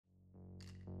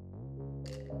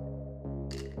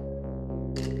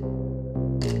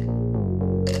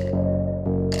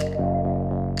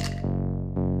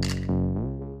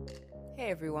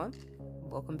everyone.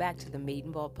 Welcome back to the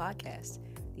Maiden Ball podcast,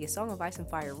 the A Song of Ice and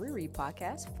Fire reread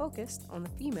podcast focused on the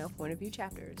female point of view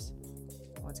chapters.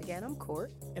 Once again, I'm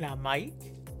Court. And I'm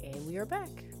Mike. And we are back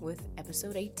with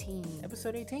episode 18.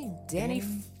 Episode 18. Danny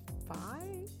 5?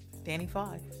 Danny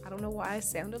 5. I don't know why it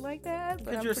sounded like that.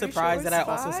 Because you're surprised that I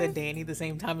also said Danny the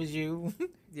same time as you.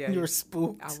 Yeah. You were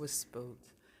spooked. I was spooked.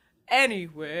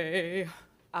 Anyway,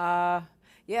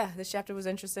 this chapter was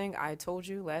interesting. I told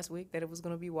you last week that it was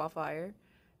going to be Wildfire.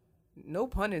 No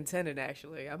pun intended,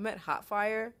 actually. I meant Hot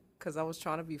Fire because I was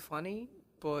trying to be funny.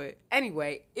 But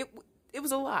anyway, it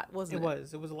was a lot, wasn't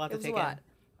it? It was a lot to take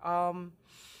in.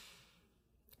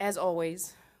 As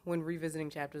always, when revisiting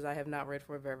chapters I have not read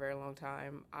for a very, very long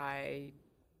time, I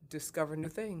discover new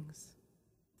things.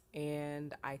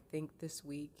 And I think this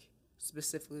week,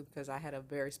 specifically because I had a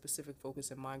very specific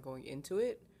focus in mind going into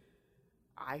it,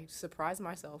 I surprised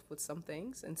myself with some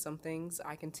things, and some things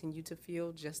I continue to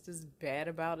feel just as bad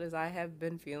about as I have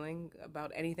been feeling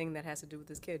about anything that has to do with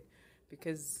this kid.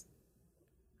 Because,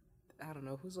 I don't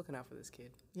know, who's looking out for this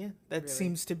kid? Yeah, that really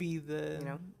seems to be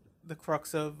the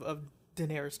crux of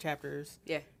Daenerys chapters.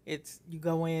 Yeah. It's, you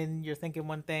go in, you're thinking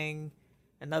one thing,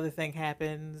 another thing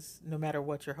happens, no matter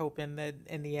what, you're hoping that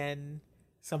in the end,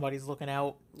 somebody's looking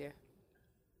out. Yeah.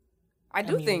 I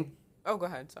think... Oh, go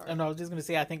ahead. Sorry. I was just going to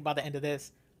say, I think by the end of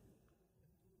this,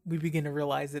 we begin to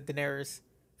realize that Daenerys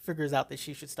figures out that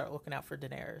she should start looking out for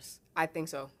Daenerys. I think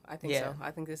so. I think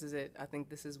this is it. I think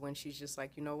this is when she's just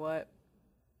like, you know what?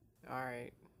 All right.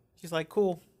 She's like,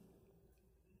 cool.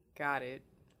 Got it.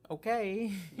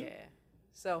 Okay. Yeah.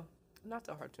 So, not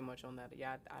to harp too much on that.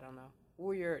 Yeah, I don't know. What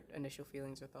were your initial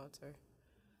feelings or thoughts, sir?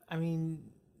 I mean,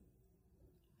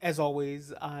 as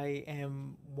always, I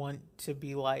want to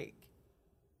be like,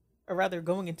 or rather,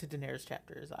 going into Daenerys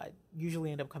chapters, I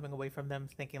usually end up coming away from them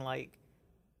thinking, like,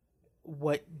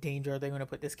 what danger are they going to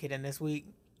put this kid in this week?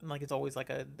 And, like, it's always like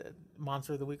a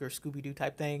Monster of the Week or Scooby-Doo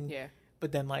type thing. Yeah.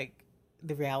 But then, like,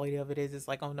 the reality of it is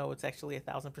like, oh no, it's actually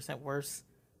 1,000% worse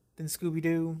than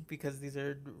Scooby-Doo, because these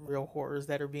are real horrors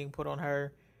that are being put on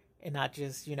her, and not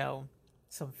just,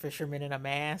 some fisherman in a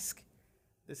mask.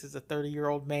 This is a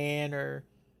 30-year-old man, or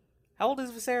how old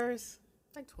is Viserys?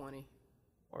 Like 20.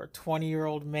 Or a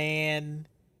 20-year-old man,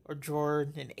 or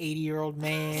Jordan, an 80-year-old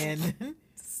man.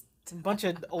 It's a bunch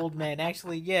of old men.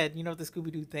 Actually, yeah, the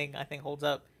Scooby-Doo thing I think holds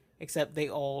up, except they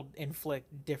all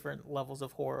inflict different levels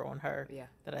of horror on her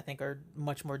that I think are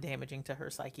much more damaging to her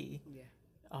psyche.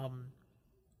 Yeah.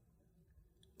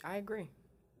 I agree.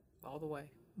 All the way.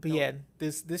 But yeah,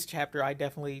 this chapter, I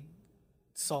definitely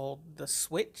saw the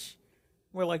switch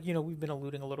where, like, we've been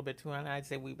alluding a little bit to, and I'd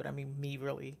say we, but I mean me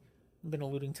really, been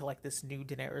alluding to, like, this new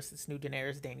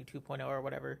Daenerys, Danny 2.0 or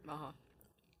whatever. Uh-huh.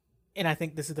 And I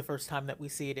think this is the first time that we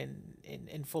see it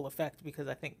in full effect, because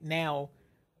I think now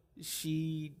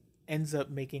she ends up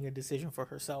making a decision for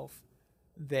herself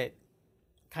that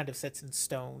kind of sets in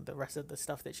stone the rest of the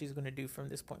stuff that she's going to do from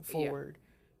this point forward.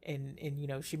 Yeah.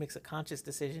 And she makes a conscious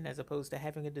decision as opposed to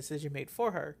having a decision made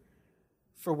for her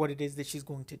for what it is that she's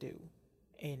going to do.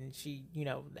 And she,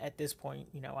 at this point,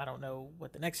 I don't know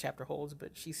what the next chapter holds,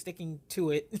 but she's sticking to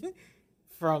it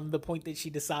from the point that she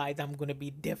decides, I'm going to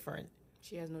be different.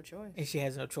 She has no choice. And she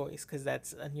has no choice, because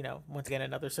that's, once again,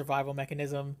 another survival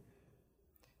mechanism.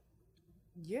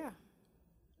 Yeah.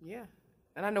 Yeah.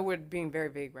 And I know we're being very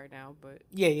vague right now, but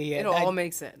yeah. It all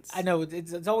makes sense. I know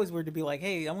it's always weird to be like,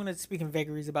 hey, I'm going to speak in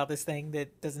vagaries about this thing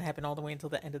that doesn't happen all the way until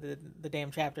the end of the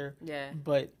damn chapter. Yeah.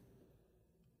 But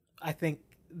I think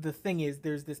the thing is,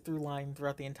 there's this through line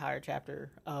throughout the entire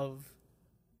chapter of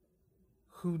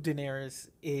who Daenerys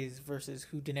is versus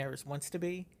who Daenerys wants to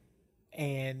be,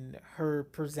 and her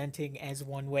presenting as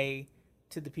one way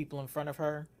to the people in front of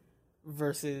her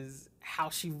versus how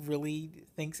she really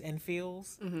thinks and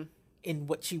feels. Mm-hmm. In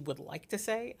what she would like to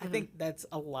say. I think that's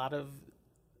a lot of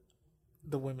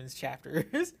the women's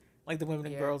chapters. Like, the women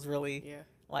and girls really,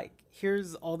 like,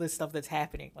 here's all this stuff that's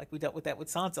happening. Like, we dealt with that with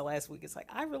Sansa last week. It's like,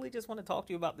 I really just want to talk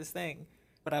to you about this thing,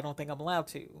 but I don't think I'm allowed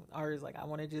to. Arya's like, I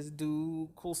want to just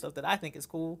do cool stuff that I think is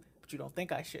cool, but you don't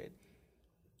think I should.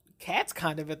 Kat's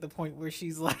kind of at the point where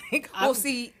she's like... Well,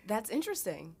 see, that's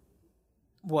interesting.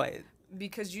 What?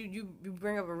 Because you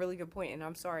bring up a really good point, and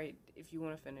I'm sorry, if you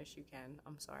want to finish, you can.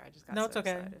 I'm sorry, I just got it's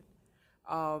okay.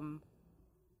 Excited.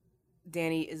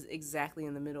 Danny is exactly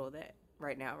in the middle of that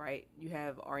right now, right? You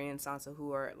have Arya and Sansa,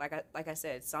 who are, like I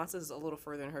said, Sansa's a little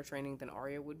further in her training than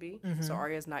Arya would be. Mm-hmm. So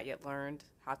Arya's not yet learned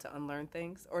how to unlearn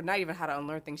things, or not even how to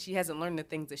unlearn things. She hasn't learned the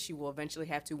things that she will eventually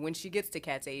have to, when she gets to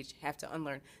Kat's age, have to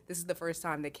unlearn. This is the first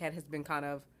time that Kat has been kind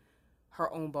of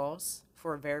her own boss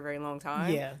for a very, very long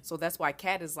time. Yeah. So that's why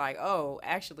Kat is like, oh,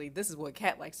 actually, this is what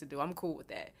Kat likes to do. I'm cool with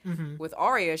that. Mm-hmm. With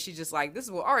Arya, she's just like, this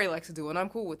is what Arya likes to do, and I'm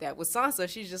cool with that. With Sansa,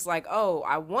 she's just like, oh,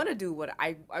 I want to do what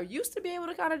I used to be able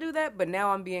to kind of do that, but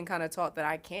now I'm being kind of taught that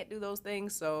I can't do those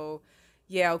things. So,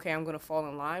 yeah, okay, I'm going to fall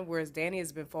in line. Whereas Dany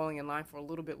has been falling in line for a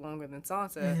little bit longer than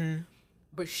Sansa. Mm-hmm.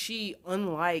 But she,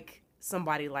 unlike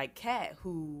somebody like Kat,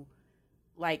 who,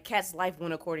 like, Kat's life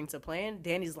went according to plan,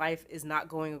 Dany's life is not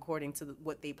going according to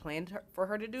what they planned for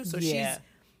her to do. So yeah.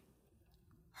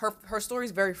 her story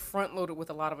is very front loaded with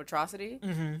a lot of atrocity.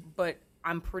 Mm-hmm. But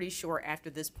I'm pretty sure after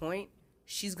this point,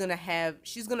 she's gonna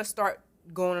start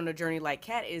going on a journey like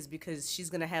Kat is, because she's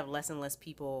gonna have less and less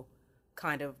people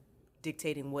kind of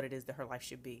dictating what it is that her life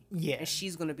should be. Yeah. And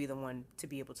she's going to be the one to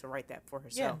be able to write that for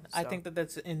herself. Yeah, I think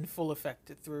that's in full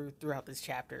effect throughout this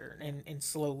chapter, and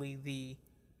slowly the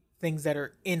things that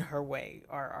are in her way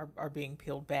are being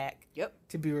peeled back. Yep.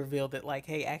 To be revealed that, like,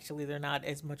 hey, actually they're not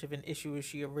as much of an issue as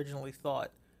she originally thought.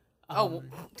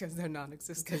 Because they're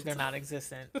non-existent. Because they're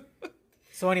non-existent.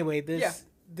 So anyway,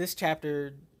 this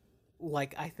chapter,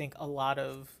 like, I think a lot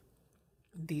of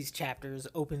these chapters,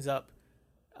 opens up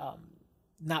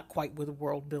not quite with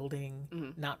world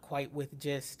building, not quite with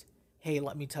just, hey,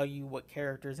 let me tell you what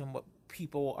characters and what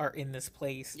people are in this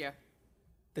place. Yeah.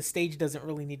 The stage doesn't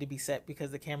really need to be set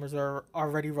because the cameras are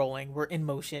already rolling. We're in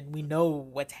motion. We know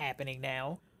what's happening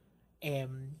now.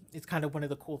 And it's kind of one of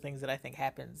the cool things that I think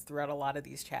happens throughout a lot of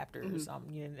these chapters.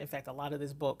 In fact, a lot of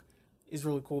this book is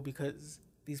really cool because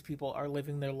these people are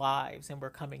living their lives, and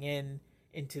we're coming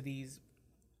into these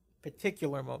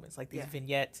particular moments, like these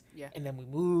vignettes, and then we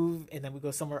move, and then we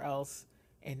go somewhere else,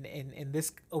 and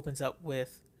this opens up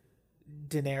with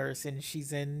Daenerys, and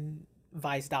she's in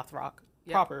Vice Dothrock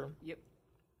proper. Yep.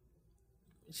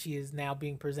 She is now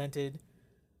being presented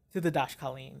to the Dash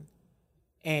Colleen,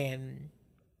 and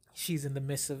she's in the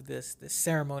midst of this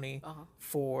ceremony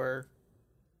for,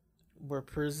 we're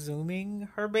presuming,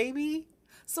 her baby.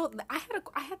 So I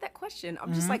had that question.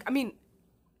 I'm just like, I mean,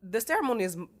 the ceremony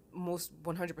is most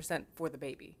 100% for the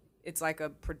baby. It's like a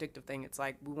predictive thing. It's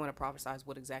like, we want to prophesize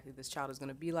what exactly this child is going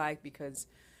to be like, because,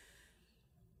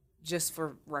 just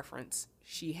for reference,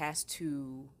 she's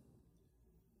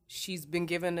been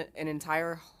given an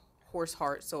entire horse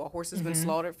heart. So a horse has been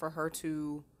slaughtered for her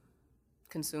to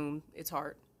consume its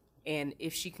heart. And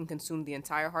if she can consume the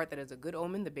entire heart, that is a good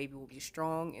omen. The baby will be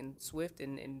strong and swift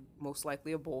and most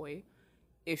likely a boy.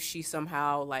 If she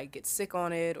somehow, like, gets sick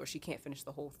on it, or she can't finish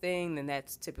the whole thing, then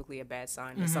that's typically a bad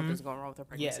sign that something's going wrong with her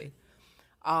pregnancy.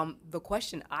 Yeah. The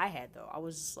question I had, though, I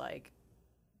was just like,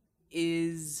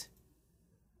 is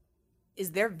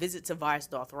their visit to Vice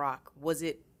Dothrock, was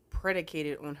it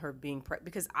predicated on her being pregnant?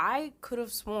 Because I could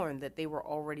have sworn that they were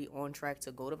already on track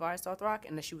to go to Vice Dothrock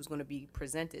and that she was going to be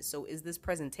presented. So is this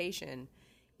presentation,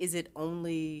 is it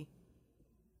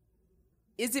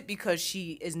because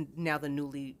she is now the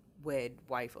newly wed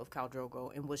wife of Khal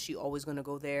Drogo, and was she always going to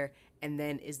go there? And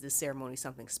then is this ceremony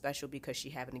something special because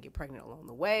she happened to get pregnant along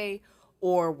the way?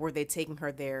 Or were they taking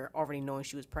her there already knowing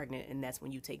she was pregnant, and that's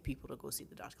when you take people to go see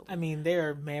the Dash Colleen? I mean,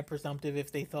 they're mad presumptive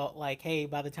if they thought, like, hey,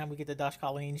 by the time we get to Dash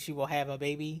Colleen, she will have a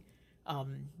baby.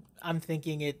 I'm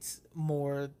thinking it's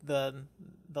more the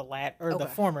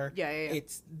former. Yeah.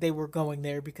 It's, they were going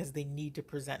there because they need to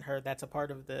present her. That's a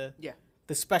part of the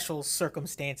special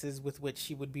circumstances with which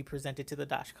she would be presented to the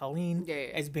Dash Colleen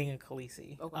as being a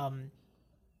Khaleesi. Okay.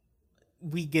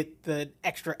 We get the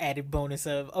extra added bonus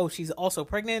of, oh, she's also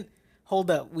pregnant. Hold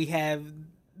up, we have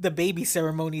the baby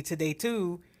ceremony today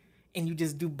too, and you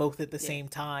just do both at the same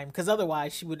time. Because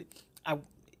otherwise, she would.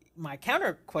 My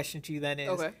counter question to you then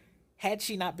is, had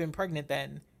she not been pregnant,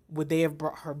 then would they have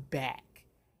brought her back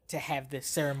to have this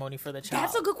ceremony for the child?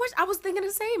 That's a good question. I was thinking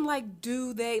the same. Like,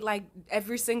 do they, like,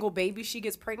 every single baby she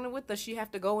gets pregnant with, does she have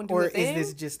to go and do or the thing? Or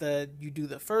is this just you do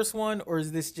the first one, or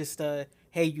is this just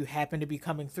hey, you happen to be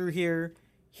coming through here?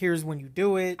 Here's when you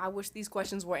do it. I wish these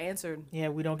questions were answered. Yeah,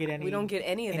 we don't get any. We don't get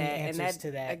any of that. Answers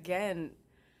to that. Again,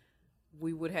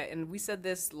 we would have, and we said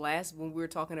this last when we were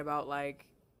talking about, like,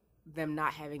 them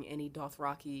not having any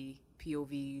Dothraki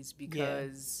POVs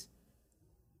because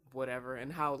whatever,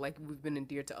 and how, like, we've been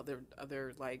endeared to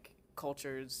other like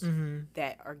cultures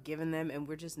that are given them, and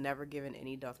we're just never given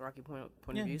any Dothraki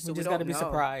point of view. So we just got to be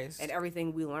surprised. And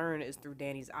everything we learn is through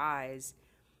Dany's eyes,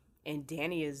 and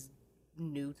Dany is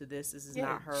new to this. This is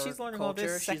not her she's learning culture. All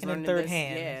this second she's learning and third this,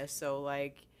 hand. Yeah, so,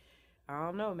 like, I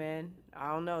don't know, man.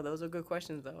 I don't know. Those are good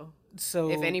questions, though. So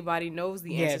if anybody knows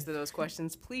the answers to those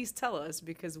questions, please tell us,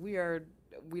 because we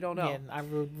don't know. Yeah, I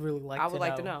would really like. I would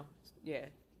like to know. Yeah.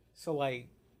 So, like,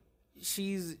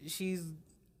 she's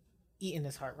eating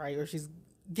his heart, right? Or she's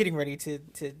getting ready to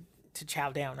to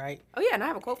chow down, right? Oh yeah, and I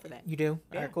have a quote for that. You do?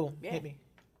 Yeah. All right, cool. Yeah. Hit me.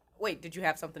 Wait, did you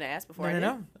have something to ask before I No, did?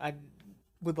 no. I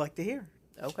would like to hear.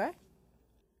 Okay.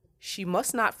 She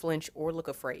must not flinch or look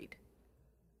afraid.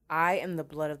 I am the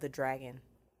blood of the dragon,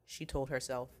 she told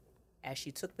herself, as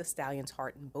she took the stallion's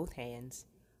heart in both hands,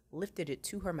 lifted it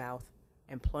to her mouth,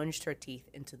 and plunged her teeth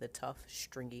into the tough,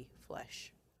 stringy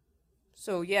flesh.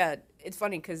 So yeah, it's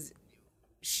funny because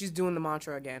she's doing the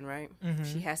mantra again, right? Mm-hmm.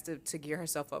 She has to gear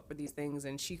herself up for these things,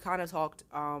 and she kind of talked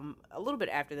a little bit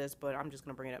after this, but I'm just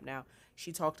going to bring it up now.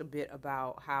 She talked a bit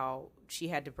about how she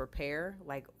had to prepare,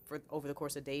 like, for over the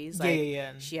course of days. Like,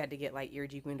 Yeah. She had to get, like,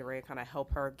 Irji Gwendolyn to kind of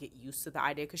help her get used to the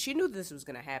idea, because she knew this was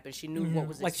going to happen. She knew what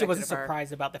was expected of her. Like, she wasn't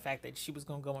surprised about the fact that she was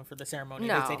going to go in for the ceremony.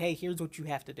 No. They said, hey, here's what you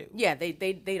have to do. Yeah,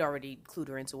 they'd already clued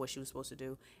her into what she was supposed to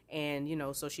do. And,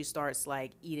 so she starts,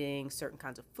 like, eating certain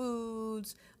kinds of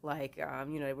foods. Like,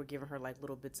 they were giving her, like,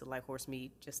 little bits of, like, horse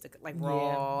meat just to, like,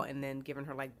 raw. And then giving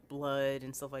her, like, blood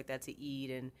and stuff like that to eat.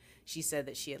 And she said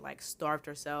that she had, like, starved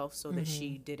herself so that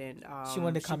she didn't... she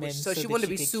wanted to come in so she wanted to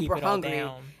be super hungry.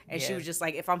 And yeah. she was just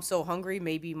like, if I'm so hungry,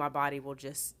 maybe my body will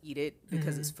just eat it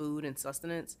because it's food and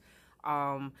sustenance.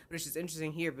 But it's just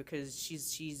interesting here because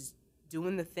she's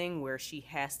doing the thing where she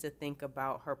has to think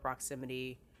about her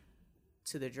proximity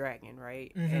to the dragon,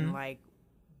 right? And like,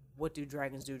 what do?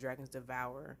 Dragons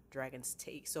devour, dragons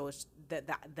take. So it's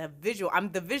the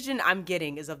vision I'm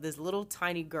getting is of this little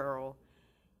tiny girl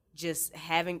just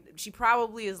having, she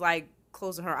probably is like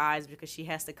closing her eyes because she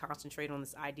has to concentrate on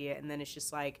this idea, and then it's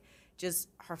just like, just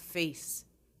her face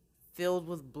filled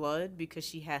with blood because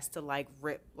she has to like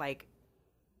rip like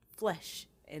flesh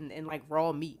and like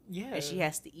raw meat. Yeah. And she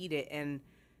has to eat it, and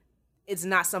it's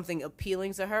not something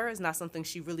appealing to her. It's not something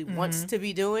she really wants to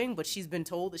be doing, but she's been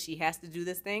told that she has to do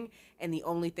this thing, and the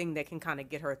only thing that can kind of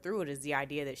get her through it is the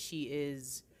idea that she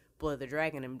is blood of the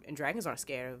dragon, and dragons aren't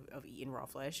scared of eating raw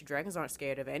flesh. Dragons aren't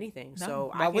scared of anything. No,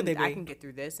 so why would they be? I can get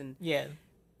through this. And yeah,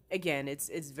 again,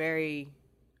 it's very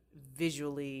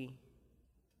visually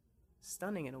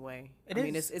stunning in a way. I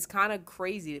mean, it's kind of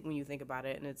crazy when you think about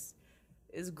it, and it's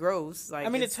gross. Like, I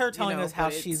mean, it's her telling us how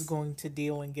but she's going to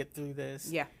deal and get through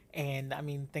this. Yeah. And I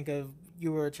mean, think of,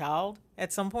 you were a child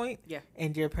at some point. Yeah.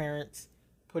 And your parents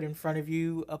put in front of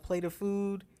you a plate of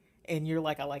food, and you're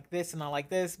like, I like this and I like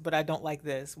this, but I don't like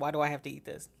this. Why do I have to eat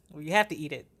this? Well, you have to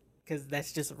eat it because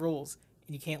that's just the rules,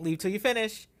 and you can't leave till you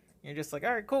finish. You're just like,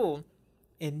 all right, cool.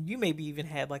 And you maybe even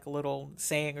had like a little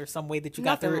saying or some way that you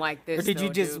got through it. Like this, or did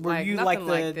you just dude. were like, you nothing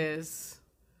like this?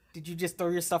 Did you just throw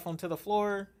your stuff onto the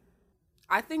floor?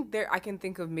 I think I can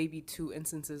think of maybe 2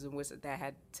 instances in which that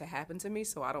had to happen to me,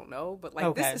 so I don't know. But like,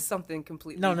 Okay. this is something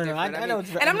completely No. different. I know.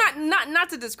 And I'm not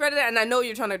to discredit it, and I know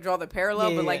you're trying to draw the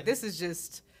parallel, but like, this is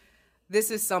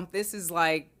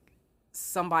like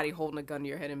somebody holding a gun to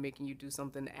your head and making you do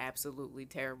something absolutely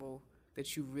terrible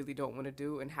that you really don't want to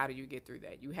do. And how do you get through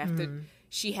that? You have to.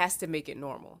 She has to make it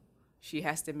normal. She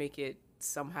has to make it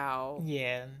somehow.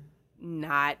 Yeah.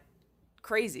 Not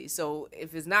crazy. So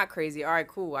if it's not crazy, all right,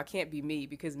 cool. I can't be me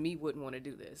because me wouldn't want to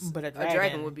do this. But a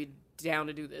dragon would be down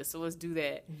to do this. So let's do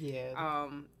that. Yeah.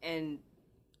 And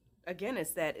again,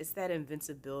 it's that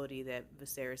invincibility that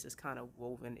Viserys is kind of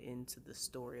woven into the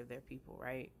story of their people,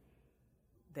 right?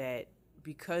 That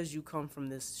because you come from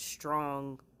this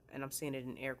strong, and I'm saying it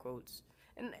in air quotes,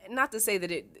 and not to say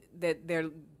that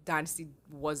their dynasty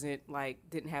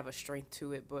didn't have a strength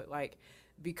to it, but like,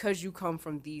 because you come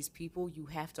from these people, you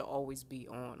have to always be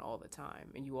on all the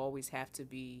time, and you always have to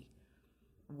be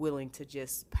willing to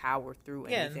just power through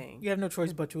anything. You have no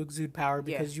choice but to exude power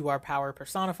because you are power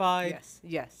personified.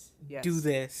 Yes. Do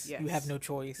this. Yes. You have no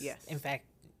choice. Yes. In fact,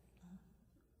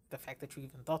 the fact that you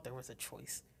even thought there was a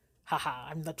choice. Haha,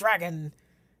 I'm the dragon.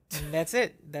 And that's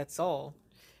it. That's all.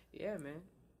 Yeah, man.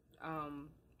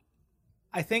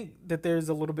 I think that there's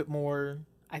a little bit more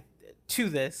to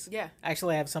this. Yeah.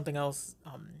 Actually, I have something else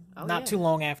not too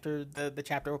long after the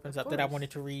chapter opens up that I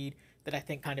wanted to read that I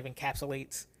think kind of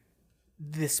encapsulates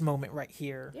this moment right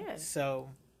here. Yeah.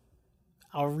 So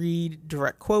I'll read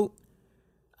direct quote.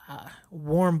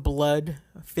 Warm blood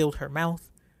filled her mouth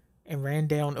and ran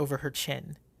down over her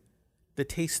chin. The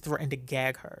taste threatened to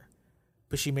gag her,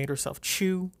 but she made herself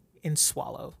chew and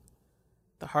swallow.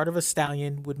 The heart of a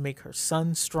stallion would make her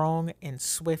son strong and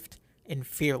swift and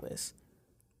fearless.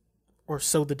 Or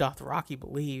so the Dothraki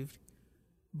believed,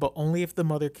 but only if the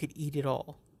mother could eat it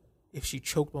all. If she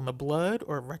choked on the blood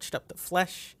or retched up the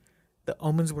flesh, the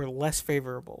omens were less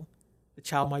favorable. The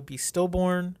child might be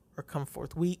stillborn or come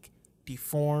forth weak,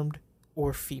 deformed,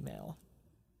 or female.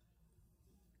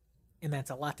 And that's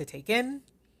a lot to take in,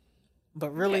 but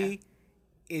really,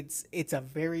 it's a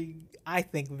very, I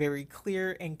think, very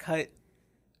clear and cut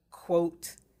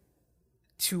quote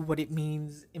to what it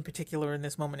means in particular in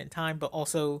this moment in time, but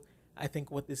also I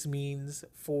think what this means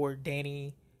for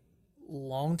Dany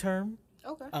long term.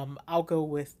 Okay. I'll go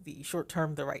with the short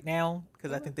term, the right now,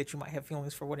 because I think that you might have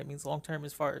feelings for what it means long term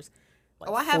as far as like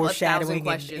I have foreshadowing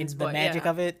 1,000 and the magic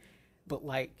of it. But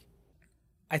like,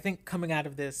 I think coming out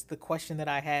of this, the question that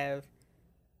I have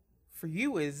for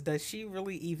you is, does she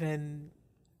really even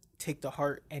take to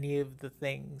heart any of the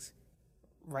things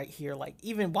right here? Like,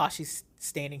 even while she's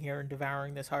standing here and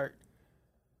devouring this heart,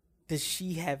 does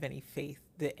she have any faith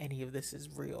that any of this is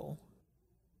real?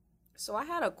 So I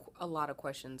had a lot of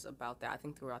questions about that, I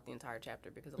think, throughout the entire chapter,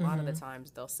 because a lot of the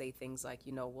times they'll say things like,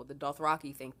 well, the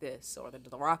Dothraki think this, or the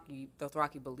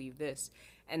Dothraki believe this.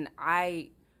 And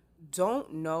I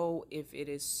don't know if it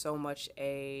is so much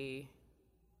a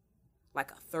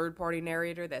third-party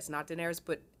narrator that's not Daenerys,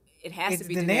 but it has to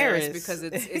be Daenerys because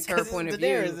it's her point of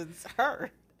view. It's her.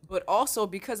 But also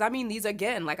because, these,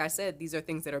 again, like I said, these are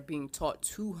things that are being taught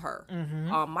to her.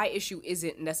 My issue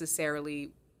isn't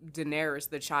necessarily Daenerys,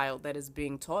 the child, that is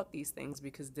being taught these things,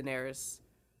 because Daenerys,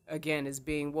 again, is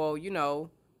being,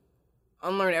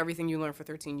 unlearn everything you learned for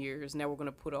 13 years. Now we're going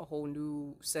to put a whole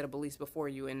new set of beliefs before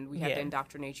you, and we have to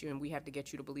indoctrinate you, and we have to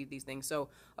get you to believe these things. So,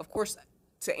 of course,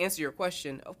 to answer your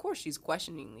question, of course she's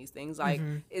questioning these things. Like,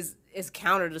 is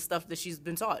counter to stuff that she's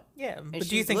been taught. Yeah, but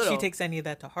do you think she takes any of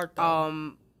that to heart,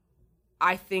 though?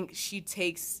 I think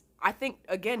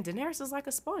again, Daenerys is like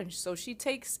a sponge. So she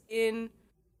takes in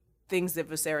things that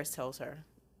Viserys tells her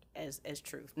as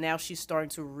truth. Now she's starting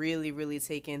to really, really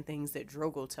take in things that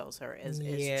Drogo tells her as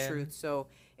truth. So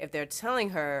if they're telling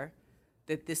her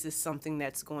that this is something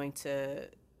that's going to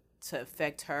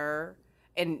affect her,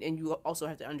 and you also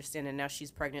have to understand that now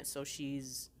she's pregnant, so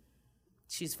she's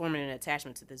forming an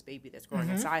attachment to this baby that's growing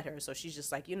inside her. So she's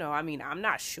just like, I'm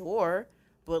not sure,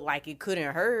 but like it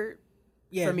couldn't hurt.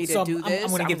 For me to do this, I'm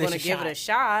going to give it a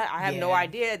shot. I have no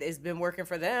idea. It's been working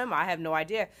for them. I have no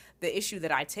idea. The issue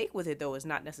that I take with it, though, is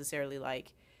not necessarily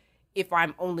like if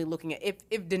I'm only looking at...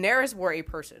 If Daenerys were a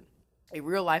person, a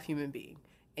real-life human being,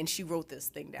 and she wrote this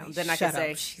thing down, then I could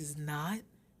say... She's not?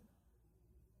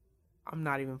 I'm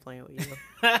not even playing with you.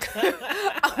 I'm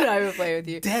not even playing with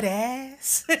you. Dead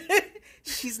ass?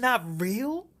 She's not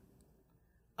real?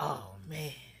 Oh,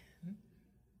 man.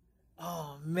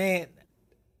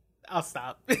 I'll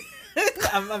stop.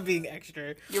 I'm being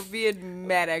extra. You're being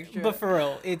mad extra. But for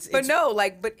real, But no,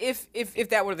 but if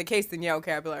that were the case, then yeah,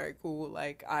 okay, I'd be like, all right, cool.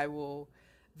 Like, I will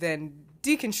then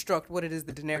deconstruct what it is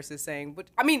that Daenerys is saying. But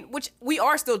which we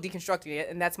are still deconstructing it,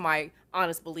 and that's my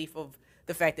honest belief of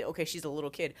the fact that, okay, she's a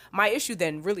little kid. My issue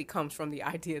then really comes from the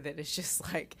idea that it's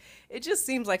just like, it just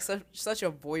seems like such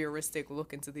a voyeuristic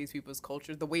look into these people's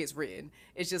culture, the way it's written.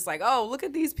 It's just like, oh, look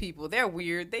at these people. They're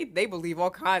weird. They believe all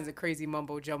kinds of crazy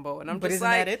mumbo jumbo. And I'm just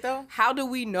like, isn't that it though? How do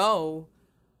we know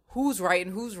who's right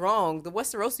and who's wrong? The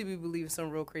Westerosi, we believe in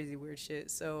some real crazy weird shit.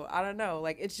 So I don't know.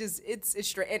 Like, it's just, it's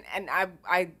straight. And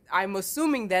I'm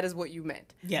assuming that is what you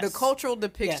meant. Yes. The cultural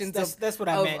depictions that's what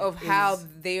I meant, of how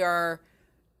they are.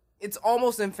 It's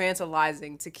almost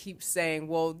infantilizing to keep saying,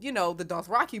 well, the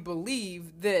Dothraki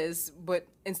believe this, but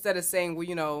instead of saying,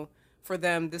 well, for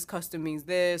them, this custom means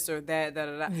this or that,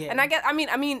 Yeah. And I guess,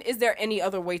 is there any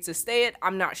other way to say it?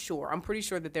 I'm not sure. I'm pretty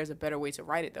sure that there's a better way to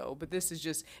write it, though. But this is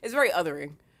just, it's very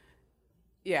othering.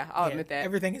 Yeah, I'll admit that.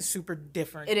 Everything is super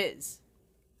different. It is.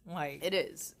 Like, it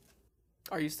is.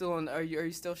 Are you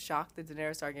still shocked that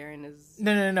Daenerys Targaryen is...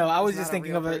 No. I was just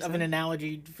thinking of an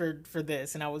analogy for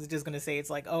this, and I was just going to say,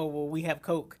 it's like, oh, well, we have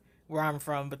Coke where I'm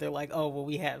from, but they're like, oh, well,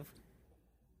 we have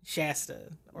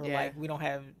Shasta, or like, we don't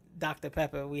have Dr.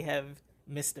 Pepper, we have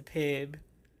Mr. Pibb,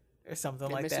 or something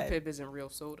like that. Mr. Pibb isn't real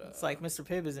soda. It's like, Mr.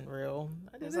 Pibb isn't real.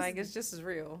 It's just as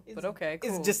real, but okay,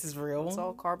 cool. It's just as real. It's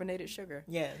all carbonated sugar.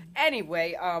 Yeah.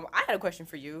 Anyway, I had a question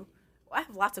for you. I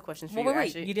have lots of questions for you, wait,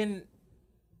 actually. You didn't...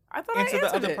 I thought answer I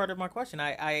answered the other part of my question.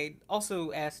 I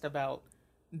also asked about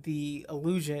the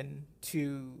allusion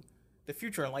to the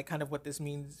future and like kind of what this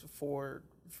means for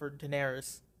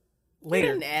Daenerys later.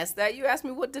 You didn't ask that. You asked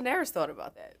me what Daenerys thought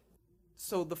about that.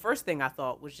 So the first thing I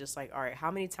thought was just like, all right,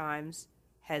 how many times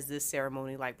has this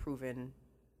ceremony like proven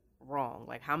wrong?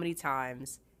 Like, how many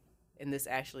times, and this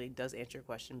actually does answer your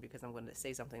question because I'm going to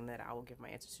say something that I will give my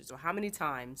answer to. So how many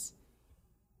times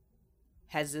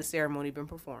has this ceremony been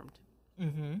performed?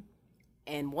 Mm-hmm.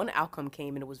 And one outcome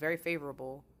came and it was very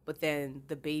favorable, but then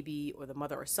the baby or the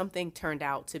mother or something turned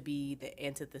out to be the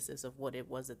antithesis of what it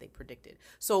was that they predicted.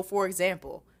 So, for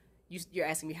example, you're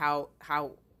asking me how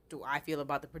do I feel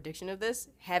about the prediction of this?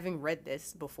 Having read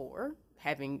this before,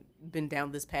 having been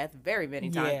down this path very many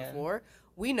times before,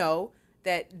 we know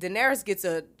that Daenerys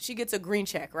gets a green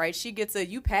check, right? She gets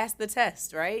you pass the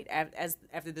test, right? As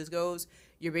after this goes,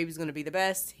 your baby's going to be the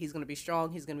best. He's going to be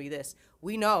strong. He's going to be this.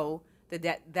 We know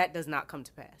that does not come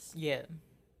to pass. Yeah.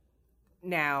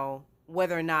 Now,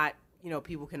 whether or not,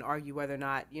 people can argue whether or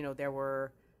not, there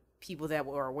were people that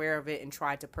were aware of it and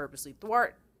tried to purposely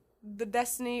thwart the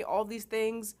destiny, all these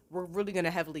things, we're really going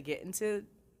to heavily get into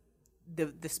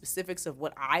the specifics of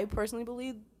what I personally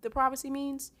believe the prophecy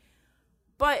means.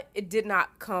 But it did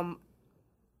not come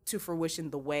to fruition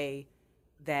the way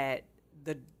that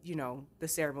the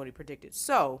ceremony predicted.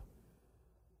 So,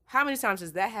 how many times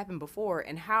has that happened before,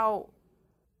 and how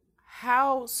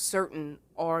certain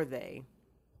are they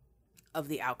of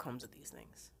the outcomes of these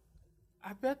things?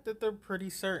 I bet that they're pretty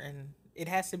certain. It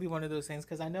has to be one of those things,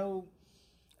 because I know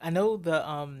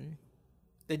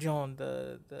the John,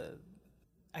 the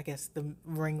I guess the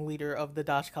ringleader of the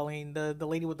Dash Colleen, the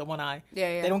lady with the one eye.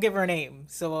 Yeah. They don't give her a name,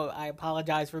 so I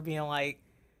apologize for being like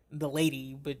the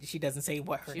lady, but she doesn't say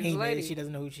what her name is. She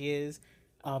doesn't know who she is.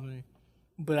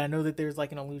 But I know that there's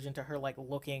like an allusion to her like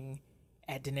looking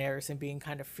at Daenerys and being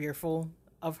kind of fearful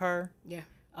of her. Yeah.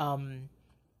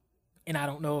 And I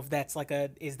don't know if that's like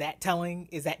is that telling?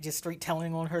 Is that just straight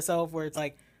telling on herself, where it's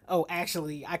like, oh,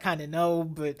 actually, I kind of know,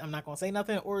 but I'm not gonna say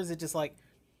nothing, or is it just like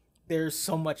there's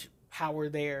so much power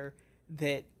there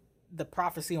that the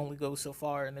prophecy only goes so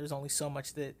far, and there's only so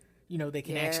much that they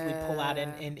can actually pull out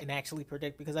and actually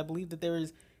predict? Because I believe that there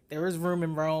is room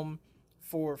in Rome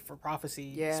for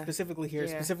prophecy, specifically here,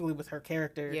 specifically with her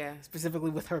character,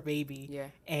 specifically with her baby,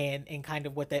 and kind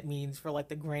of what that means for like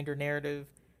the grander narrative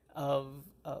of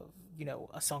A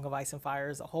Song of Ice and Fire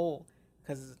as a whole.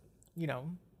 Because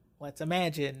let's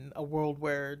imagine a world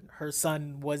where her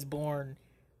son was born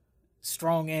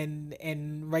strong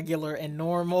and regular and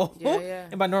normal.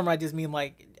 And by normal I just mean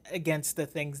like against the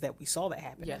things that we saw that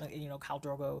happen. Like, Khal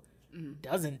Drogo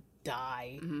doesn't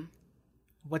die.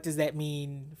 What does that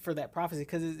mean for that prophecy?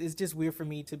 Because it's just weird for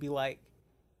me to be like,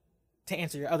 to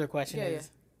answer your other question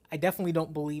I definitely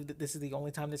don't believe that this is the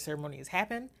only time this ceremony has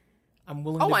happened. I'm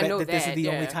willing to bet that this is the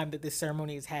only time that this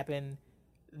ceremony has happened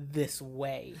this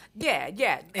way.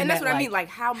 And that's what I mean. Like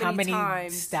how many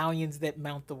times stallions that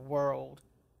mount the world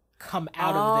come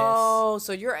out of this. Oh,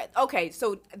 so you're okay.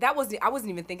 So I wasn't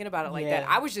even thinking about it like that.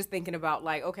 I was just thinking about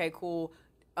like, okay, cool.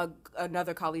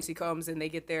 Another Khaleesi comes and they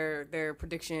get their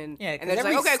prediction. And they're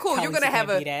like, okay, cool. You're gonna have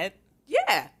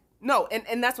no,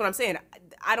 and that's what I'm saying.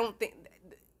 I don't think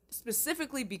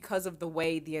specifically because of the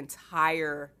way the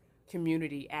entire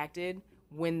community acted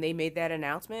when they made that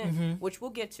announcement, which we'll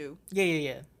get to.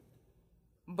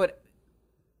 But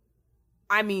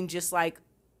I mean, just like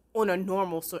on a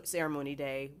normal ceremony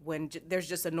day, when there's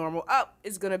just a normal,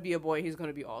 it's gonna be a boy, he's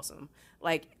gonna be awesome.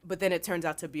 Like, but then it turns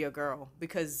out to be a girl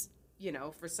because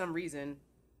for some reason,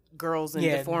 girls and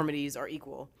deformities are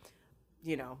equal.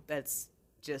 That's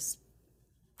just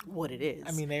what it is.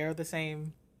 I mean, they are the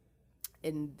same,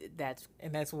 and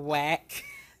that's whack.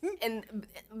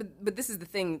 But this is the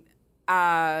thing.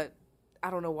 I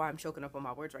don't know why I'm choking up on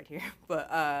my words right here,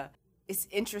 but it's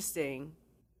interesting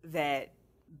that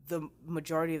the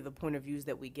majority of the point of views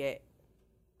that we get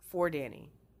for Dany,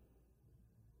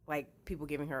 like people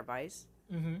giving her advice,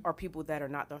 are people that are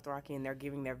not Dothraki, and they're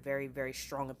giving their very, very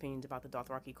strong opinions about the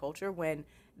Dothraki culture, when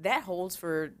that holds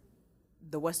for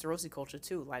the Westerosi culture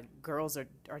too. Like, girls are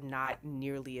not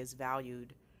nearly as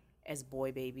valued as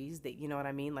boy babies. That, you know what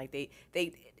I mean? Like they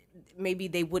maybe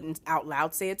they wouldn't out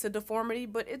loud say it's a deformity,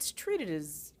 but it's treated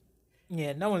as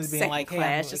no one's being like,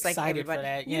 hey, I'm just excited like everybody for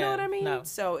that. You know what I mean? No.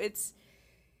 So it's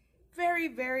very,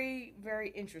 very, very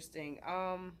interesting.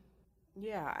 I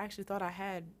actually thought I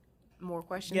had more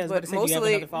questions, but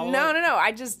mostly no.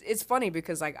 It's funny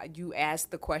because like you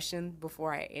asked the question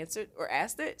before I answered or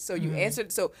asked it, so you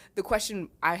answered. So the question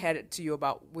I had to you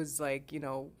about was like,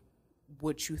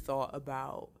 what you thought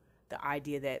about the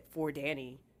idea that for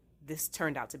Dany, this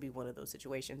turned out to be one of those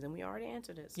situations, and we already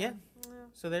answered it. So,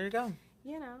 so there you go.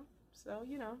 So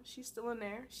she's still in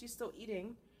there. She's still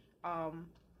eating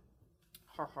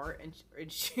her heart,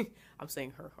 and she I'm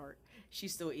saying her heart.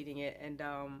 She's still eating it, and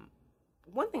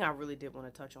one thing I really did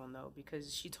want to touch on, though,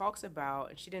 because she talks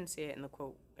about, and she didn't say it in the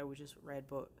quote that we just read,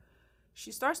 but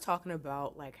she starts talking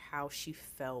about like how she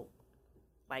felt,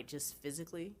 like just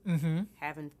physically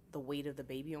having the weight of the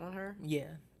baby on her.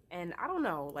 And I don't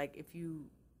know, like if you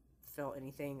felt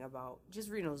anything about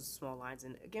just reading those small lines.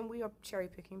 And again, we are cherry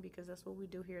picking because that's what we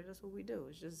do here. That's what we do.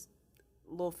 It's just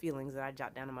little feelings that I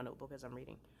jot down in my notebook as I'm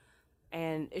reading.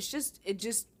 And it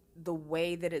just the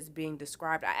way that it's being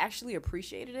described, I actually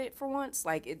appreciated it for once.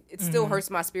 Like it still hurts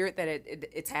my spirit that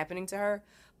it's happening to her,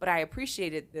 but I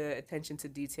appreciated the attention to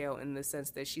detail in the sense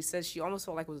that she says she almost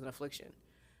felt like it was an affliction.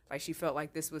 Like she felt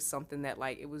like this was something that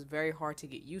like it was very hard to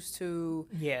get used to.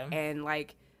 Yeah. And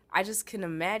like I just can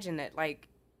imagine that, like,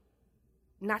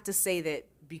 not to say that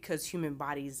because human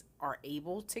bodies are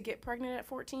able to get pregnant at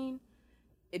 14,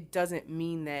 it doesn't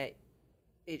mean that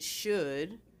it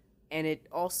should. And it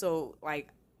also, like,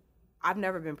 I've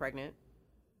never been pregnant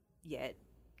yet,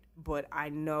 but I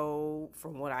know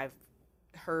from what I've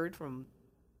heard from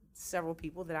several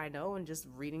people that I know and just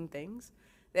reading things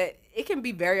that it can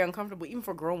be very uncomfortable even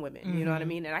for grown women. You know what I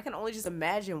mean? And I can only just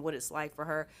imagine what it's like for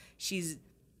her. She's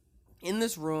in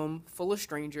this room full of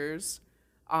strangers.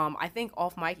 I think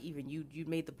off mic even you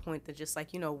made the point that just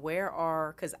like, you know, where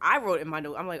are, because I wrote in my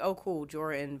note, I'm like, oh cool,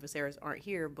 Jorah and Viserys aren't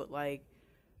here, but like,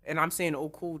 and I'm saying oh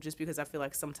cool just because I feel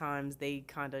like sometimes they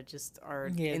kind of just are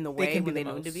in the way when they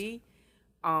need to be.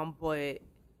 But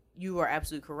you are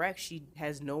absolutely correct. She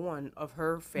has no one of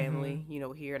her family, you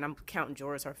know, here, and I'm counting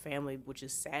Jorah as her family, which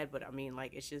is sad. But I mean,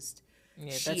 like, it's just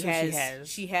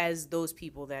she has those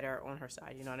people that are on her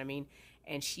side. You know what I mean?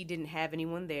 And she didn't have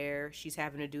anyone there. She's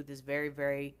having to do this very,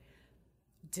 very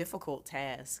difficult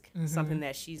task, something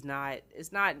that she's not.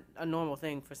 It's not a normal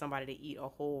thing for somebody to eat a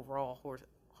whole raw horse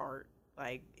heart.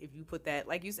 Like, if you put that,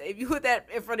 like you said, if you put that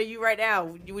in front of you right now,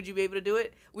 would you be able to do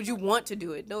it? Would you want to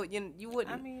do it? No, you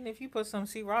wouldn't. I mean, if you put some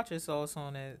sriracha sauce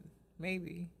on it,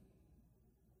 maybe.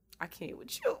 I can't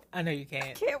with you. I know you can't.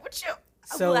 I can't with you.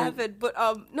 I'm laughing. But,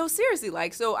 no, seriously,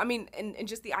 like, so, I mean, and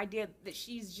just the idea that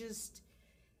she's just,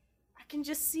 I can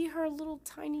just see her little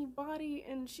tiny body,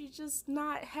 and she's just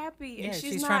not happy. Yeah, and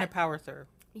she's trying to power through.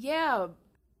 Yeah.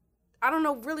 I don't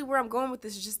know really where I'm going with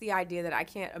this. Is just the idea that I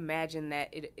can't imagine that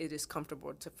it is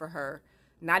comfortable for her,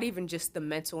 not even just the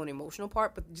mental and emotional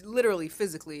part, but literally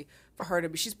physically for her to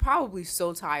be. She's probably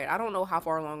so tired. I don't know how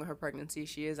far along in her pregnancy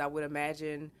she is. I would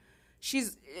imagine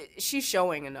she's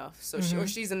showing enough, so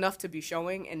she's enough to be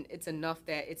showing, and it's enough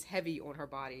that it's heavy on her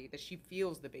body that she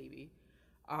feels the baby.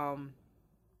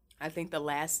 I think the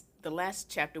last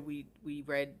chapter we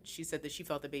read, she said that she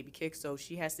felt the baby kick, so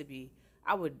she has to be.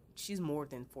 She's more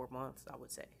than 4 months, I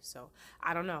would say. So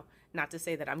I don't know. Not to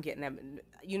say that I'm getting that.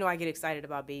 You know, I get excited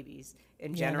about babies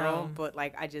in general, but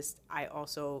like I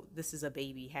also, this is a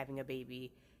baby, having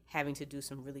to do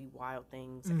some really wild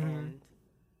things, and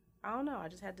I don't know. I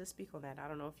just had to speak on that. I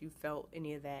don't know if you felt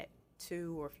any of that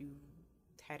too, or if you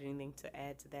had anything to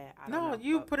add to that. I don't know.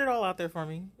 You put it all out there for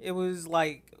me. It was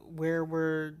like where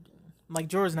we're like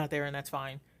Jorah's not there, and that's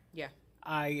fine. Yeah.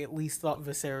 I at least thought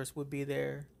Viserys would be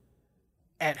there.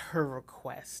 At her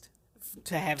request,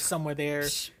 to have someone there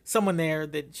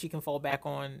that she can fall back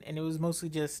on. And it was mostly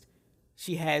just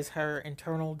she has her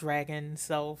internal dragon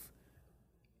self,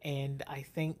 and I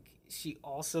think she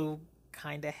also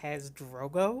kind of has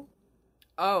Drogo.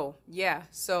 Oh, yeah.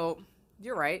 So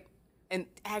you're right. And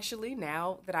actually,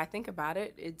 now that I think about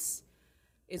it, it's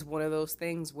one of those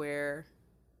things where,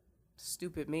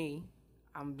 stupid me,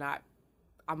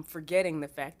 I'm forgetting the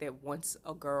fact that once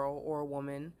a girl or a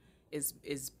woman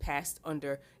is passed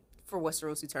under, for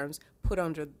Westerosi terms, put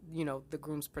under, you know, the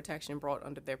groom's protection, brought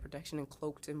under their protection and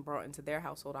cloaked and brought into their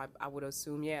household, I would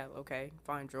assume, yeah, okay,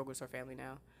 fine, Drogo's her family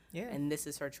now. Yeah. And this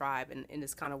is her tribe. And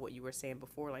it's kind of what you were saying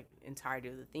before, like, entirety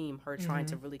of the theme, her trying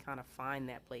to really kind of find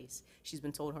that place. She's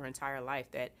been told her entire life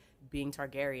that being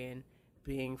Targaryen,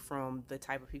 being from the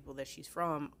type of people that she's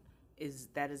from, is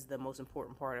the most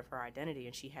important part of her identity,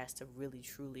 and she has to really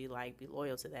truly like be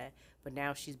loyal to that. But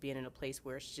now she's being in a place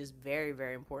where it's just very,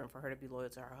 very important for her to be loyal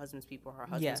to her husband's people, her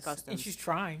husband's customs. And she's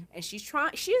trying.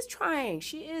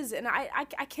 She is, and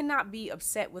I cannot be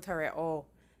upset with her at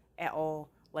all.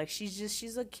 Like,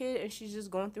 she's a kid and she's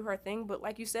just going through her thing. But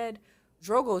like you said,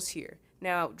 Drogo's here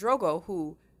now. Drogo,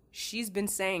 who she's been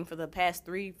saying for the past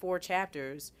 3-4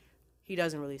 chapters, he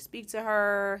doesn't really speak to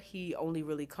her. He only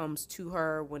really comes to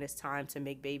her when it's time to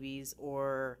make babies,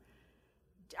 or,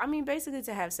 I mean, basically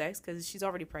to have sex, because she's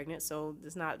already pregnant, so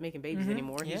it's not making babies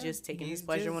anymore. Yeah. He's just taking his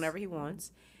pleasure whenever he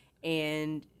wants.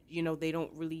 And, you know, they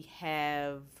don't really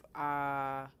have,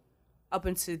 up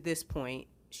until this point,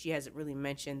 she hasn't really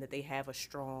mentioned that they have a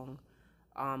strong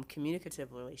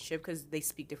communicative relationship, because they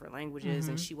speak different languages,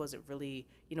 and she wasn't really,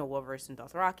 you know, well-versed in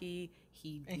Dothraki.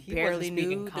 He barely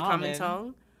knew the common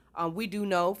tongue. We do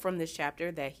know from this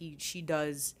chapter that she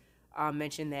does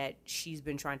mention that she's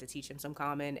been trying to teach him some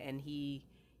common, and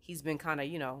he's been kind of,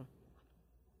 you know,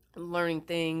 learning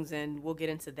things, and we'll get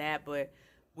into that. But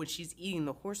when she's eating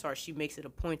the horse heart, she makes it a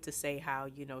point to say how,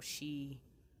 you know,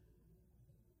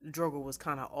 Drogo was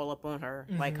kind of all up on her,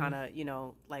 like kind of, you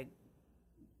know, like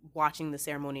watching the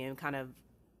ceremony and kind of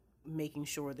making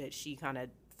sure that she kind of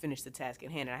finished the task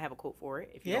at hand. And I have a quote for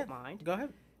it, if you don't mind. Go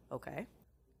ahead. Okay.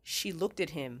 She looked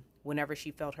at him whenever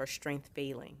she felt her strength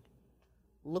failing.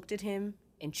 Looked at him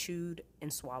and chewed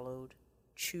and swallowed,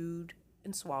 chewed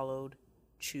and swallowed,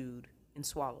 chewed and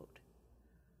swallowed.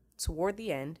 Toward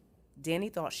the end,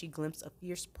 Dany thought she glimpsed a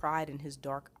fierce pride in his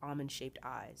dark almond-shaped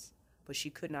eyes, but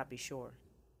she could not be sure.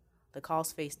 The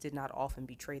Khaal's face did not often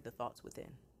betray the thoughts within.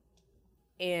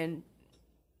 And,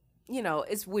 you know,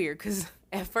 it's weird because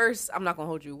at first, I'm not going to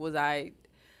hold you,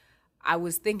 I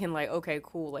was thinking like, okay,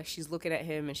 cool. Like she's looking at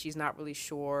him and she's not really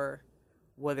sure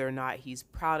whether or not he's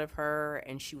proud of her.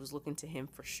 And she was looking to him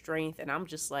for strength. And I'm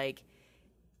just like,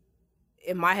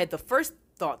 in my head, the first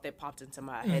thought that popped into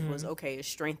my head was, okay, it's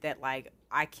strength that like,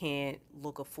 I can't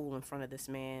look a fool in front of this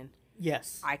man.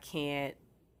 Yes. I can't,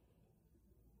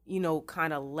 you know,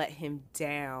 kind of let him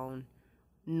down,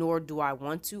 nor do I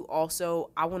want to.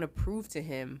 Also, I want to prove to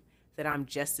him that I'm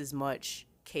just as much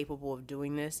capable of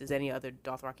doing this as any other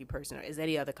Dothraki person or as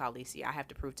any other Khaleesi. I have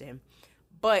to prove to him.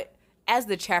 But as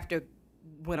the chapter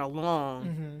went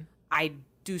along, I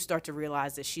do start to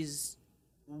realize that she's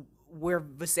where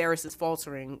Viserys is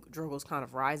faltering, Drogo's kind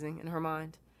of rising in her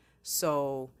mind.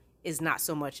 So it's not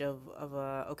so much of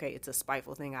a, okay, it's a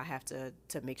spiteful thing. I have to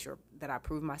make sure that I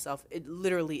prove myself. It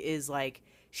literally is like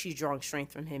she's drawing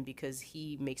strength from him because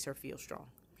he makes her feel strong.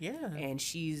 Yeah. And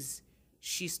she's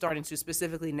starting to,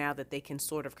 specifically now that they can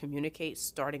sort of communicate,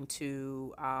 starting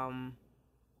to,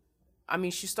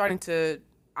 she's starting to,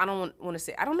 I don't want to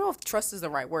say, I don't know if trust is the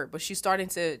right word, but she's starting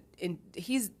to,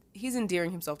 he's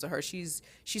endearing himself to her. She's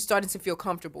starting to feel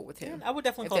comfortable with him. Yeah, I would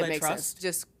definitely call that trust. Sense.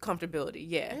 Just comfortability,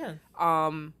 yeah.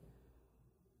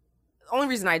 The only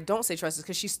reason I don't say trust is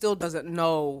because she still doesn't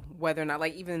know whether or not,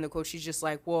 like even in the quote, she's just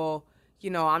like, well, you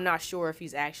know, I'm not sure if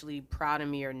he's actually proud of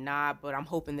me or not, but I'm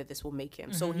hoping that this will make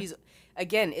him. So he's,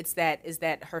 again, is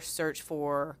that her search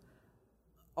for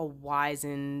a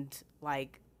wizened,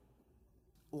 like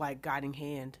guiding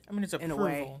hand. I mean, it's approval. In a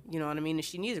way, you know what I mean? And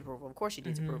she needs approval. Of course she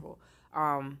needs approval.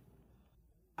 I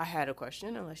had a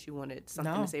question, unless you wanted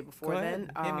something to say before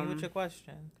then. Hit me with your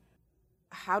question.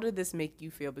 How did this make you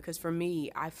feel? Because for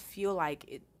me, I feel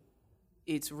like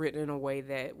it's written in a way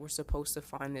that we're supposed to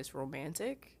find this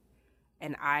romantic.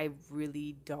 And I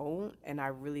really don't. And I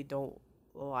really don't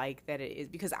like that it is.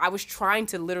 Because I was trying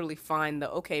to literally find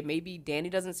okay, maybe Dany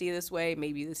doesn't see it this way.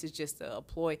 Maybe this is just a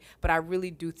ploy. But I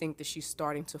really do think that she's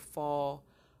starting to fall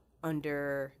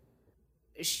under...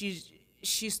 She's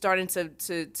starting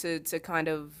to kind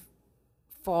of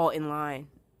fall in line,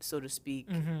 so to speak,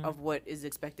 of what is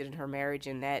expected in her marriage.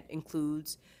 And that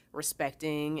includes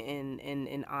respecting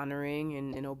and honoring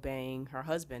and obeying her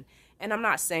husband. And I'm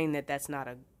not saying that that's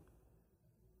not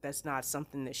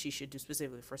something that she should do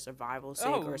specifically for survival's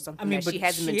sake or something that she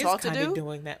hasn't been taught to do. She is kind of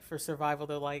doing that for survival.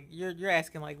 They're like, you're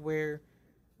asking like, where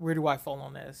do I fall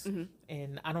on this?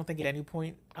 And I don't think at any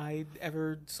point I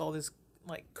ever saw this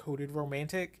like coded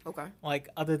romantic. Okay. Like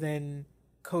other than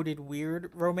coded weird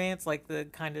romance, like the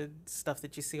kind of stuff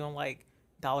that you see on like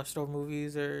dollar store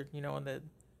movies or, you know, in the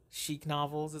chic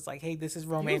novels. It's like, hey, this is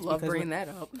romance. You love bringing that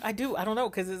up. I do. I don't know,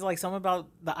 because it's like something about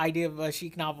the idea of a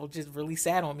chic novel just really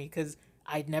sad on me, because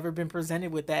I'd never been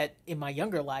presented with that in my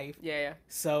younger life. Yeah.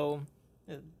 So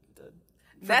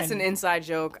that's an inside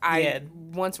joke. I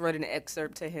once read an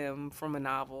excerpt to him from a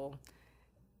novel.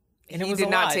 And he did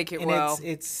not take it well.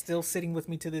 It's still sitting with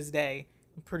me to this day.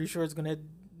 I'm pretty sure it's going to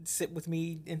sit with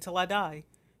me until I die.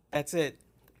 That's it.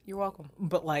 You're welcome.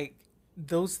 But like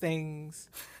those things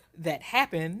that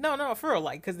happen, no, for real,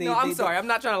 like, because they. No, I'm sorry. I'm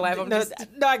not trying to laugh.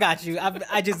 No, I got you.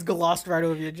 I just glossed right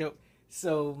over your joke.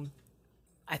 So,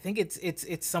 I think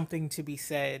it's something to be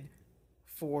said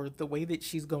for the way that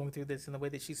she's going through this and the way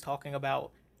that she's talking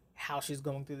about how she's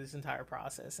going through this entire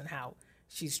process and how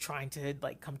she's trying to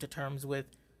like come to terms with,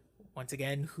 once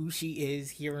again, who she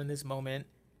is here in this moment,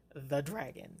 the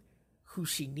dragon, who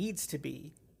she needs to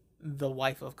be, the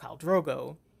wife of Khal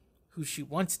Drogo, who she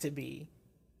wants to be,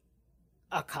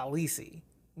 a Khaleesi.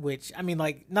 Which, I mean,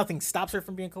 like, nothing stops her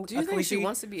from being a Khaleesi. Do you think she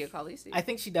wants to be a Khaleesi? I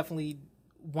think she definitely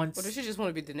wants... Or does she just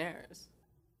want to be Daenerys?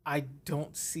 I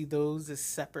don't see those as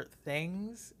separate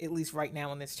things, at least right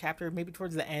now in this chapter. Maybe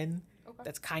towards the end,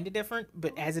 that's kind of different.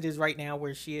 But as it is right now,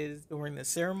 where she is during the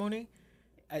ceremony,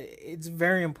 it's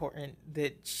very important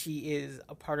that she is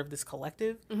a part of this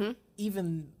collective,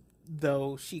 even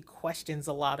though she questions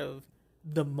a lot of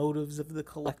the motives of the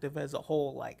collective as a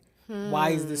whole. Like, why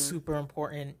is this super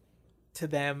important to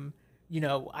them? You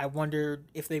know, I wonder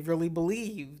if they really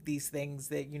believe these things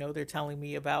that, you know, they're telling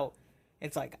me about.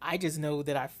 It's like, I just know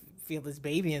that I feel this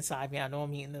baby inside me. I know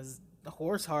I'm eating this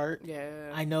horse heart.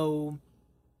 Yeah. I know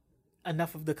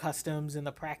enough of the customs and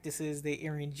the practices that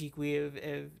Arian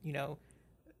Jikwi have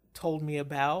told me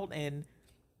about, and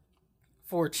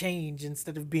for a change,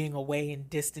 instead of being away and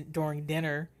distant during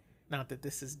dinner, not that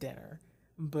this is dinner,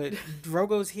 but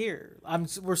Drogo's here.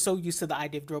 We're so used to the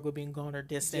idea of Drogo being gone or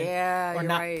distant, or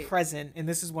not present, and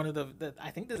this is one of the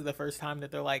I think this is the first time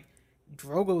that they're like,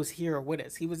 Drogo's here with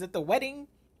us. He was at the wedding,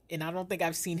 and I don't think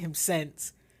I've seen him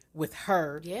since with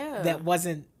her. Yeah, that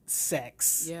wasn't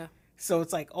sex. Yeah. So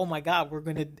it's like, oh my God, we're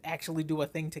gonna actually do a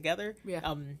thing together.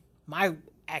 Yeah. My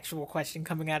actual question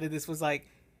coming out of this was like,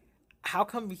 how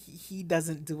come he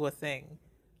doesn't do a thing?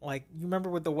 Like, you remember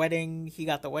with the wedding, he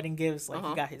got the wedding gifts, like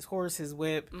he got his horse, his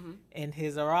whip, and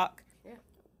his arak. Yeah.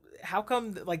 How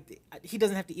come, like, he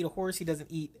doesn't have to eat a horse? He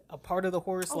doesn't eat a part of the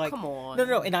horse? Oh, like, come on.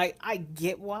 No. And I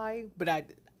get why, but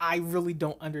I really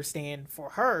don't understand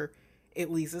for her. At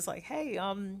least it's like, hey,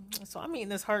 so I'm eating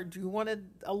this heart. Do you want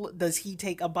to? Does he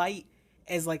take a bite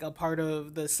as like a part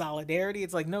of the solidarity?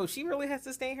 It's like, no, she really has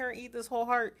to stay here and eat this whole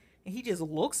heart, and he just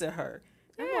looks at her.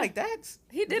 Yeah. I'm like,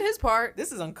 he did his part.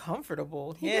 This is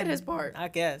uncomfortable. He did his part, I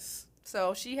guess.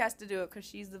 So she has to do it because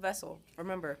she's the vessel.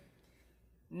 Remember,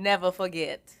 never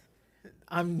forget.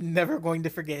 I'm never going to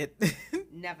forget.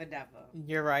 Never.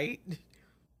 You're right.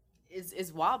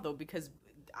 It's wild though, because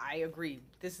I agree.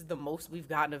 This is the most we've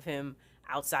gotten of him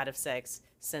outside of sex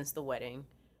since the wedding.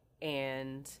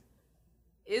 And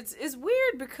it's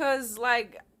weird because,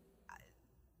 like,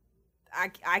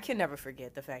 I can never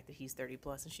forget the fact that he's 30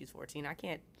 plus and she's 14. I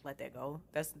can't let that go.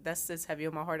 That sits heavy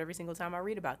on my heart every single time I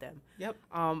read about them. Yep.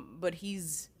 But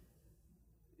he's,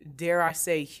 dare I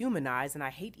say, humanized, and I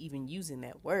hate even using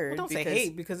that word. Well, don't say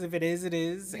hate, because if it is, it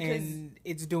is. And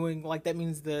it's doing, like, that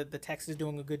means the text is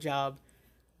doing a good job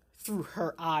through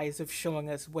her eyes of showing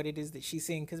us what it is that she's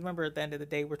seeing. Because remember, at the end of the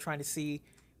day, we're trying to see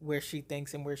where she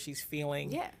thinks and where she's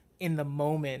feeling in the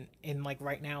moment. And, like,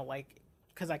 right now, like,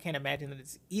 because I can't imagine that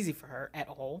it's easy for her at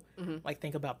all. Mm-hmm. Like,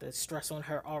 think about the stress on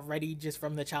her already just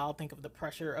from the child. Think of the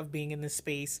pressure of being in this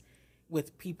space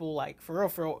with people, like, for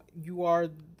real, you are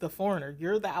the foreigner.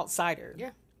 You're the outsider.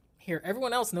 Yeah. Here,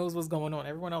 everyone else knows what's going on.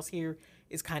 Everyone else here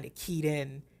is kind of keyed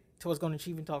in to what's going on. She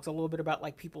even talks a little bit about,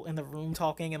 like, people in the room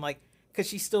talking and, like, because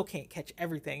she still can't catch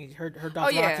everything. Her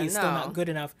Dothraki is still not good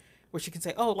enough where she can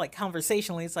say, oh, like,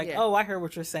 conversationally, it's like, oh, I heard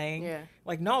what you're saying. Yeah.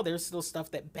 Like, no, there's still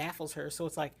stuff that baffles her. So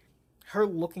it's like, her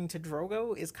looking to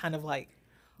Drogo is kind of like,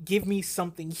 give me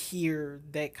something here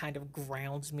that kind of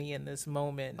grounds me in this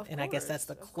moment. I guess that's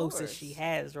the closest she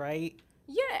has, right?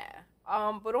 Yeah.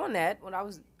 But on that, what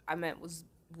I meant was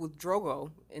with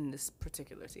Drogo in this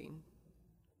particular scene,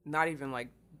 not even like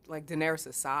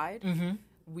Daenerys' side,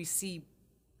 we see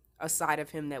a side of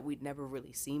him that we'd never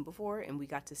really seen before, and we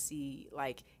got to see,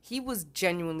 like, he was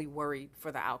genuinely worried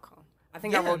for the outcome. I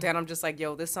think I wrote down, I'm just like,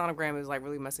 yo, this sonogram is, like,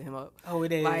 really messing him up. Oh,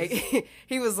 it is. Like,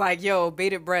 he was like, yo,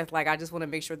 bated breath, like, I just want to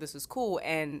make sure this is cool,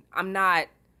 and I'm not,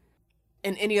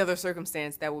 in any other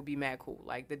circumstance, that would be mad cool.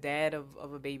 Like, the dad of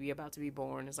a baby about to be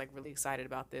born is, like, really excited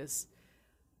about this.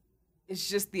 It's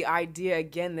just the idea,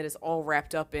 again, that it's all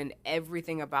wrapped up in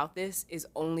everything about this is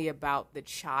only about the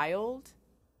child,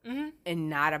 and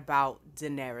not about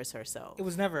Daenerys herself. It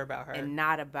was never about her. And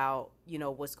not about,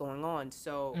 what's going on.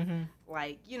 So,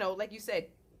 like, like you said,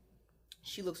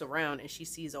 she looks around and she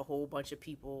sees a whole bunch of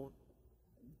people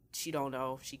she don't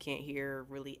know. She can't hear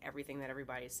really everything that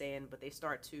everybody is saying, but they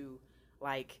start to,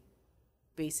 like,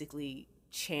 basically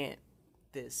chant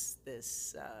this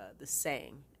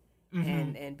saying.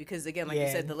 And because, again, like you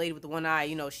said, the lady with the one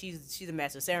eye, she's a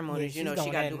master of ceremonies. She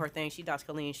got to do her thing. She does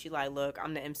Colleen. She like, look,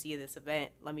 I'm the MC of this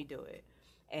event. Let me do it.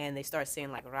 And they start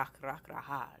saying, like, rak, rak,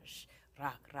 rahaj,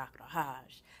 rak, rak,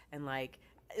 rahaj. And, like,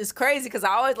 it's crazy because I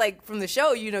always, like, from the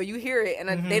show, you hear it,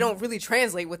 and they don't really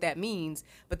translate what that means.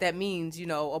 But that means,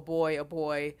 a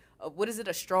boy, what is it,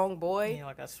 a strong boy? Yeah,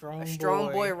 like a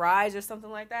strong boy rise or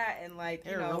something like that. And, like,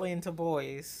 they're really into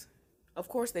boys. Of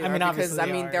course they are, because,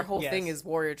 their whole thing is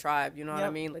warrior tribe, you know what I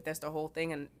mean? Like, that's the whole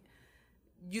thing, and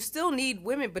you still need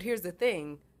women, but here's the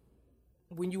thing.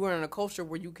 When you are in a culture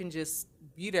where you can just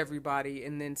beat everybody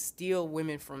and then steal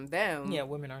women from them... Yeah,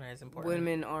 women aren't as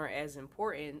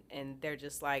important. And they're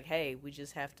just like, hey, we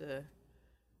just have to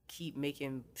keep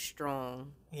making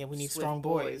strong... Yeah, we need strong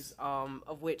boys.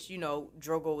 Of which,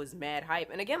 Drogo is mad hype.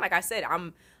 And again, like I said,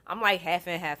 I'm like half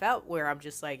in, half out, where I'm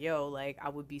just like, yo, like, I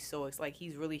would be so excited.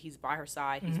 Like, he's by her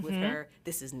side. He's with her.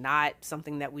 This is not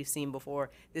something that we've seen before.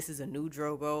 This is a new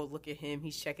Drogo. Look at him.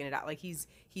 He's checking it out. Like,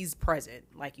 he's present,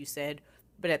 like you said.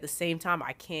 But at the same time,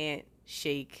 I can't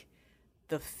shake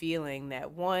the feeling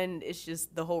that, one, it's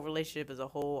just the whole relationship as a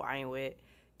whole I ain't with.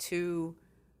 Two,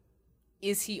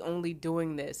 is he only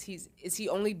doing this? Is he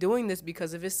only doing this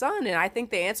because of his son? And I think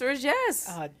the answer is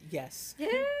yes. Yes.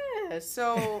 Yeah.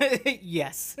 So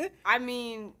yes. I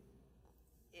mean,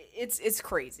 it's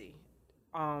crazy.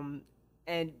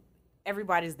 And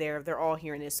everybody's there. They're all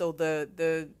hearing this. So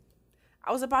the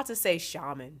I was about to say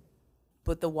shaman,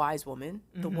 but the wise woman,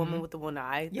 the woman with the one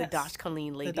eye, Yes. the Dash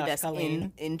Colleen lady Dash that's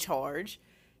Colleen. in charge,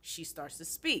 she starts to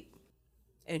speak.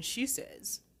 And she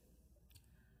says,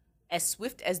 "As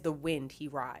swift as the wind he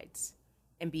rides,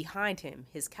 and behind him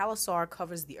his Khalasar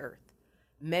covers the earth,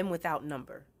 men without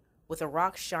number, with a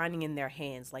rock shining in their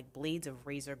hands like blades of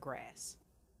razor grass.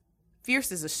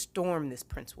 Fierce as a storm this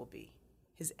prince will be.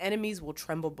 His enemies will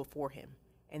tremble before him,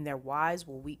 and their wives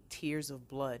will weep tears of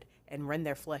blood and rend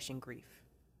their flesh in grief.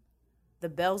 The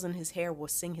bells in his hair will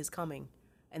sing his coming,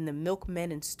 and the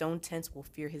milkmen in stone tents will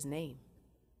fear his name."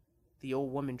 The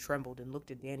old woman trembled and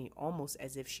looked at Dany almost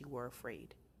as if she were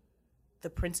afraid. "The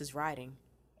prince is riding,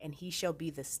 and he shall be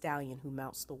the stallion who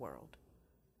mounts the world."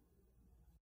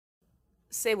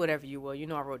 Say whatever you will. You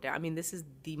know I wrote down. I mean, this is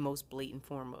the most blatant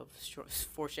form of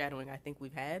foreshadowing I think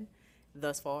we've had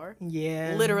thus far.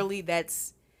 Yeah. Literally,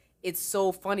 it's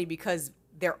so funny because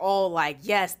they're all like,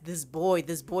 yes, this boy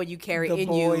you carry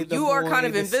you are kind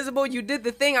of invisible. You did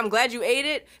the thing. I'm glad you ate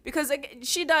it. Because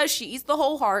she eats the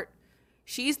whole heart.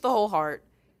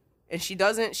 And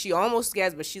she almost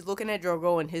gets, but she's looking at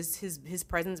Drogo, and his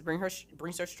presence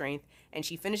brings her strength, and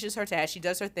she finishes her task, she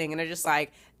does her thing, and they're just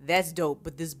like, that's dope,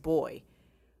 but this boy.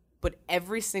 But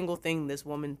every single thing this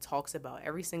woman talks about,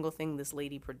 every single thing this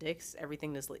lady predicts,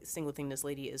 single thing this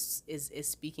lady is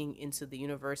speaking into the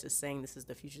universe, is saying this is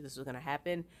the future, this is going to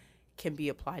happen, can be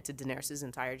applied to Daenerys'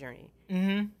 entire journey.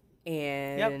 Mm-hmm.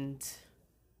 And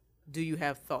do you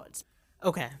have thoughts?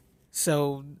 Okay.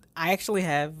 So I actually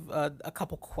have a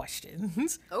couple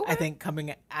questions. Okay. I think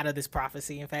coming out of this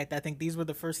prophecy. In fact, I think these were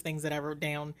the first things that I wrote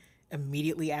down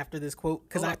immediately after this quote,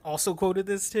 because I also quoted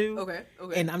this too. Okay.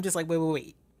 And I'm just like,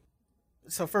 wait.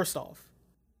 So first off,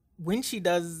 when she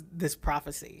does this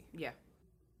prophecy,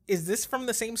 is this from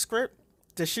the same script?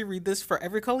 Does she read this for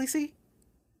every Khaleesi?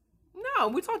 No,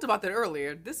 we talked about that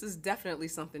earlier. This is definitely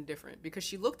something different because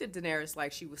she looked at Daenerys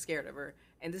like she was scared of her,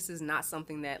 and this is not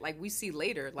something that like we see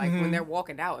later, like when they're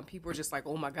walking out and people are just like,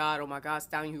 oh my god,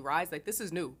 Stallion who rides. Like, this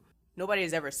is new. Nobody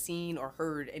has ever seen or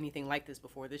heard anything like this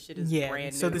before. This shit is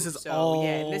brand new. So this is all.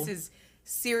 Yeah, and this is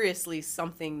seriously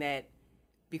something that,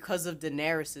 because of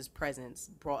Daenerys' presence,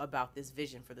 brought about this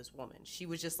vision for this woman. She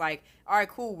was just like, all right,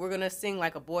 cool, we're gonna sing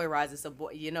like a boy rises. A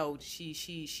boy, you know,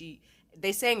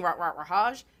 they sang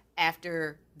Rahaj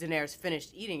after Daenerys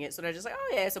finished eating it. So they're just like,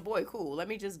 oh yeah, it's a boy, cool. Let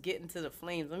me just get into the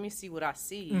flames. Let me see what I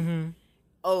see. Mm-hmm.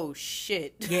 Oh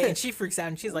shit. Yeah, and she freaks out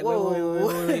and she's like,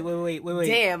 wait.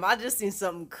 Damn, I just seen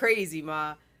something crazy,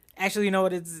 ma. Actually, you know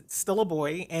what? It's still a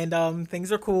boy, and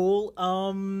things are cool.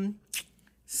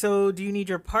 So do you need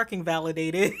your parking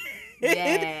validated?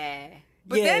 Yeah.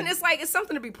 But then it's like, it's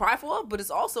something to be prideful of, but it's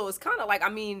kind of like, I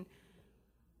mean,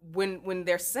 when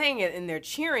they're saying it and they're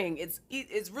cheering,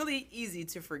 it's really easy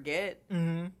to forget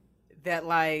that,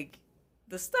 like,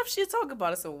 the stuff she's talking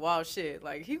about is some wild shit.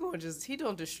 Like, he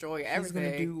don't destroy everything.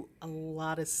 He's gonna do a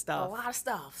lot of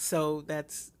stuff. So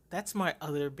that's my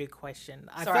other big question.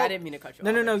 I didn't mean to cut you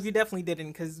off. No, you definitely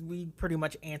didn't, because we pretty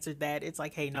much answered that. It's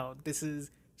like, hey, no,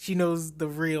 she knows the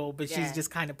real, but she's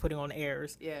just kind of putting on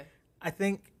airs. Yeah. I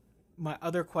think my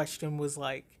other question was,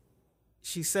 like,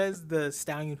 she says the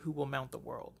stallion who will mount the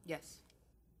world. Yes.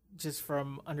 Just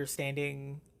from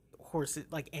understanding horses,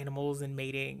 like animals and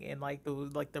mating, and like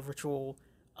the ritual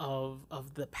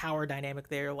of the power dynamic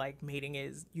there. Like, mating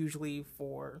is usually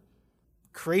for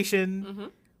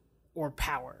creation or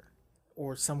power,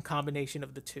 or some combination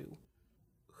of the two.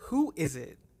 Who is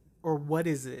it, or what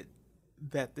is it,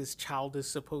 that this child is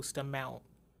supposed to mount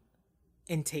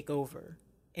and take over?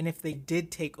 And if they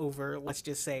did take over, let's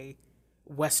just say,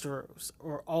 Westeros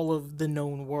or all of the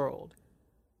known world,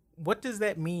 what does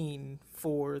that mean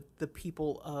for the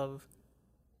people of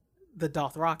the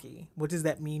Dothraki? What does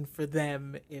that mean for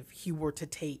them if he were to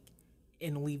take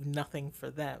and leave nothing for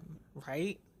them,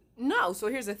 right? No, so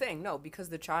here's the thing. No, because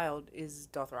the child is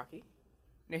Dothraki.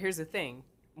 Now here's the thing.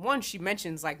 One, she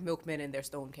mentions like milkmen in their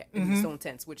stone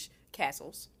tents, which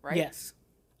castles, right? Yes.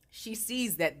 She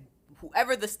sees that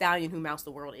whoever the stallion who mounts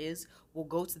the world is will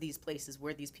go to these places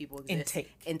where these people exist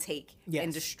and take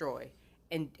and destroy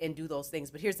and do those things.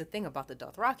 But here's the thing about the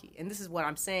Dothraki, and this is what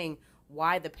I'm saying,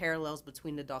 why the parallels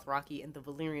between the Dothraki and the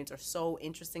Valyrians are so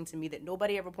interesting to me that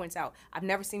nobody ever points out. I've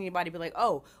never seen anybody be like,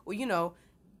 oh, well, you know,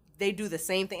 they do the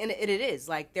same thing. And it is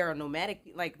like, they're a nomadic,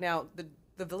 like, now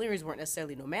the Valyrians weren't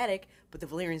necessarily nomadic, but the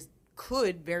Valyrians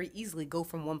could very easily go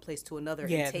from one place to another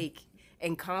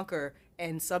and conquer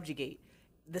and subjugate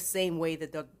the same way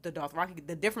that the Dothraki.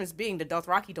 The difference being the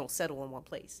Dothraki don't settle in one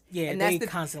place. Yeah, and they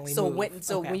constantly move.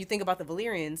 When you think about the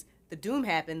Valyrians, the Doom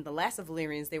happened. The last of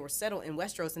Valyrians, they were settled in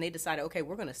Westeros, and they decided, okay,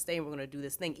 we're going to stay and we're going to do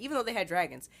this thing. Even though they had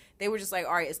dragons, they were just like,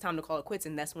 all right, it's time to call it quits,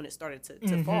 and that's when it started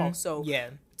to fall. So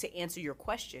to answer your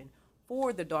question,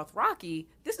 for the Dothraki,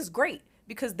 this is great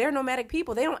because they're nomadic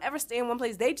people. They don't ever stay in one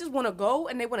place. They just want to go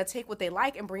and they want to take what they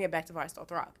like and bring it back to Vice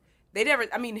Dothrak. They never.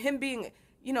 I mean, him being,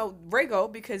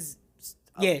 Rhaego, because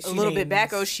a little bit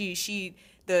back,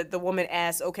 the woman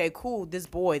asks, okay, cool, this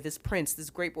boy, this prince, this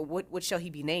great boy, what shall he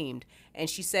be named? And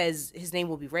she says his name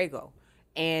will be Rhaego.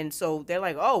 And so they're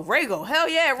like, oh, Rhaego, hell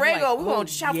yeah, Rhaego. Like, we want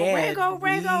to shout for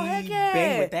Rhaego, heck yeah.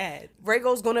 Bang with that.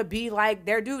 Rhaego's going to be like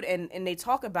their dude. And they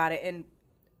talk about it. And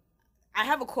I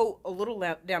have a quote a little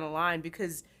down the line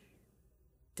because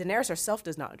Daenerys herself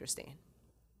does not understand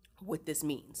what this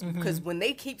means. Because when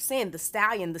they keep saying the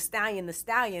stallion, the stallion, the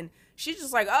stallion, she's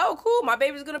just like, oh, cool, my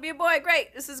baby's going to be a boy.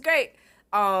 Great. This is great.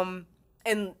 And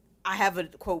I have a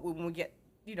quote when we get,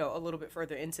 a little bit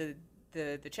further into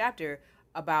the chapter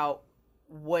about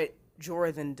what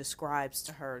Jorah then describes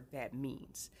to her that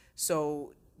means.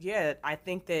 So, yeah, I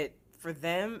think that for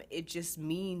them, it just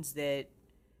means that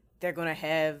they're going to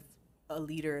have a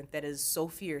leader that is so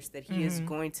fierce that he is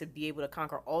going to be able to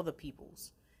conquer all the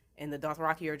peoples. And the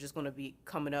Dothraki are just going to be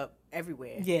coming up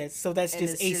everywhere. Yeah, so that's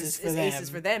just aces for them. It's aces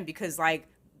for them because, like,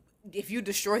 if you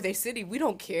destroy their city, we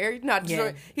don't care. You're not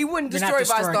destroy. He wouldn't destroy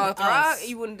Vice Dothrak.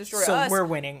 He wouldn't destroy us. So we're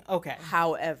winning. Okay.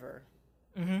 However.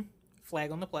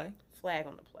 Flag on the play. Flag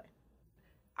on the play.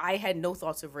 I had no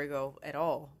thoughts of Rhaego at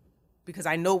all because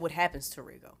I know what happens to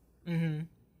Rhaego.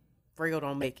 Rhaego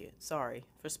don't make it. Sorry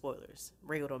for spoilers.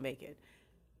 Rhaego don't make it.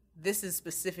 This is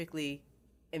specifically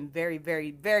and very,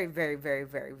 very, very, very, very,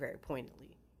 very, very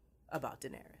pointedly about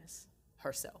Daenerys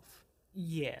herself.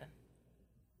 Yeah.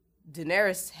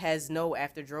 Daenerys has no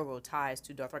after Drogo ties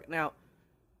to Dothraki. Now,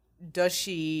 does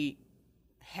she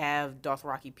have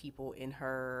Dothraki people in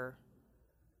her,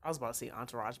 I was about to say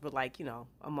entourage, but like,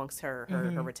 amongst her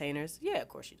retainers? Yeah, of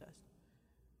course she does.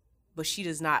 But she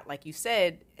does not, like you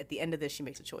said, at the end of this, she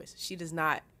makes a choice. She's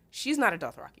not a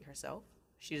Dothraki herself.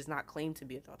 She does not claim to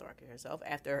be a Dothraki herself.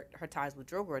 After her ties with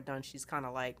Drogo are done, she's kind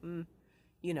of like, I'm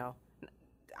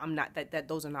not, that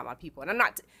those are not my people. And I'm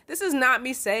not, this is not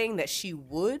me saying that she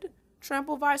would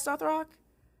trample Vice Dothrak,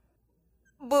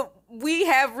 but we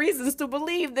have reasons to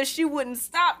believe that she wouldn't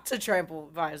stop to trample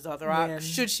Vice Dothrak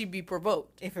should she be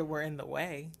provoked. If it were in the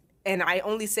way. And I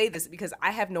only say this because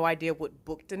I have no idea what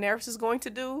book Daenerys is going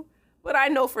to do, but I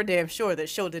know for damn sure that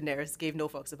show Daenerys gave no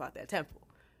fucks about that temple.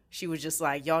 She was just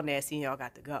like, y'all nasty and y'all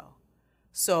got to go.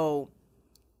 So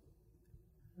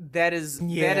that is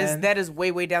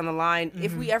way down the line.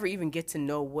 If we ever even get to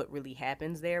know what really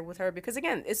happens there with her, because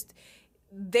again,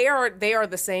 they are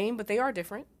the same, but they are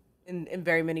different in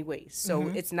very many ways. So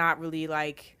it's not really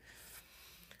like,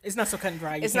 it's not so cut and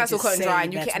dry. It's not so cut and dry,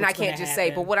 and I can't just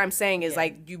say. But what I'm saying is,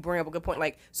 like, you bring up a good point.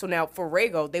 Like, so now for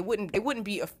Rhaego, they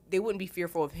wouldn't be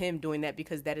fearful of him doing that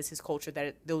because that is his culture.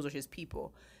 Those are his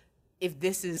people. If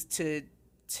this is to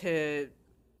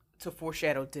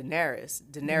foreshadow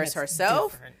Daenerys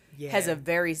herself has a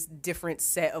very different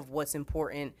set of what's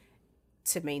important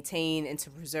to maintain and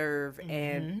to preserve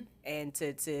and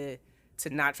to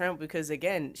not trample, because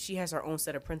again, she has her own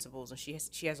set of principles and she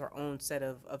has her own set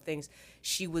of things.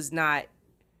 She was not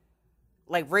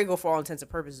like Rhaego, for all intents and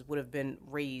purposes, would have been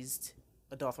raised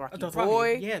a Dothraki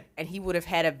boy, and he would have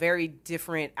had a very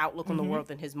different outlook on the world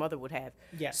than his mother would have.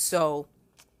 Yes. So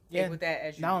with that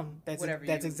as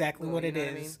that's exactly what it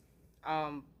is.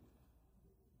 I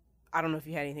don't know if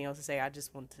you had anything else to say. I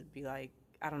just want to be like,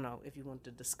 I don't know if you want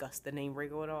to discuss the name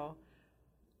Rhaego at all.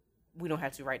 We don't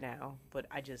have to right now, but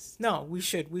we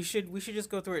should just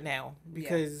go through it now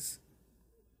because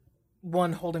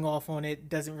one, holding off on it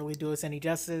doesn't really do us any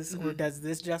justice or does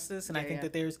this justice, and I think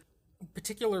that there's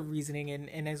particular reasoning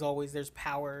and as always there's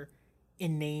power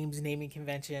in names, naming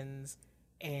conventions,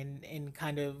 and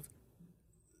kind of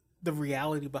the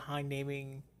reality behind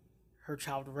naming her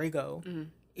child Rhaego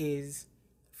is,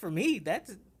 for me,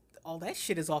 that's all that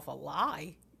shit is off a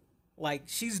lie. Like,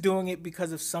 she's doing it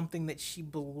because of something that she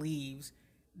believes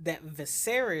that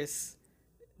Viserys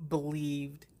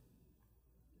believed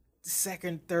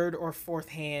second, third, or fourth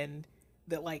hand,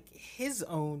 that like his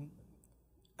own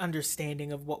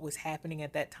understanding of what was happening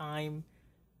at that time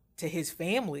to his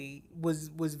family was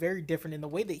very different, in the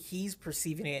way that he's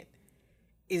perceiving it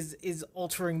is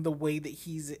altering the way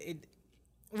that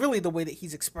really the way that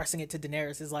he's expressing it to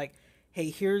Daenerys is like, hey,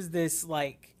 here's this,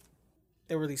 like,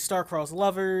 there were these star-crossed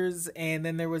lovers, and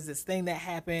then there was this thing that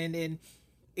happened, and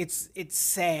it's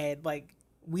sad. Like,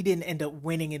 we didn't end up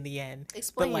winning in the end.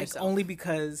 Explain but like yourself. only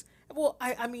because, well,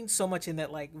 I mean so much in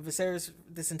that, like, Viserys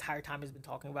this entire time has been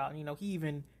talking about, you know, he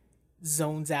even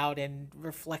zones out and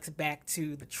reflects back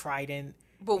to the trident.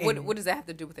 But what does that have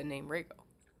to do with the name Rhaego?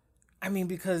 I mean,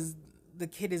 because the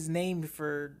kid is named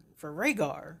for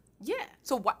Rhaegar. Yeah.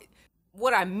 So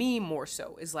what I mean more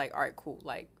so is like, all right, cool.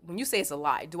 Like, when you say it's a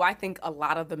lie, do I think a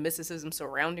lot of the mysticism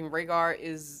surrounding Rhaegar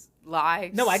is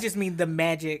lies? No, I just mean the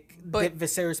magic that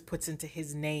Viserys puts into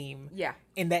his name. Yeah.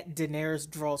 And that Daenerys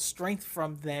draws strength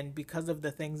from then because of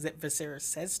the things that Viserys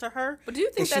says to her. But do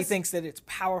you think she thinks that it's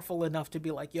powerful enough to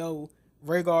be like, yo,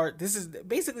 Rhaegar, this is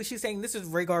basically, she's saying this is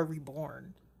Rhaegar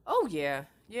reborn. Oh, yeah.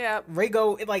 Yeah.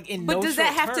 Rhaegar, like, in no But does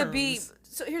that have terms, to be...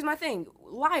 So here's my thing.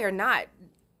 Lie or not,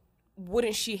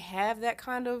 wouldn't she have that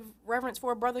kind of reverence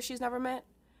for a brother she's never met?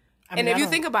 I mean, and if you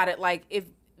think about it, like, if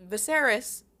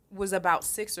Viserys was about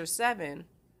 6 or 7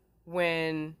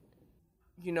 when,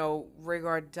 you know,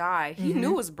 Rhaegar died, he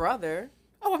knew his brother.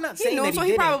 Oh, I'm not saying that so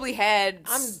he probably had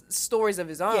stories of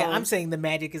his own. Yeah, I'm saying the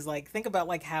magic is like, think about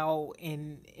like how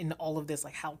in all of this,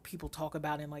 like how people talk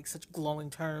about in like such glowing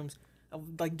terms of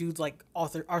like dudes like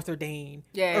Arthur Dane,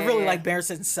 or really like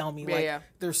Barristan and Selmy, like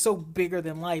they're so bigger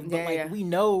than life, but we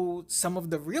know some of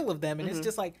the real of them, and it's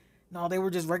just like, no, they were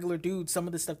just regular dudes. Some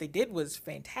of the stuff they did was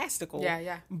fantastical.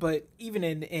 Yeah. But even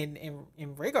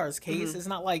in Rhaegar's case, it's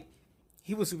not like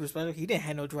he was super special. He didn't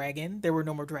have no dragon. There were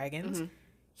no more dragons.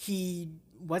 He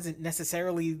wasn't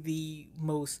necessarily the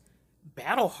most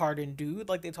battle-hardened dude.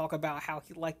 Like, they talk about how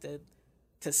he liked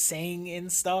to sing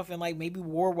and stuff, and like maybe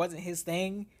war wasn't his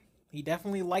thing. He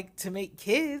definitely liked to make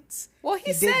kids. Well,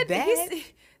 he said that.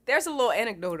 There's a little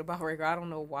anecdote about Rhaegar. I don't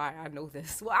know why I know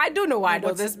this. Well, I do know why I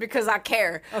know this because I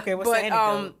care. Okay, what's the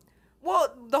anecdote?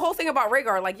 Well, the whole thing about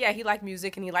Rhaegar, like, yeah, he liked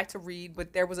music and he liked to read,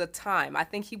 but there was a time, I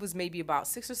think he was maybe about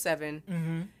 6 or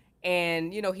 7,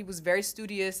 and, you know, he was very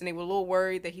studious, and they were a little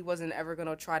worried that he wasn't ever going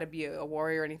to try to be a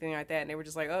warrior or anything like that, and they were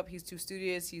just like, oh, he's too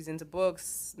studious, he's into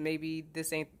books, maybe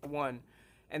this ain't the one.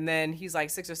 And then he's like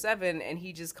 6 or 7, and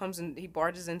he just comes and he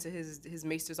barges into his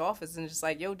maester's office and just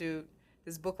like, yo, dude,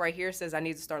 this book right here says I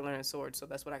need to start learning swords, so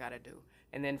that's what I got to do.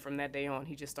 And then from that day on,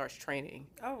 he just starts training.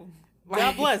 Oh,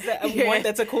 God bless. One,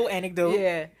 that's a cool anecdote.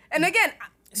 Yeah. And again,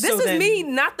 this is me,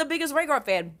 not the biggest Rhaegar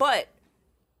fan, but...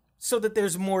 So that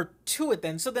there's more to it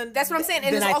then. So then... That's what I'm saying.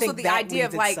 And it's also the idea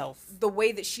of, like, the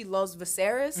way that she loves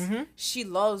Viserys. She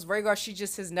loves Rhaegar. She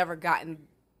just has never gotten...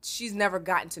 She's never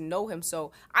gotten to know him,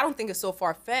 so I don't think it's so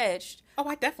far-fetched. Oh,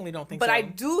 I definitely don't think so. But I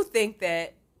do think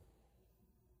that...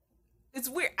 It's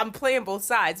weird. I'm playing both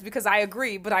sides because I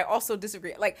agree, but I also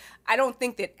disagree. Like, I don't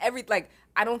think that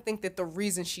I don't think that the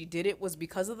reason she did it was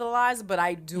because of the lies, but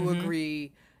I do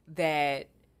agree that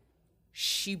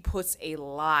she puts a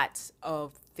lot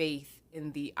of faith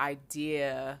in the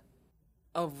idea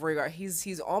of Rhaegar.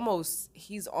 He's almost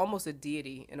a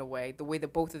deity in a way, the way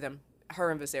that both of them,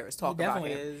 her and Viserys, talk about him. He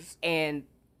definitely is. And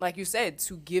like you said,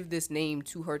 to give this name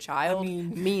to her child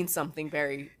means something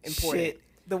very important. Shit.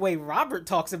 The way Robert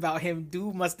talks about him,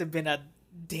 dude must have been a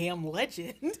damn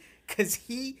legend, because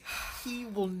he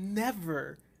will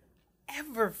never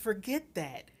ever forget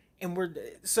that. And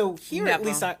so here at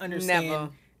least I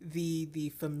understand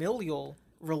the familial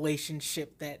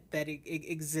relationship that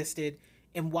existed,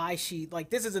 and why she, like,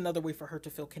 this is another way for her to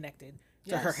feel connected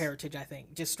to her heritage. I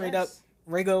think just straight up,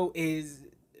 Rhaegar is,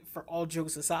 for all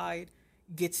jokes aside,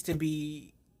 gets to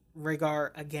be Rhaegar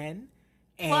again.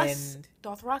 Plus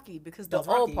Dothraki, because the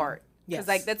old part. Because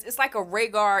it's like a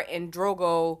Rhaegar and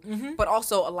Drogo, but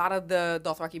also a lot of the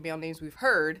Dothraki male names we've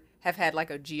heard have had like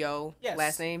a Geo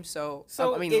last name. So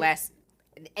last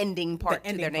ending part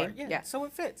to their name. Yeah. So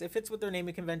it fits. It fits with their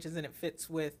naming conventions, and it fits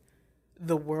with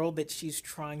the world that she's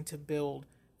trying to build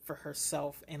for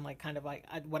herself, and like kind of like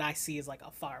what I see is like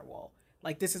a firewall.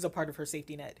 Like, this is a part of her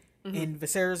safety net, and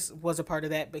Viserys was a part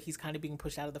of that, but he's kind of being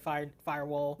pushed out of the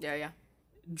firewall. Yeah.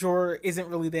 Jorah isn't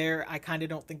really there. I kind of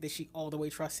don't think that she all the way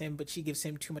trusts him, but she gives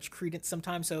him too much credence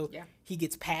sometimes, so he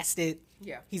gets past it.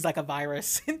 Yeah. He's like a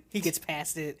virus. He gets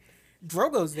past it.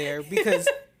 Drogo's there because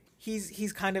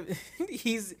he's kind of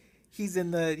he's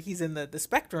in the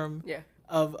spectrum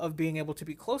of being able to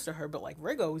be close to her, but like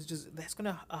Rhaegar is just, that's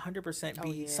gonna 100%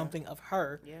 be something of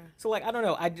her. Yeah. So like, I don't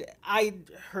know. I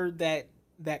heard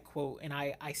that quote, and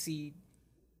I see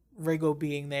Rhaegar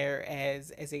being there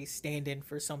as a stand-in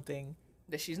for something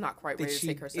that she's not quite ready to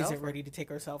take herself. Isn't ready to take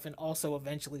herself, and also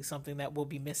eventually something that will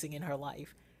be missing in her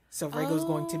life. So Rhaegar's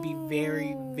going to be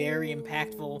very, very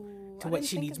impactful to what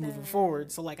she needs moving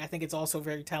forward. So like, I think it's also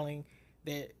very telling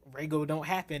that Rhaegar don't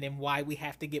happen, and why we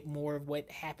have to get more of what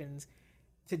happens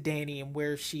to Dany and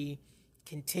where she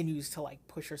continues to like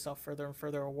push herself further and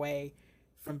further away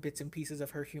from bits and pieces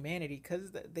of her humanity,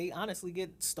 because they honestly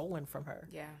get stolen from her.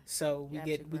 Yeah. So we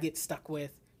get stuck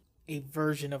with a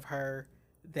version of her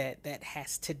that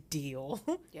has to deal.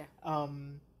 Yeah.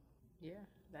 Yeah.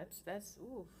 That's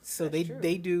ooh. So that's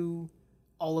they do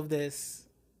all of this,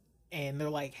 and they're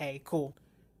like, "Hey, cool,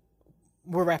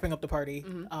 we're wrapping up the party.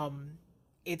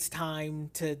 It's time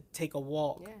to take a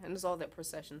walk." Yeah, and there's all that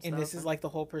procession stuff. And this is like the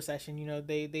whole procession. You know,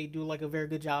 they do like a very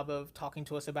good job of talking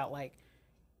to us about like,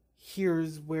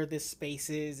 here's where this space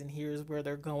is, and here's where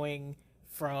they're going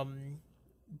from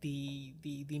the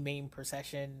main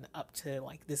procession up to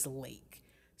like this lake.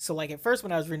 So like at first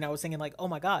when I was reading, I was thinking like, oh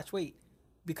my gosh, wait,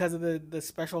 because of the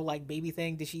special like baby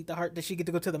thing, did she eat the heart? Does she get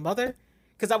to go to the mother?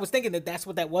 Because I was thinking that that's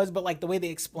what that was, but like the way they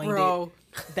explained it,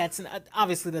 that's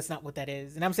obviously that's not what that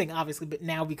is. And I'm saying obviously, but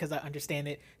now because I understand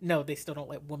it, no, they still don't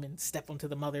let women step onto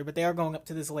the mother, but they are going up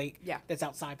to this lake that's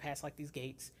outside past like these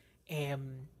gates.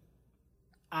 And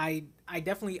I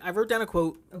definitely, I wrote down a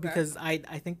quote because I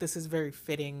think this is very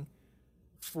fitting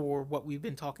for what we've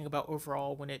been talking about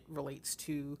overall when it relates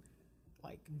to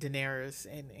like Daenerys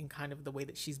and kind of the way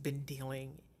that she's been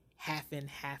dealing half in,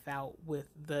 half out with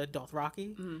the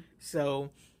Dothraki.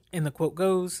 So, and the quote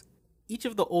goes, "Each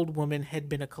of the old women had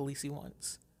been a Khaleesi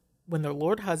once. When their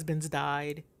lord husbands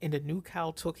died and a new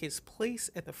Khal took his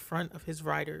place at the front of his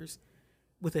riders,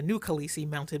 with a new Khaleesi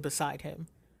mounted beside him,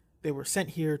 they were sent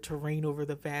here to reign over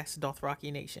the vast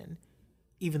Dothraki nation.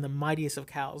 Even the mightiest of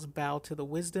Khals bowed to the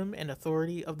wisdom and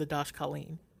authority of the Dosh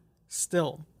Khaleen.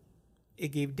 Still, it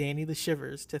gave Dany the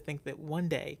shivers to think that one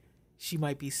day she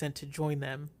might be sent to join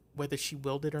them, whether she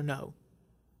willed it or no."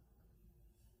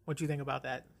 What do you think about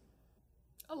that?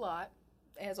 A lot,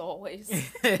 as always.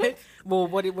 Well,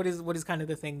 what is kind of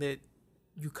the thing that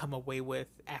you come away with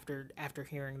after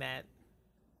hearing that?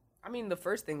 I mean, the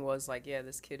first thing was like, yeah,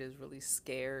 this kid is really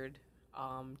scared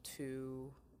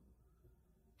to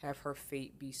have her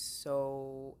fate be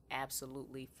so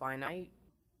absolutely finite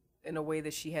in a way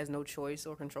that she has no choice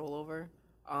or control over.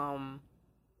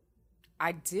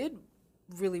 I did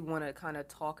really want to kind of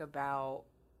talk about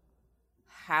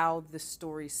how the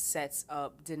story sets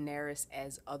up Daenerys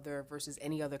as other versus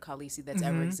any other Khaleesi that's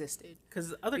ever existed.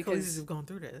 Because other Khaleesis have gone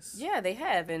through this. Yeah, they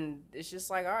have, and it's just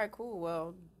like, all right, cool.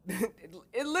 Well,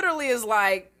 it literally is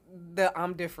like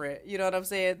I'm different. You know what I'm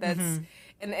saying? That's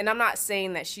and I'm not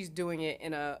saying that she's doing it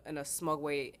in a smug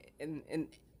way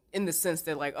in the sense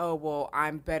that like, oh well,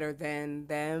 I'm better than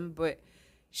them, but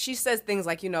she says things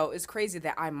like, you know, it's crazy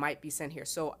that I might be sent here.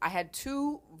 So I had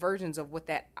two versions of what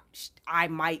that I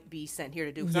might be sent here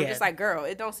to do. Because I'm just like, girl,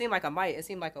 it don't seem like a might. It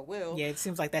seemed like a will. Yeah, it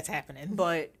seems like that's happening.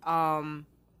 But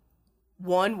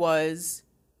one was,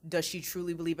 does she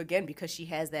truly believe again? Because she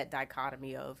has that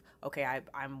dichotomy of, okay,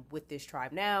 I'm with this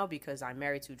tribe now because I'm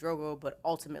married to Drogo, but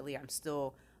ultimately I'm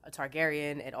still a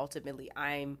Targaryen, and ultimately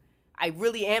I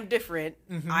really am different.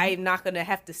 I'm not going to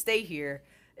have to stay here.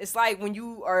 It's like when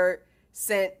you are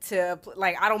sent to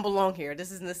like, I don't belong here.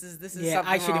 This is something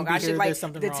I shouldn't wrong. Be here. Like There's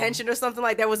something detention wrong. Or something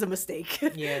like that was a mistake.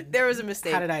 Yeah, there was a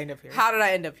mistake. How did I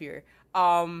end up here?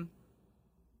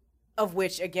 Of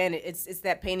which again, it's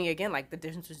that painting again, like the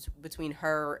difference between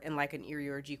her and like an Irri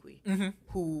or a Jikwi,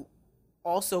 who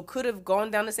also could have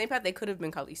gone down the same path. They could have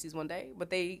been Khaleesi's one day, but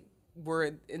they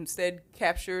were instead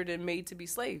captured and made to be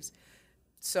slaves.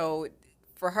 So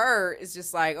for her, it's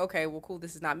just like, okay, well, cool,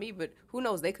 this is not me, but who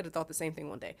knows? They could have thought the same thing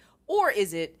one day. Or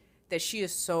is it that she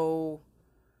is so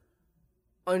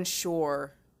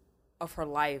unsure of her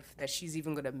life that she's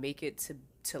even going to make it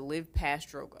to live past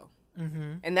Drogo?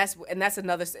 And that's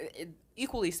another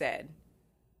equally sad,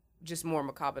 just more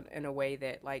macabre in a way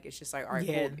that like it's just like, all right,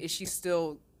 cool. Is she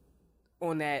still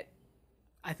on that?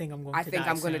 I think I'm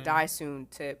going to die soon.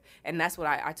 And that's what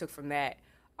I took from that.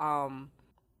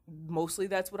 Mostly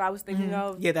that's what I was thinking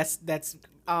of. Yeah, that's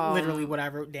literally what I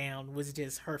wrote down, was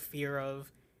just her fear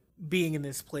of being in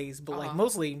this place. But like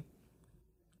mostly,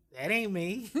 that ain't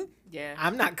me. Yeah,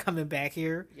 I'm not coming back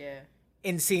here. Yeah,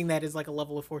 and seeing that as like a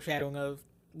level of foreshadowing of,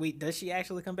 wait, does she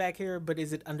actually come back here? But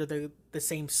is it under the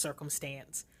same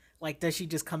circumstance? Like, does she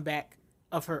just come back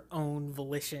of her own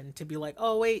volition to be like,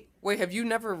 oh wait, have you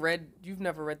never read? You've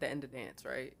never read the end of Dance,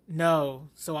 right? No,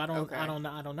 so I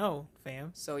don't know,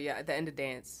 fam. So yeah, at the end of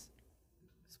Dance,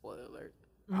 spoiler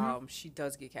alert, she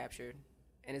does get captured,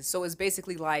 and it's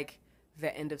basically like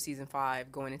the end of season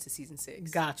 5 going into season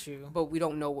 6. Got you. But we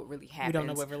don't know what really happens. We don't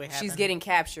know what really happens. She's getting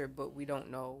captured, but we don't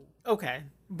know. Okay.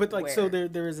 But like, where. so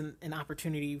there is an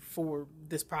opportunity for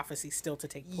this prophecy still to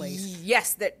take place.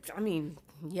 Yes.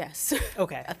 Yes.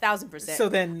 Okay. 1,000%. So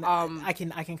then I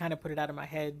can kind of put it out of my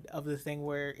head of the thing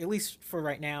where, at least for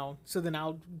right now, so then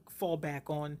I'll fall back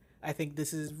on I think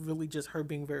this is really just her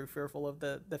being very fearful of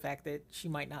the fact that she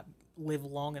might not live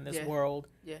long in this Yeah. world.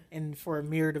 Yeah. And for a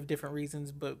myriad of different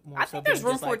reasons, but more I so think there's being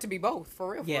room just for like, it to be both,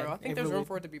 for real. Yeah, I think it there's room really-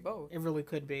 for it to be both. it really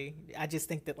could be. I just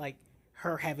think that like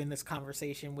her having this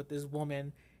conversation with this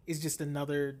woman is just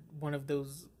another one of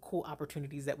those cool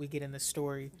opportunities that we get in the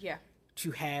story. Yeah.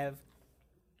 To have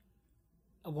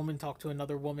a woman talk to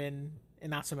another woman in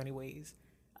not so many ways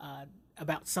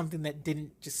about something that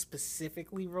didn't just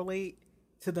specifically relate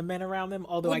to the men around them.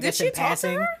 Although Well, I did guess she in talk to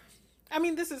passing, her? I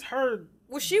mean, this is her.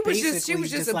 Well, she was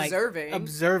just like, observing.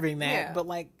 observing that, Yeah. but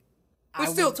like We're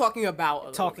still talking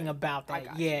about about I that.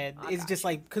 got you. Yeah, I it's got just you.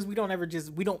 like because we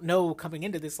don't know coming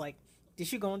into this, like, did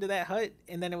she go into that hut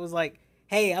and then it was like,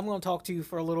 hey, I'm going to talk to you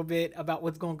for a little bit about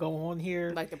what's going to go on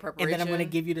here, Like the and then I'm going to preparation.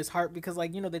 give you this heart because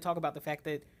like they talk about the fact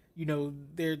that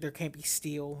there can't be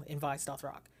steel in Vice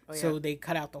Rock. Oh, yeah. So they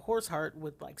cut out the horse heart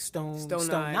with like stone knives.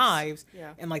 knives.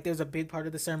 Yeah. And like there's a big part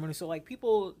of the ceremony. So like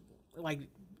people like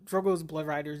Drogo's blood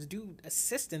riders do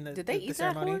assist in the Did they the eat that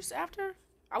ceremony. horse after?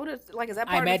 I would have is that I part of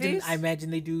the imagine feast? I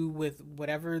imagine they do with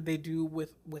whatever they do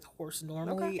with horse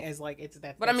normally, Okay. as like it's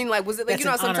that. But I mean, like, was it like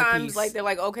that's an honor sometimes piece. like they're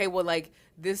like, okay, well, like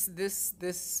this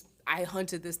I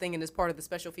hunted this thing and it's part of the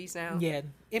special feast now. Yeah,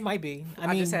 it might be. I I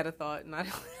mean, just had a thought, and I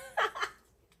don't.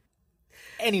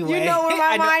 anyway, You know where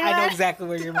my mind I know went. exactly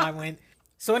where your mind went.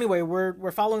 So anyway,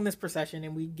 we're following this procession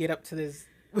and we get up to this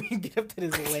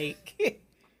lake.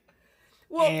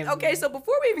 Well, And- okay, so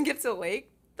before we even get to the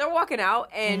lake, they're walking out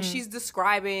and Mm-hmm. she's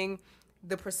describing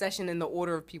the procession and the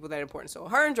order of people that are important. So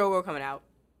her and Drogo are coming out.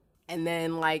 And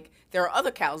then, like, there are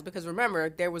other cows because remember,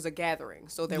 there was a gathering.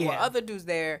 So there were Yeah. other dudes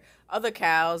there, other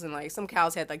cows, and, like, some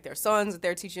cows had, like, their sons that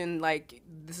they're teaching, like,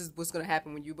 this is what's going to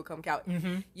happen when you become cow,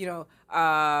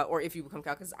 or if you become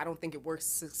cow, because I don't think it works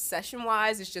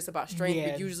succession-wise. It's just about strength.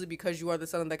 Yeah. But usually because you are the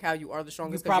son of the cow, you are the You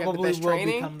strongest because you have the probably best will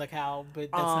training. become the cow, but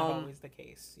that's not always the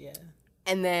case. Yeah.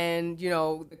 And then,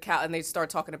 the cow, and they start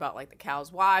talking about, like, the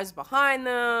cow's wives behind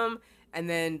them. And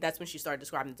then that's when she started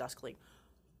describing the Duskling.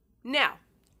 Now,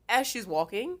 as she's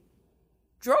walking,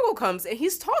 Drogo comes and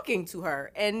he's talking to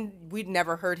her. And we'd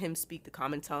never heard him speak the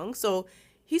common tongue. So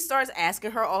he starts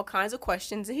asking her all kinds of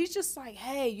questions. And he's just like,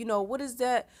 hey, what does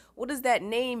that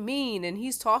name mean? And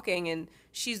he's talking and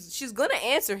she's going to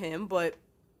answer him. But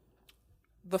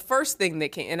the first thing that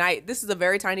came, and this is a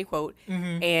very tiny quote.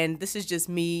 And this is just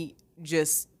me,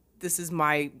 this is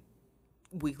my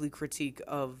weekly critique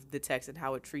of the text and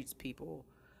how it treats people.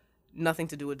 Nothing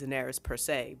to do with Daenerys per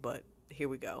se, but here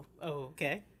we go. Oh,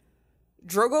 okay.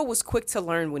 Drogo was quick to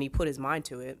learn when he put his mind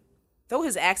to it, though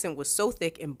his accent was so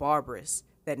thick and barbarous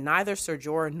that neither Ser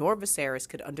Jorah nor Viserys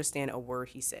could understand a word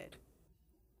he said.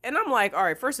 And I'm like, all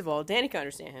right, first of all, Dany can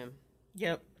understand him.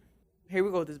 Yep. Here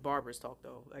we go with this barbarous talk,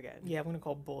 though, again. Yeah, I'm gonna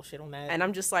call bullshit on that. And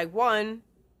I'm just like, one,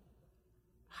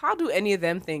 how do any of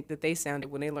them think that they sounded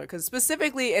when they learned? Because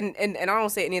specifically, and I don't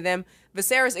say any of them,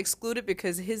 Viserys excluded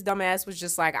because his dumbass was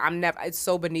just like, it's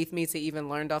so beneath me to even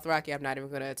learn Dothraki, I'm not even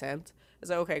going to attempt. It's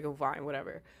like, okay, go fine,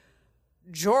 whatever.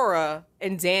 Jorah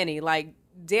and Dany, like,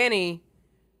 Dany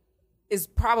is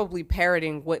probably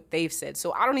parroting what they've said.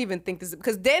 So I don't even think this,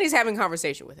 because Dany's having a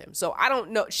conversation with him. So I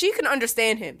don't know. She can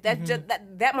understand him.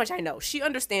 That much I know. She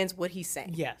understands what he's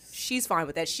saying. Yes. She's fine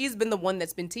with that. She's been the one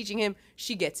that's been teaching him.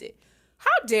 She gets it.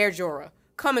 How dare Jorah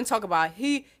come and talk about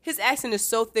his accent is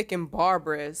so thick and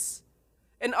barbarous.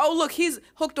 And oh look, he's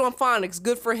hooked on phonics.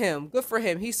 Good for him. Good for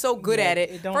him. He's so good at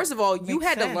it. don't First of all, you make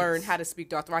had to sense. learn how to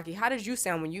speak Dothraki. How did you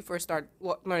sound when you first started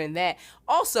learning that?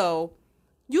 Also,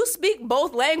 you speak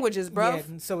both languages, bro. Yeah,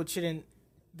 and so it shouldn't.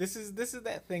 This is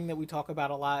that thing that we talk about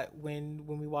a lot when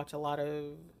we watch a lot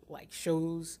of like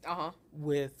shows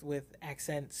with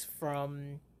accents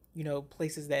from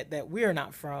places that we're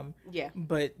not from. Yeah.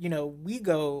 But we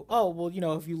go, oh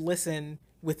well, if you listen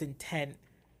with intent,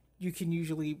 you can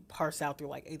usually parse out through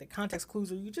like either context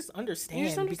clues or you just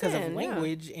understand, because of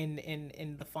language and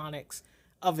the phonics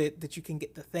of it that you can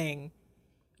get the thing.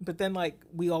 But then, like,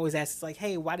 we always ask, it's like,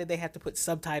 hey, why did they have to put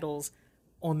subtitles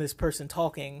on this person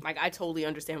talking? Like, I totally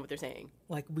understand what they're saying.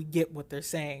 Like, we get what they're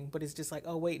saying, but it's just like,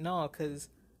 oh, wait, no, because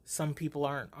some people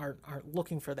aren't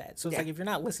looking for that. So it's like, if you're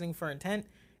not listening for intent,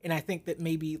 and I think that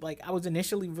maybe, like, I was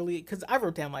initially really, because I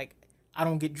wrote down, like, I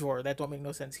don't get Jorah. That don't make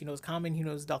no sense. He knows Common, he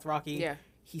knows Dothraki. Yeah.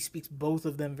 He speaks both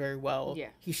of them very well. Yeah.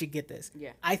 He should get this.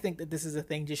 Yeah. I think that this is a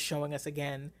thing just showing us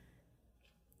again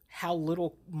how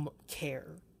little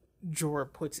care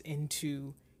Jorah puts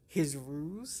into his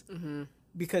ruse,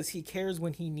 because he cares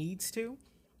when he needs to,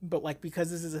 but like because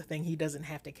this is a thing he doesn't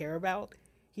have to care about,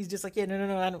 he's just like, yeah,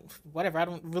 no, I don't, whatever. I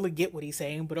don't really get what he's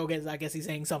saying, but okay, I guess he's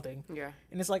saying something. Yeah.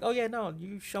 And it's like, oh yeah, no,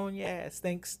 you showing your ass.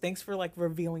 Thanks for like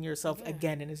revealing yourself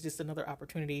again. And it's just another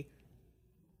opportunity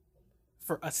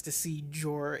for us to see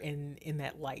Jor in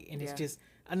that light. And it's just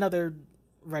another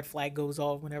red flag goes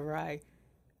off whenever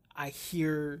I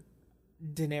hear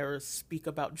Daenerys speak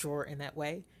about Jor in that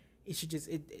way. It should just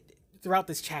throughout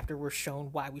this chapter we're shown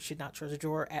why we should not trust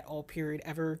Jor at all, period,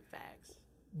 ever. Facts.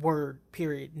 Word,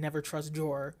 period. Never trust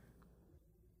Jor.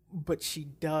 But she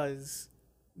does,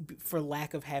 for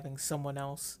lack of having someone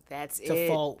else to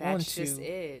fall onto. Just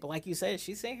it. But like you said,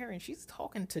 she's sitting here and she's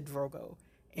talking to Drogo.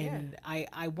 And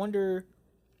I wonder,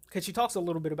 because she talks a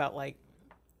little bit about like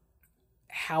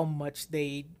how much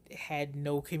they had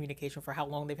no communication, for how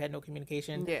long they've had no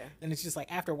communication. Yeah. And it's just like,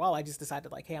 after a while, I just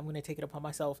decided like, hey, I'm going to take it upon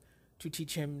myself to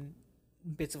teach him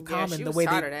bits of common, the way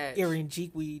that Eren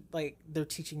Jikwi, like, they're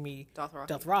teaching me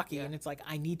Dothraki. And it's like,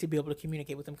 I need to be able to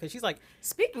communicate with them, because she's like,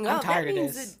 speaking I'm of, tired that of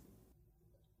means this.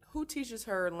 Who teaches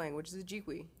her language? Is it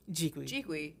Jikwi?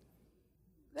 Jikwi.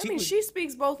 That means she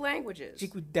speaks both languages.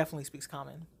 Jikwi definitely speaks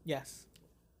common. Yes.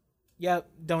 Yep.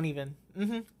 Don't even.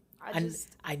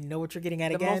 I know what you're getting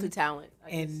at again. The multi-talent.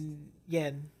 And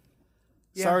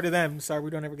sorry to them. Sorry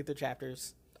we don't ever get their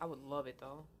chapters. I would love it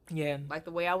though. Yeah. Like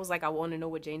the way I was like, I want to know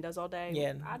what Jane does all day.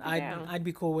 Yeah. I'd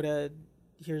be cool with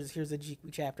here's a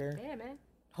Jikwi chapter. Yeah, man.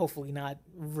 Hopefully not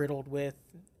riddled with.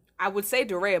 I would say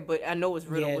Dorea, but I know it's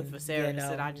riddled with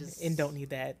Viserys, and I just don't need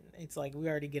that. It's like we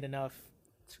already get enough.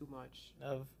 Too much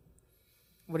of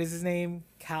what is his name?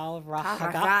 Khal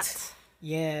Rahagat.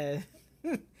 Yeah.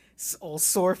 All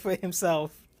sore for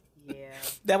himself. Yeah.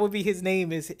 That would be his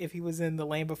name, is if he was in The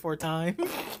Land Before Time.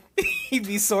 He'd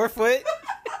be Sorefoot.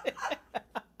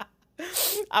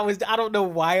 I don't know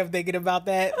why I'm thinking about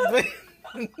that, but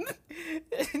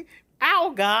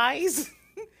ow, guys.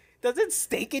 Does it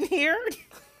stink in here?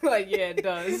 Like, yeah, it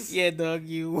does. Yeah, Doug,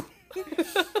 you.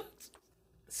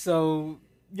 So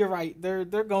you're right. They're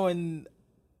going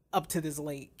up to this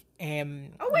lake.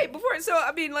 And oh wait,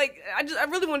 I mean, like, I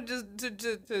really wanted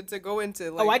to go into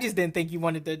like. Oh, I just didn't think you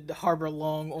wanted to harbor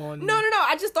long on. No.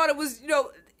 I just thought it was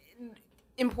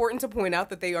important to point out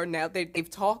that they are now they've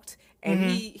talked, and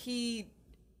he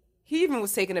even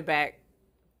was taken aback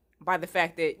by the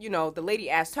fact that the lady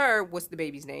asked her what's the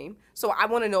baby's name. So I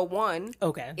want to know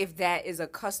if that is a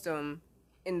custom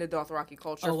in the Dothraki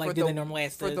culture for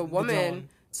the woman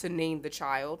to name the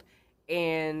child,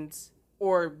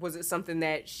 or was it something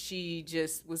that she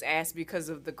just was asked because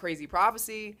of the crazy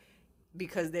prophecy?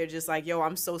 Because they're just like, yo,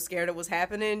 I'm so scared of what's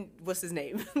happening. What's his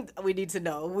name? We need to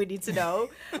know.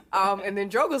 And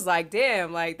then Drogo's like,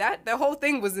 damn, like the whole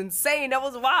thing was insane. That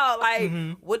was wild. Like,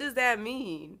 what does that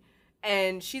mean?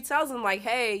 And she tells him like,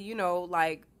 hey,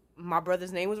 like my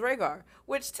brother's name was Rhaegar.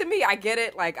 Which to me, I get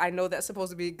it. Like, I know that's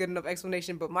supposed to be a good enough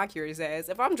explanation, but my curious ass,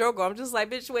 if I'm Drogo, I'm just like,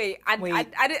 bitch, wait. I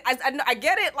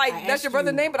get it. Like, that's your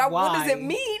brother's name, but what does it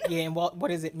mean? Yeah, and what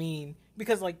does it mean?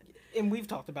 Because like, and we've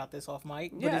talked about this off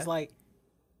mic, but it's like,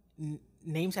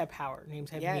 names have power,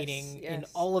 names have meaning, and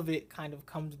all of it kind of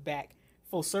comes back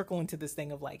full circle into this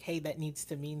thing of like, hey, that needs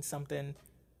to mean something.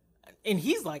 And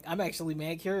he's like, I'm actually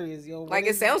mad curious, yo. Like,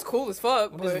 it sounds cool as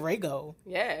fuck. What is Rhaego?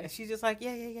 Yeah. And she's just like,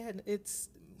 yeah. It's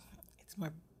my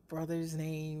brother's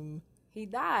name. He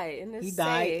died,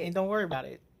 and don't worry about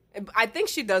it. I think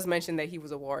she does mention that he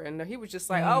was a warrior, and he was just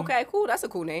like, oh, okay, cool, that's a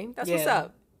cool name. That's what's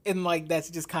up. And like, that's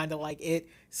just kind of like it.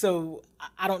 So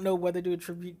I don't know whether to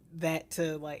attribute that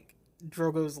to like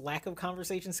Drogo's lack of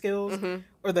conversation skills,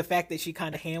 or the fact that she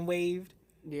kind of hand waved.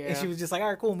 Yeah. And she was just like, all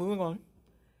right, cool, moving on.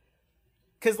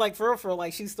 Because, like, for real,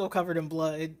 like, she's still covered in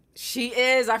blood. She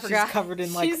is. I forgot. She's covered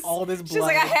in, like, all this blood. She's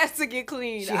like, I have to get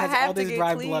clean. She has all this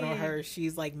dry blood on her.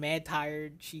 She's, like, mad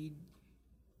tired. She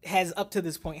has, up to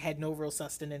this point, had no real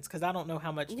sustenance. Because I don't know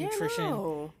how much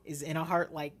nutrition is in a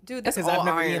heart. Like, dude, that's all I've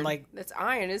never iron. Eaten, like, that's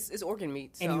iron. It's organ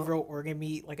meat. So. Any real organ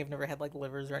meat. Like, I've never had, like,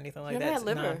 livers or anything like that. Had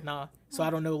liver. Nah. So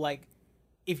I don't know, like,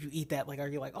 if you eat that, like, are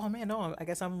you like, oh, man, no, I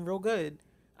guess I'm real good.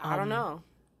 I don't know.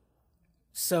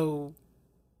 So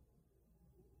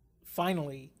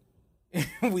finally,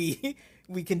 we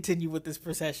continue with this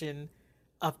procession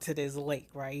up to this lake,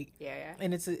 right? Yeah.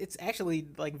 And it's actually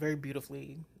like very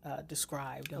beautifully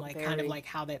described, and like kind of like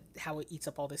how it eats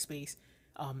up all this space.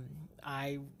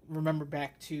 I remember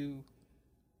back to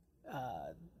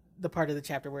the part of the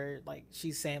chapter where like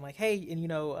she's saying like, hey, and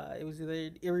it was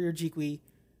either Iri or Jikwi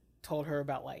told her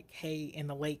about like, hey, in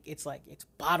the lake it's like it's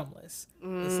bottomless.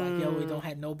 It's like, yo, we don't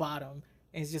have no bottom.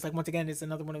 And it's just like, once again, it's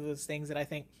another one of those things that I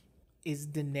think is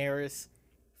Daenerys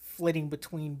flitting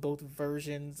between both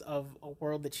versions of a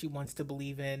world that she wants to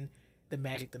believe in the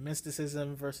magic, the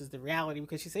mysticism versus the reality,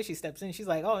 because she says she steps in, she's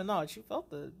like, oh no, she felt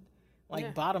the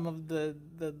bottom of the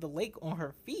lake on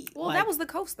her feet. Well, like, that was the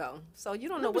coast though, so you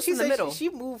don't know what's she in the middle. She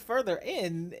moved further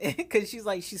in because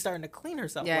she's starting to clean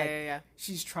herself. Yeah.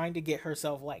 She's trying to get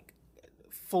herself like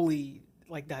fully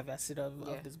like divested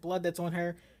of this blood that's on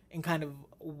her, and kind of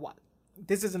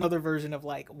this is another version of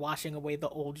like washing away the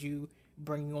old you,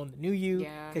 bringing on the new you.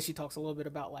 Because she talks a little bit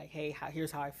about like, hey,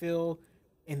 here's how I feel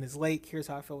in this lake. Here's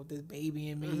how I feel with this baby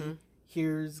in me. Mm-hmm.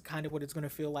 Here's kind of what it's going to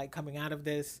feel like coming out of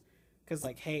this. Because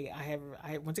like, hey, I have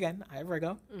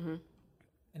Virgo, mm-hmm.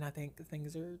 and I think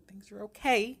things are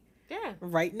okay. Yeah,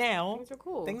 right now things are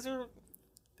cool. Things are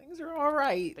all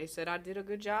right. They said I did a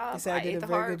good job. They said I did a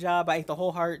very good job. I ate the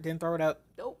whole heart. Didn't throw it up.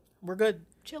 Nope. We're good.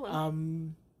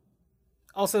 Chilling.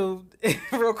 Also,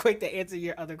 real quick to answer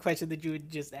your other question that you had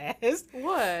just asked.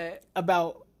 What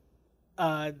about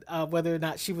whether or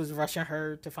not she was rushing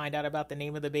her to find out about the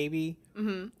name of the baby.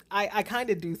 Mm-hmm. I kind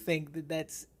of do think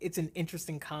that it's an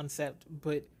interesting concept,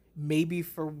 but maybe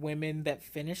for women that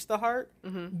finish the heart,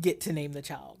 mm-hmm. get to name the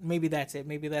child. Maybe that's it.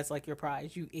 Maybe that's like your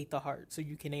prize. You ate the heart, so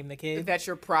you can name the kid. That's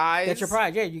your prize? That's your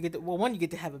prize, yeah. You get you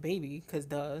get to have a baby, because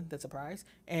that's a prize.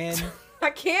 And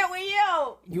I can't wait,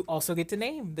 yo! You also get to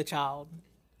name the child.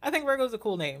 I think Virgo's a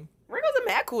cool name. Virgo's a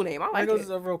mad cool name. I like Virgo's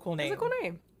a real cool name. It's a cool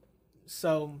name.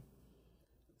 So,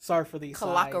 sorry for the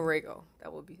Kalaka Rego.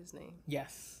 That would be his name.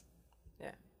 Yes.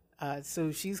 Yeah.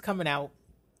 So she's coming out,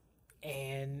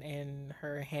 and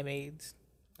her handmaids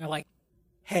are like,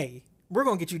 hey, we're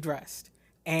going to get you dressed.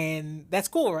 And that's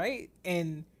cool, right?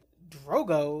 And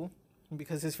Drogo,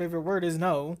 because his favorite word is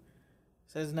no,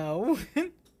 says no,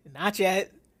 not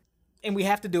yet. And we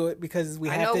have to do it because we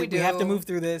have to move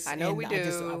through this. I know we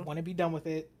do. I want to be done with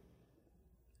it.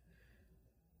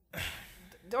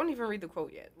 Don't even read the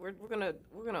quote yet. We're gonna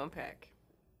unpack,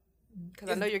 because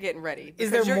I know you're getting ready.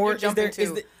 Is there more?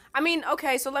 I mean,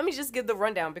 okay. So let me just give the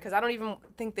rundown, because I don't even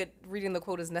think that reading the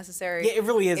quote is necessary. Yeah, it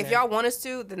really isn't. If y'all want us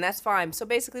to, then that's fine. So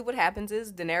basically, what happens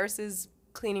is Daenerys is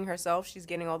cleaning herself. She's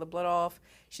getting all the blood off.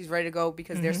 She's ready to go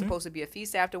because there's supposed to be a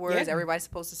feast afterwards. Yeah. Everybody's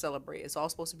supposed to celebrate. It's all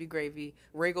supposed to be gravy.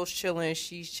 Rhaegal's chilling.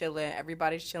 She's chilling.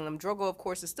 Everybody's chilling. Drogo, of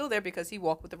course, is still there because he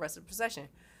walked with the rest of the procession.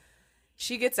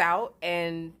 She gets out,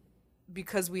 and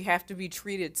because we have to be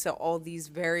treated to all these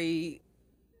very,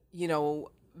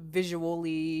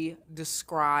 visually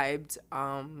described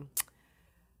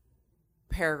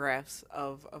paragraphs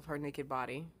of her naked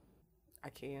body. I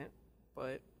can't,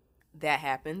 but that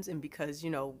happens. And because,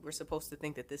 we're supposed to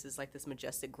think that this is like this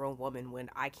majestic grown woman when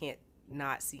I can't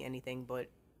not see anything but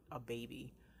a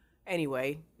baby.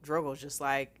 Anyway, Drogo's just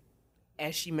like,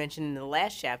 as she mentioned in the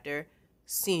last chapter,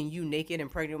 seeing you naked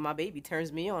and pregnant with my baby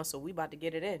turns me on, so we about to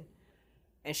get it in.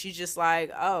 And she's just like,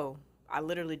 oh, I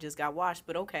literally just got washed,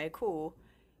 but okay, cool.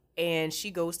 And she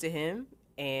goes to him,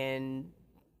 and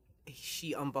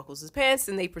she unbuckles his pants,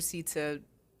 and they proceed to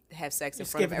have sex in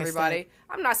front of everybody.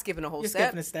 I'm not skipping a whole step. You're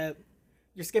skipping a step.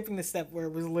 You're skipping the step where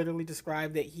it was literally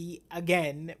described that he,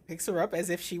 again, picks her up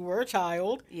as if she were a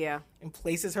child. Yeah. And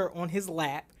places her on his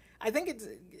lap. I think it's...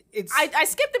 I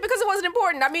skipped it because it wasn't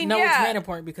important. I mean, no, yeah. It's not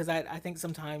important because I think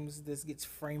sometimes this gets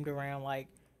framed around like,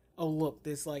 oh, look,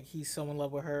 this, like, he's so in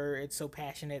love with her. It's so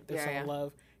passionate. They're so in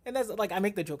love. And that's, like, I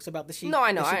make the jokes about the sheep,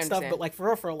 I know, the sheep I stuff. understand. But, like,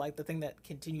 for real, like, the thing that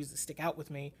continues to stick out with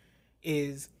me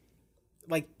is,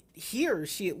 like, here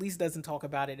she at least doesn't talk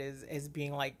about it as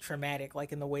being, like, traumatic,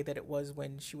 like, in the way that it was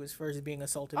when she was first being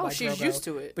assaulted by Drogo. Oh, she's used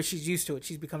to it. But she's used to it.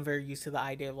 She's become very used to the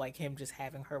idea of, like, him just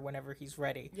having her whenever he's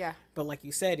ready. Yeah. But, like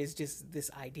you said, it's just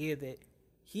this idea that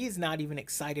he's not even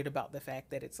excited about the fact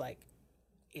that it's, like,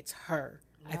 it's her.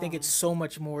 No. I think it's so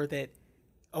much more that,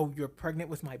 oh, you're pregnant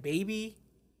with my baby?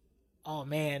 Oh,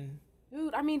 man.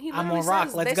 Dude, I mean, he literally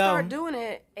says they start doing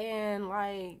it, and,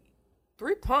 like,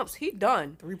 3 pumps, he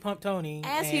done. 3 pump Tony.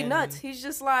 As he nuts, he's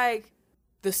just like,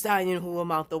 the stallion who will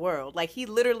mount the world. Like, he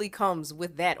literally comes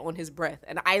with that on his breath,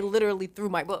 and I literally threw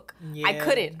my book. Yeah. I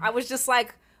couldn't. I was just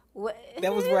like, what?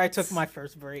 That was where I took my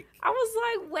first break. I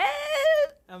was like,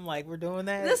 what? I'm like, we're doing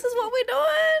that? This is what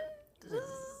we're doing?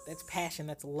 That's passion.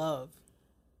 That's love.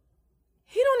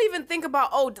 He don't even think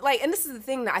about, and this is the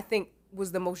thing that I think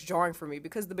was the most jarring for me,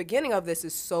 because the beginning of this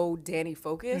is so Dany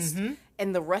focused,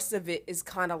 and the rest of it is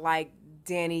kind of like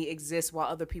Dany exists while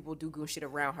other people do goon shit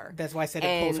around her. That's why I said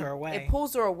it pulls her away. It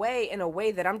pulls her away in a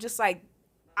way that I'm just like,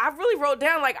 I really wrote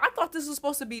down, like, I thought this was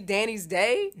supposed to be Dany's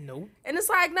day. Nope. And it's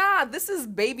like, nah, this is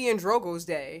Baby and Drogo's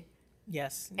day.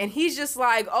 Yes. And he's just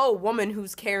like, oh, woman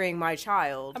who's carrying my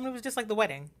child. I mean, it was just like the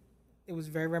wedding. It was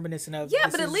very reminiscent of... Yeah,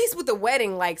 but at least with the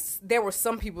wedding, like, there were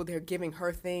some people there giving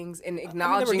her things and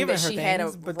acknowledging that she had a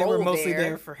role but they were mostly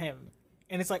there for him.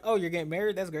 And it's like, oh, you're getting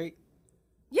married? That's great.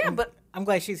 Yeah, but I'm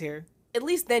glad she's here. At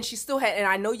least then she still had, and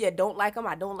I know you don't like him.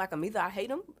 I don't like him either. I hate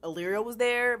him. Illyria was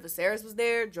there. Viserys was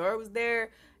there. Jorah was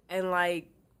there. And, like,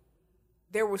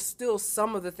 there were still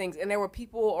some of the things. And there were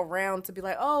people around to be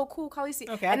like, oh, cool, Khaleesi.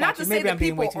 Okay, and not to say that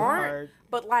people aren't, hard.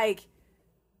 but, like,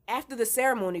 after the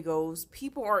ceremony goes,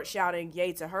 people aren't shouting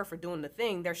yay to her for doing the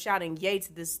thing. They're shouting yay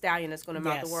to this stallion that's going to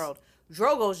mount the world.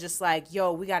 Drogo's just like,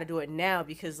 yo, we got to do it now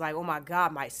because, like, oh, my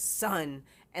God, my son.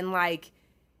 And, like,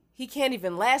 he can't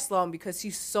even last long because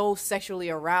he's so sexually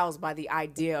aroused by the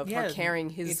idea of her carrying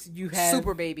his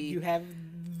super baby. You have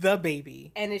the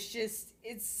baby. And it's just,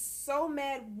 it's so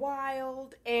mad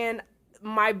wild. And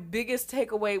my biggest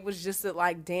takeaway was just that,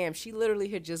 like, damn, she literally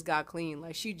had just got clean.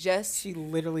 Like, she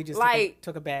literally just like,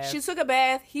 took a bath. She took a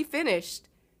bath. He finished.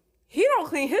 He don't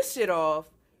clean his shit off.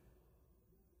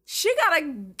 She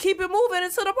gotta keep it moving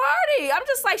into the party. I'm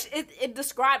just like, it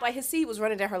described like his seed was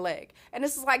running down her leg, and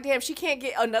this is like, damn, she can't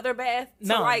get another bath.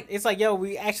 No, like, it's like,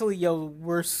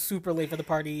 we're super late for the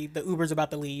party. The Uber's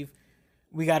about to leave.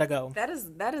 We gotta go. That's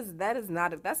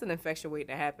an infection waiting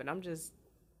to happen.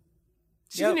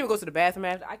 She didn't even go to the bathroom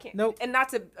after. I can't. Nope. And not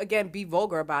to again be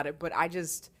vulgar about it, but I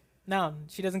just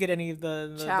she doesn't get any of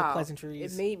the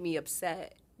pleasantries. It made me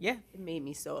upset. Yeah, it made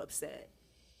me so upset,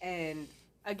 and.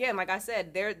 Again, like I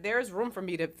said, there's room for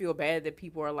me to feel bad that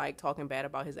people are like talking bad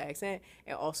about his accent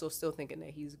and also still thinking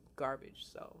that he's garbage.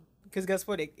 So, because guess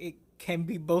what, it can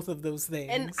be both of those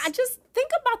things. And I just think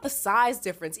about the size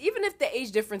difference, even if the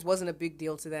age difference wasn't a big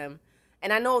deal to them.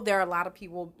 And I know there are a lot of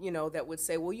people, that would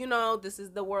say, well, this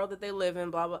is the world that they live in,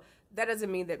 blah blah. That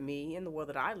doesn't mean that me in the world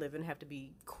that I live in have to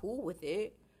be cool with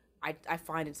it. I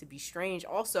find it to be strange.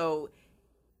 Also,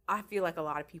 I feel like a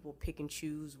lot of people pick and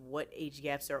choose what age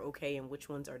gaps are okay and which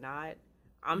ones are not.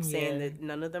 I'm saying that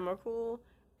none of them are cool.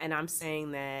 And I'm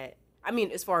saying that, I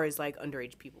mean, as far as like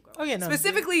underage people go. Oh, yeah, no.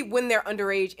 Specifically when they're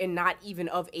underage and not even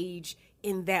of age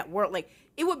in that world. Like,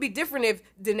 it would be different if,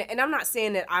 and I'm not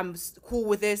saying that I'm cool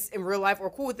with this in real life or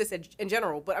cool with this in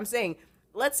general, but I'm saying,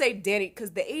 let's say Dany,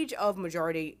 because the age of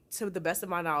majority, to the best of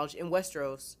my knowledge, in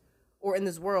Westeros or in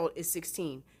this world is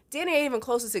 16. Dany ain't even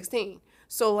close to 16.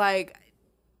 So, like...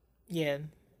 Yeah,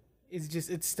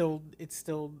 it's still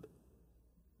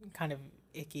kind of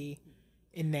icky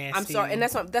and nasty. I'm sorry, and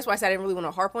that's why I said I didn't really want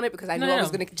to harp on it because I knew I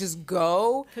was gonna just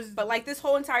go. But like this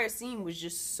whole entire scene was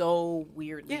just so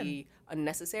weirdly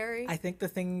unnecessary. I think the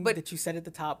thing that you said at the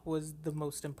top was the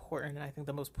most important, and I think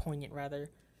the most poignant rather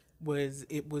was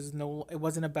it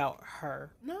wasn't about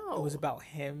her. No, it was about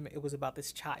him. It was about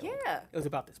this child. Yeah, it was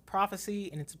about this prophecy,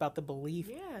 and it's about the belief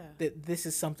that this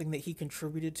is something that he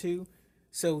contributed to.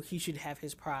 So he should have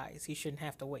his prize. He shouldn't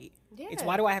have to wait. Yeah. It's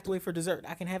why do I have to wait for dessert?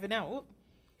 I can have it now.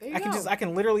 I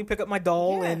can literally pick up my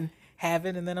doll and have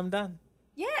it, and then I'm done.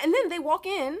 Yeah, and then they walk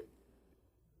in,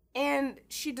 and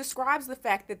she describes the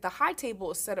fact that the high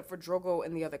table is set up for Drogo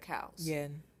and the other cows. Yeah.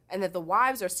 And that the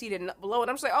wives are seated below. And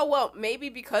I'm just like, oh, well, maybe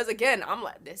because, again, I'm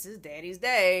like, this is Daddy's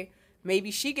day.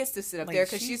 Maybe she gets to sit up there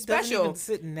because she's special. She doesn't even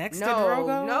sit next to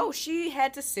Drogo? No, she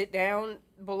had to sit down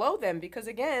below them because,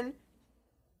 again...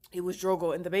 It was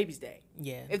Drogo and the baby's day.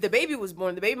 Yeah. If the baby was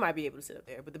born, the baby might be able to sit up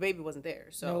there, but the baby wasn't there.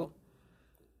 So,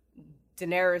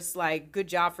 Daenerys, like, good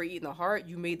job for eating the heart.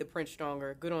 You made the prince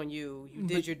stronger. Good on you. You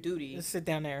did your duty. Just sit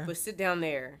down there. But sit down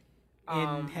there.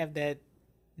 And have that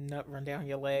nut run down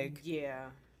your leg. Yeah.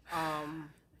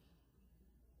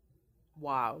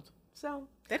 Wild. So,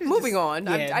 that is moving on.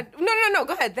 Yeah. No.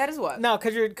 Go ahead. That is what? No,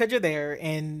 because you're there,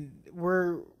 and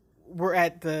we're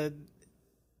at the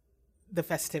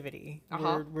festivity.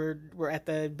 We're at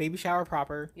the baby shower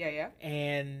proper. Yeah.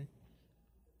 And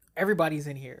everybody's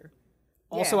in here.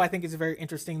 Also, I think it's very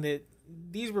interesting that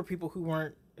these were people who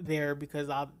weren't there because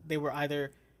they were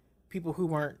either people who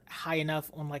weren't high enough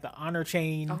on like an honor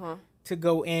chain to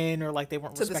go in, or like they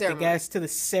weren't respected guests to the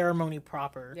ceremony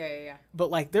proper. Yeah. But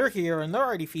like they're here and they're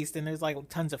already feasting. There's like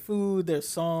tons of food, there's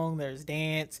song, there's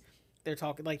dance. They're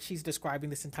talking, like, she's describing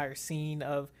this entire scene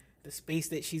of the space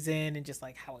that she's in and just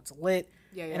like how it's lit.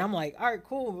 Yeah. And I'm like, all right,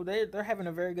 cool. They're having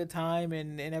a very good time,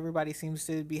 and everybody seems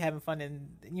to be having fun.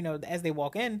 And as they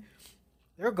walk in,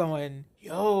 they're going,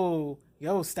 yo,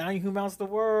 Stallion who mounts the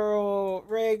world,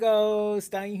 Rhaego,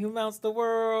 Stallion who mounts the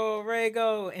world,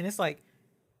 Rhaego. And it's like,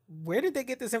 where did they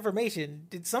get this information?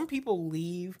 Did some people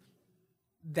leave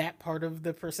that part of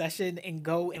the procession and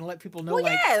go and let people know,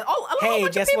 hey,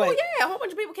 guess what? Yeah, a whole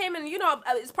bunch of people came in.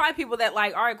 It's probably people that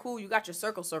like, all right, cool, you got your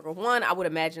circle. One, I would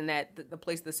imagine that the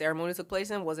place the ceremony took place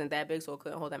in wasn't that big, so it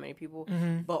couldn't hold that many people.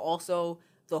 Mm-hmm. But also,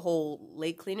 the whole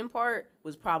lake cleaning part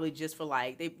was probably just for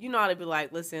like, they'd be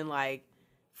like, listen, like,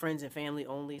 friends and family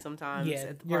only sometimes Yeah,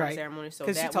 at the you're part of right. ceremony. So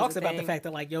Because she that talks was a about the thing. fact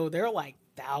that, like, yo, there are like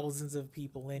thousands of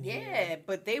people in here. Yeah,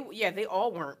 but they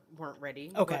all weren't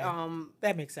ready. Okay, But,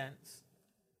 that makes sense.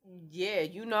 yeah,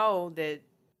 you know that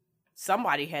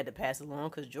somebody had to pass along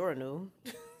because Jorah knew.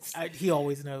 He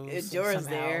always knows. Jorah's somehow.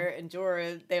 there, and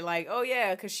Jorah, they're like, oh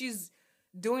yeah, because she's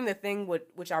doing the thing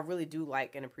which I really do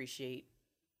like and appreciate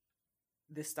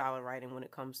this style of writing when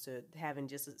it comes to having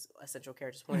just a central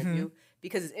character's point of view,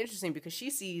 because it's interesting because she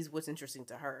sees what's interesting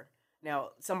to her. Now,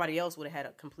 somebody else would have had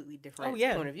a completely different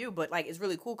point of view, but like it's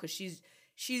really cool because she's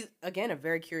again a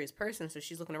very curious person. So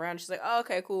she's looking around and she's like, oh,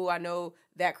 okay, cool. I know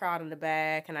that crowd in the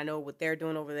back and I know what they're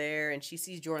doing over there. And she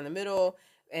sees Jorah in the middle.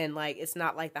 And like it's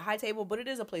not like the high table, but it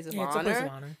is a place of honor. It's a place of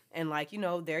honor. And like, you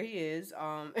know, there he is.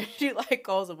 And she like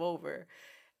calls him over.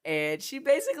 And she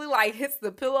basically like hits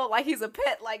the pillow like he's a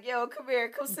pet. Like, yo, come here,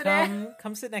 come sit down.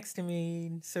 Come sit next to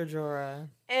me, Ser Jorah.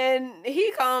 And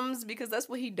he comes because that's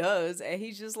what he does. And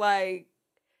he's just like,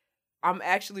 I'm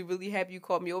actually really happy you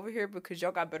called me over here because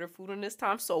y'all got better food on this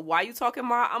time. So why you talking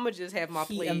I'm going to just have my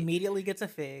plate. He immediately gets a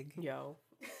fig. Yo.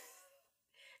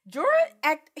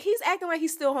 Jorah, he's acting like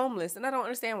he's still homeless. And I don't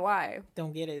understand why.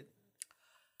 Don't get it.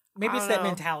 Maybe it's that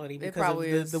mentality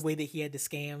because of the way that he had to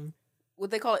scam. What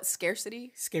they call it,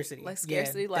 scarcity? Scarcity. Like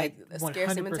scarcity, like a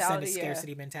scarcity 100% mentality. a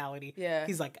scarcity mentality. Yeah.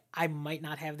 He's like, I might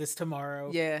not have this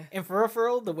tomorrow. Yeah. And for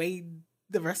real, the way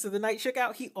the rest of the night shook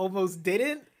out, he almost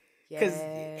didn't. Because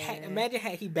imagine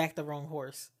had he backed the wrong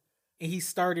horse. And he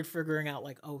started figuring out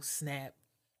like, oh snap,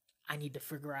 I need to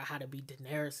figure out how to be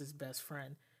Daenerys' best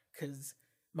friend. Because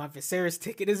my Viserys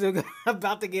ticket is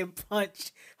about to get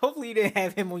punched. Hopefully you didn't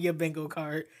have him on your bingo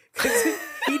card. Because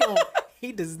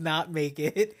he does not make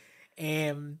it.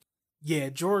 And yeah,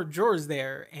 Jorah's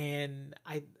there, and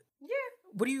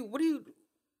What do you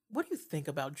think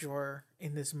about Jorah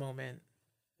in this moment?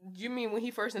 You mean when he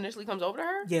first initially comes over to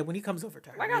her? Yeah, when he comes over to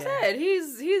her. Like I said,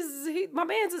 he my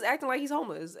man's just acting like he's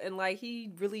homeless, and like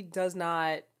he really does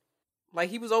not. Like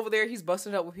he was over there, he's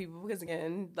busting up with people because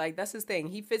again, like that's his thing.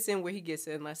 He fits in where he gets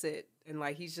in. That's it. And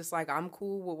like he's just like, I'm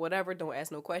cool with whatever. Don't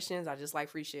ask no questions. I just like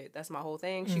free shit. That's my whole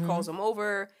thing. She calls him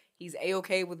over. He's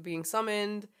A-okay with being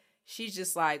summoned. She's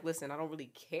just like, listen, I don't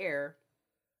really care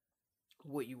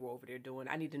what you were over there doing.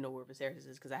 I need to know where Viserys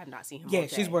is because I have not seen him. Yeah,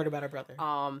 she's worried about her brother.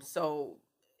 So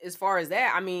as far as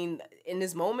that, I mean, in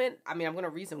this moment, I mean, I'm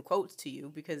gonna read some quotes to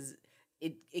you because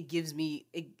it gives me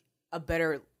a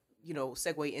better, you know,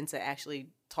 segue into actually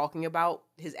talking about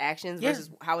his actions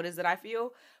versus how it is that I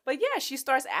feel. But yeah, she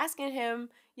starts asking him,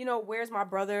 you know, where's my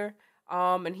brother?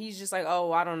 And he's just like,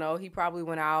 oh, I don't know. He probably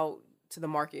went out to the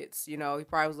markets, you know, he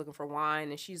probably was looking for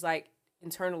wine. And she's like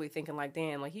internally thinking like,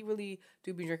 damn, like he really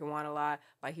do be drinking wine a lot.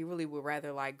 Like he really would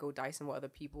rather like go dicing with other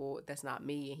people. That's not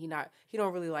me. And he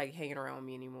don't really like hanging around with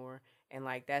me anymore. And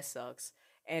like, that sucks.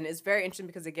 And it's very interesting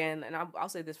because again, and I'll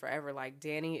say this forever, like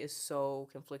Dany is so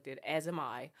conflicted, as am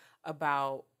I,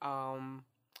 about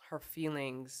her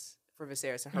feelings for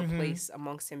Viserys and her place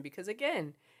amongst him. Because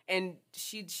again, and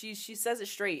she says it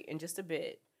straight in just a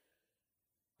bit,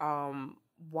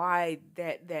 why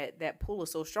that pull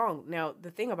is so strong. Now, the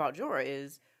thing about Jorah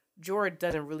is Jorah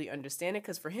doesn't really understand it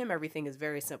because for him, everything is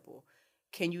very simple.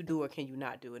 Can you do or can you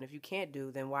not do? And if you can't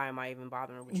do, then why am I even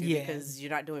bothering with you? Because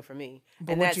you're not doing for me.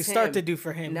 But and what you start to do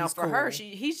for him, now for cool. her,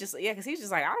 he's just because he's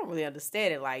just like, I don't really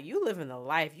understand it. Like you living the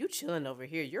life, you chilling over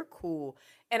here, you're cool,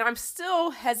 and I'm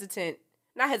still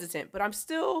not hesitant, but I'm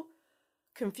still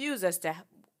confused as to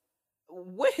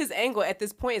what his angle at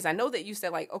this point is. I know that you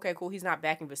said like, okay, cool, he's not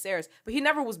backing Viserys, but he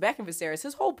never was backing Viserys.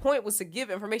 His whole point was to give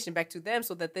information back to them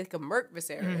so that they could murk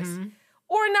Viserys.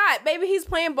 Or not. Maybe he's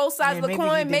playing both sides of the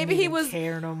coin. Maybe he was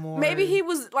care no more. Maybe he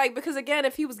was like, because again,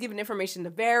 if he was giving information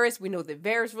to Varys, we know that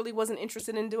Varys really wasn't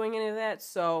interested in doing any of that.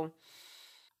 So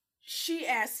she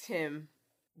asked him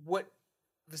what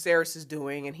Viserys is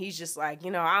doing, and he's just like,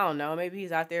 you know, I don't know. Maybe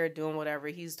he's out there doing whatever.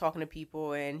 He's talking to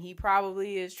people, and he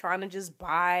probably is trying to just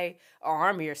buy an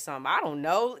army or something. I don't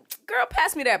know. Girl,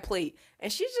 pass me that plate.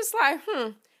 And she's just like,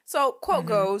 So, quote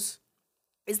goes,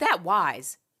 is that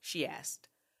wise? She asked.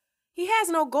 He has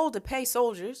no gold to pay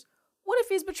soldiers. What if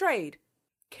he's betrayed?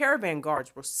 Caravan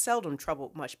guards were seldom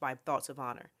troubled much by thoughts of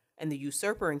honor, and the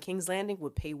usurper in King's Landing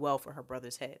would pay well for her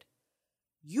brother's head.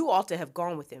 You ought to have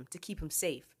gone with him to keep him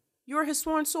safe. You are his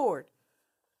sworn sword.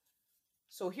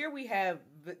 So here we have,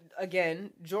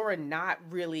 again, Jorah not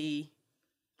really,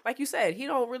 like you said, he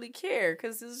don't really care,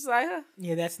 because it's like,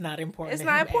 yeah, that's not important. It's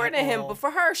not important to him, but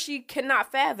for her, she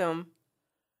cannot fathom.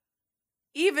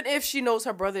 Even if she knows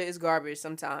her brother is garbage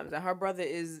sometimes, and her brother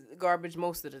is garbage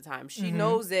most of the time, she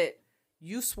knows that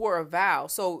you swore a vow.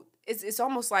 So it's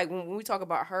almost like when we talk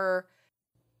about her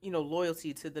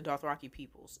loyalty to the Dothraki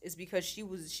peoples. It's because she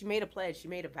made a pledge, she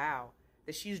made a vow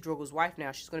that she's Drogo's wife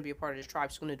now. She's going to be a part of this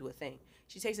tribe. She's going to do a thing.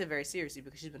 She takes it very seriously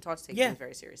because she's been taught to take things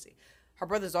very seriously. Her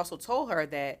brothers also told her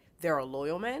that there are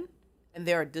loyal men and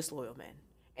there are disloyal men.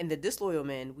 And the disloyal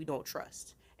men we don't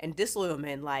trust. And disloyal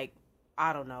men, like,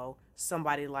 I don't know,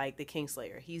 somebody like the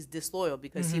Kingslayer. He's disloyal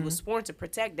because he was sworn to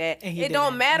protect Dad. It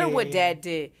don't matter what Dad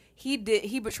did. He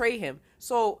betrayed him.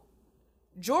 So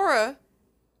Jorah,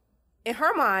 in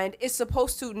her mind, is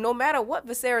supposed to, no matter what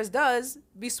Viserys does,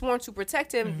 be sworn to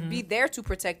protect him, be there to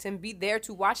protect him, be there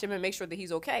to watch him and make sure that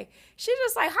he's okay. She's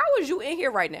just like, how is you in here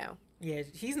right now? Yeah,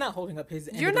 he's not holding up his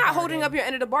end You're of the not bargain. holding up your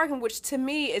end of the bargain, which to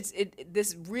me,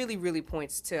 this really, really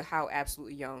points to how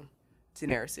absolutely young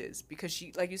Daenerys is. Because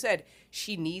she, like you said,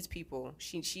 she needs people.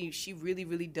 She really,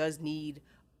 really does need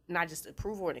not just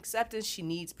approval and acceptance. She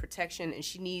needs protection, and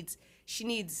she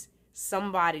needs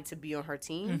somebody to be on her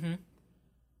team.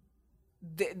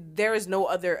 There is no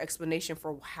other explanation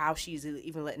for how she's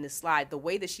even letting this slide. The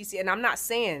way that she sees, and I'm not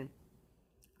saying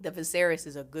that Viserys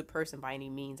is a good person by any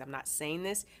means. I'm not saying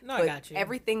this. No, but I got you.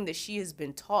 Everything that she has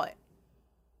been taught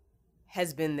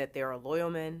has been that there are loyal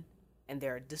men and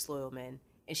there are disloyal men.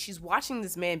 And she's watching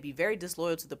this man be very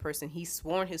disloyal to the person he's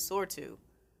sworn his sword to.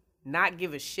 Not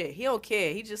give a shit. He don't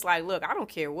care. He just like, look, I don't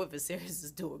care what Viserys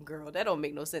is doing, girl. That don't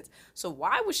make no sense. So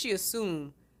why would she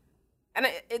assume? And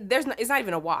it's not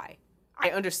even a why. I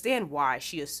understand why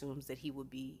she assumes that he would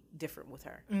be different with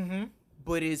her.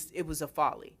 But it was a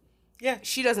folly. Yeah.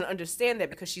 She doesn't understand that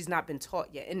because she's not been taught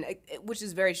yet. And which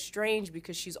is very strange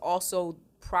because she's also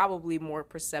probably more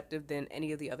perceptive than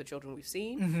any of the other children we've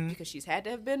seen because she's had to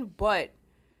have been. But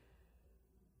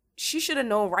she should have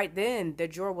known right then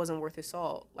that Jorah wasn't worth his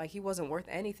salt. Like, he wasn't worth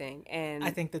anything. And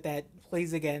I think that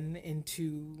plays again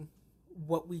into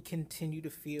what we continue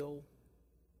to feel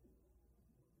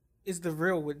is the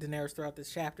real with Daenerys throughout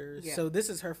this chapter. Yeah. So this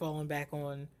is her falling back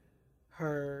on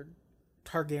her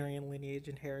Targaryen lineage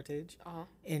and heritage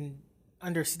and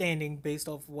understanding based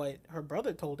off what her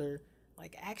brother told her,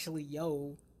 like, actually,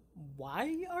 yo, why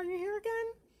are you here again?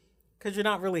 Because you're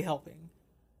not really helping.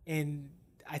 And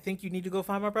I think you need to go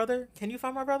find my brother. Can you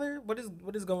find my brother? What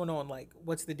is going on? Like,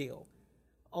 what's the deal?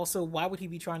 Also, why would he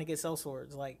be trying to get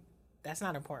sellswords? Like, that's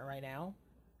not important right now.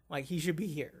 Like, he should be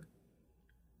here.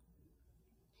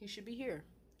 He should be here.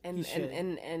 And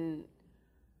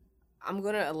I'm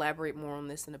going to elaborate more on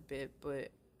this in a bit, but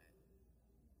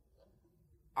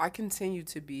I continue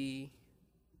to be,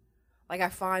 like, I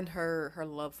find her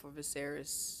love for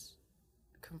Viserys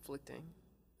conflicting.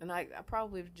 And I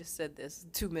probably just said this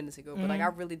 2 minutes ago, but, like, I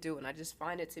really do. And I just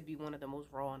find it to be one of the most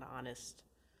raw and honest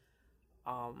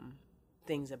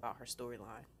things about her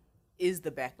storyline is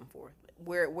the back and forth.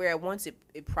 Where at once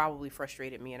it probably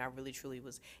frustrated me, and I really, truly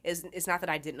was. It's not that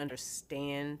I didn't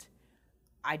understand.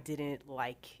 I didn't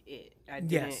like it. I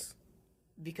didn't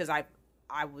because I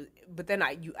was. But then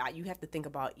you have to think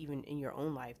about, even in your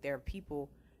own life, there are people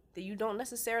that you don't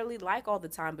necessarily like all the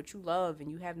time, but you love,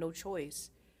 and you have no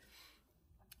choice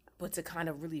but to kind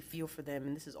of really feel for them.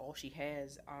 And this is all she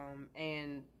has.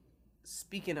 And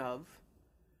speaking of,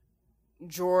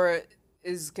 Jorah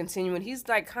is continuing. He's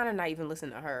like kind of not even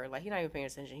listening to her. Like, he's not even paying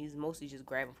attention. He's mostly just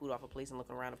grabbing food off a place and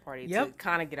looking around the party to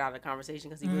kind of get out of the conversation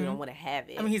because he really don't want to have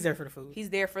it. I mean, he's there for the food. He's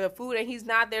there for the food, and he's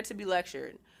not there to be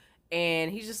lectured.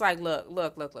 And he's just like, look.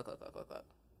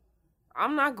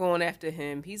 I'm not going after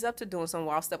him. He's up to doing some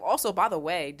wild stuff. Also, by the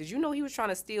way, did you know he was trying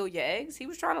to steal your eggs? He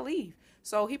was trying to leave.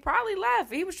 So he probably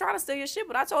left. He was trying to steal your shit,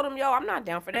 but I told him, yo, I'm not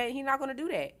down for that. He's not going to do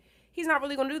that. He's not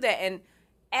really going to do that. And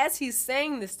as he's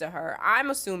saying this to her, I'm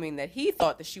assuming that he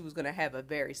thought that she was going to have a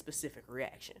very specific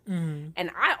reaction. And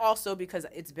I also, because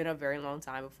it's been a very long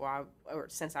time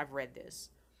since I've read this,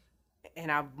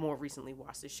 and I've more recently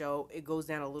watched the show, it goes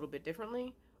down a little bit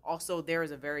differently. Also, there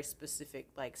is a very specific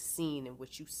scene in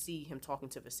which you see him talking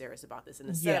to Viserys about this, and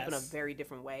it's set up in a very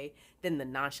different way than the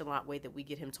nonchalant way that we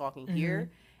get him talking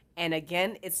here. And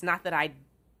again, it's not that I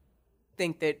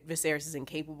think that Viserys is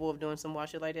incapable of doing some wild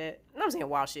shit like that. I'm not saying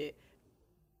wild shit.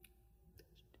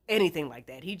 Anything like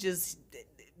that.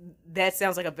 That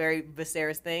sounds like a very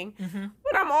Viserys thing.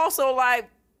 But I'm also like,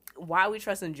 why are we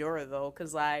trusting Jorah, though?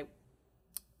 Because,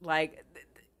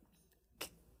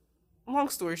 long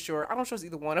story short, I don't trust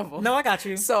either one of them. No, I got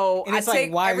you. So and it's I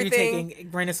take why everything, are you taking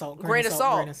grain of salt? Grain of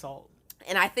salt.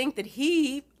 And I think that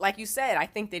he, like you said,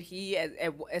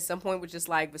 at some point was just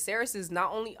like, Viserys is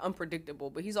not only unpredictable,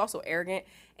 but he's also arrogant,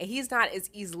 and he's not as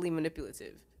easily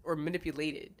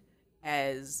manipulated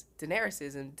as Daenerys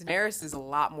is. And Daenerys is a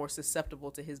lot more susceptible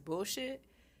to his bullshit.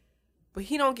 But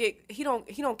he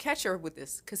don't catch her with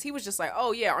this, because he was just like,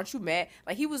 oh yeah, aren't you mad?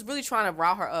 Like, he was really trying to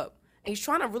rile her up. And he's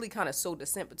trying to really kind of sow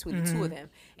dissent between the two of them.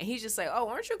 And he's just like, oh,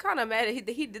 aren't you kind of mad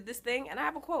that he did this thing? And I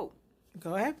have a quote.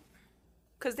 Go ahead.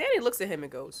 Because Danny looks at him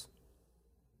and goes,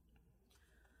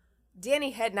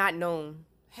 Danny had not known,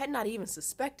 had not even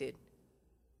suspected,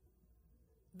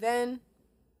 then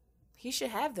he should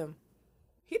have them.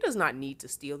 He does not need to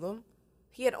steal them.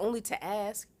 He had only to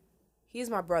ask. He is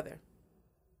my brother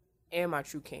and my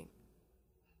true king.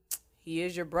 He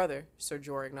is your brother, Sir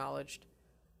Jorah acknowledged.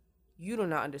 You do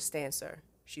not understand, sir,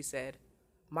 she said.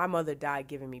 My mother died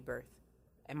giving me birth,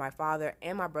 and my father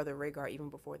and my brother Rhaegar even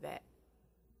before that.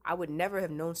 I would never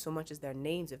have known so much as their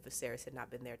names if Viserys had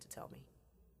not been there to tell me.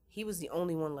 He was the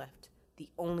only one left. The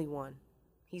only one.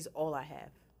 He's all I have.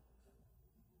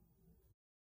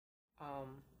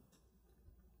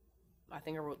 I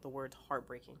think I wrote the word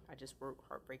heartbreaking. I just wrote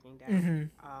heartbreaking down.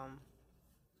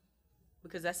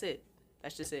 Because that's it.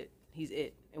 That's just it. He's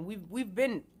it. And we've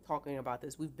been talking about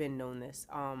this. We've been known this.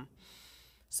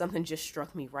 Something just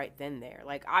struck me right then there.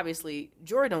 Like, obviously,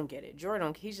 Jorah don't get it.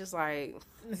 He's just like...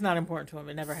 It's not important to him.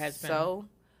 It never has been. So,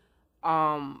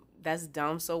 that's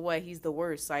dumb. So what? He's the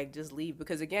worst. Like, just leave.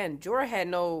 Because, again,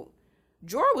 Jorah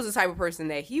was the type of person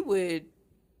that he would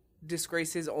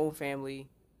disgrace his own family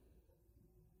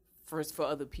for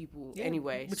other people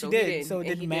anyway. But so he did, he didn't, so it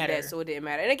didn't matter. So it didn't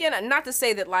matter. And again, not to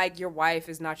say that, like, your wife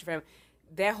is not your family.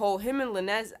 That whole, him and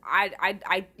Lynette,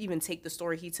 I even take the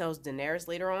story he tells Daenerys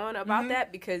later on about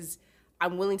that, because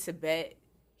I'm willing to bet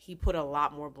he put a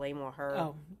lot more blame on her.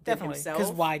 Oh, definitely.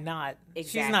 Because why not?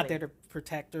 Exactly. She's not there to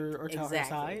protect her or tell her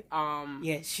side.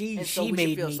 Yeah, she so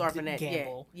made feel me sorry for that.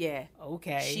 gamble. Yeah.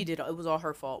 Okay. She did. It was all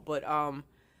her fault. But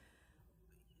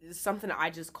something I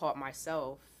just caught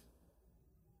myself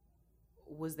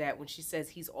was that when she says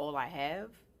he's all I have,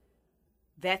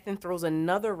 that then throws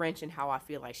another wrench in how I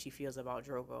feel like she feels about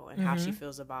Drogo and how she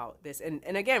feels about this. And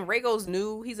again, Rhaego's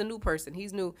new. He's a new person.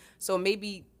 He's new. So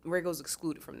maybe Rhaego's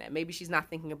excluded from that. Maybe she's not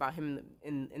thinking about him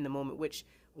in the moment, which,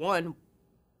 one,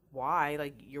 why?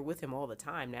 Like, you're with him all the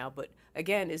time now. But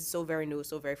again, it's so very new. It's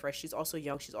so very fresh. She's also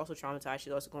young. She's also traumatized.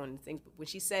 She's also going into things. But when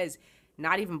she says,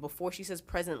 not even before, she says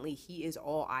presently, he is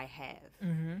all I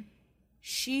have.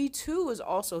 She, too, is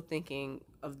also thinking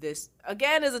of this,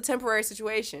 again, as a temporary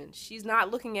situation. She's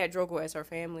not looking at Drogo as her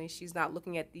family. She's not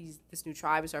looking at this new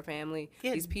tribe as her family.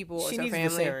 Yeah, these people as her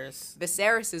family.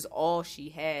 Viserys is all she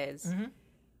has.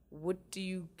 What do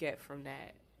you get from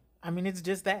that? I mean, it's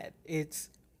just that.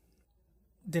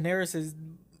 Daenerys is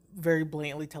very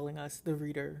blatantly telling us, the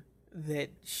reader, that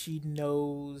she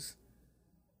knows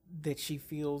that she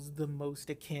feels the most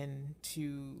akin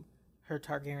to her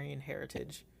Targaryen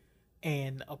heritage.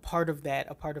 And a part of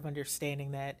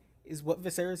understanding that is what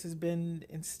Viserys has been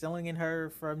instilling in her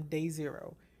from day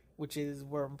zero, which is,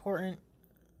 we're important,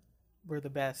 we're the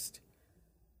best,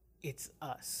 it's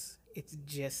us. It's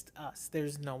just us.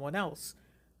 There's no one else.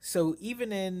 So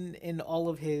even in all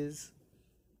of his,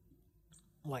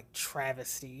 like,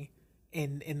 travesty,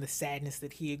 in the sadness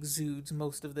that he exudes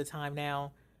most of the time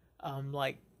now,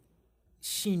 like,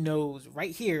 she knows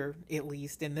right here, at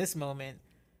least in this moment,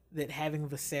 that having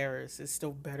Viserys is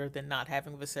still better than not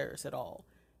having Viserys at all.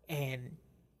 And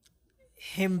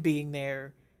him being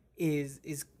there is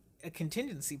a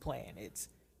contingency plan.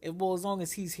 Well, as long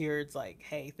as he's here, it's like,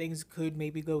 hey, things could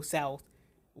maybe go south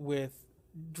with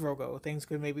Drogo. Things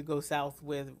could maybe go south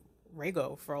with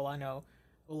Rhaego, for all I know.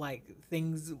 Like,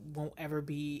 things won't ever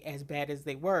be as bad as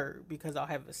they were because I'll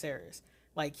have Viserys.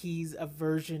 Like, he's a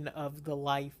version of the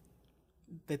life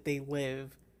that they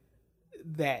live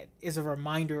that is a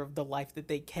reminder of the life that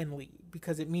they can lead,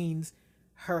 because it means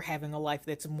her having a life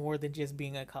that's more than just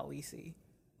being a Khaleesi,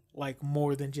 like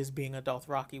more than just being a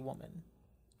Dothraki woman,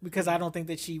 because I don't think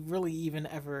that she really even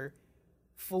ever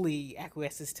fully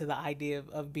acquiesces to the idea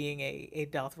of being a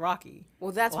Dothraki.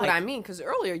 Well, that's like, what I mean, because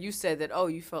earlier you said that, oh,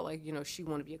 you felt like, she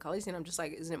wanted to be a Khaleesi, and I'm just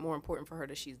like, isn't it more important for her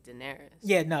that she's Daenerys?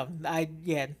 Yeah, no,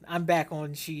 I'm back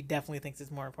on, she definitely thinks it's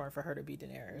more important for her to be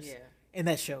Daenerys. Yeah. And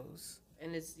that shows.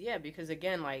 And it's, because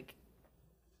again, like,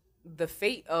 the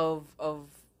fate of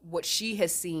what she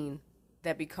has seen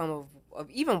that become of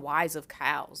even wives of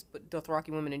cows, but Dothraki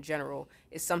women in general,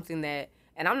 is something that,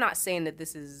 and I'm not saying that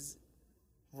this is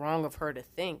wrong of her to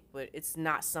think, but it's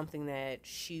not something that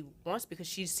she wants, because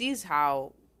she sees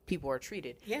how people are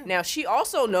treated. Yeah. Now, she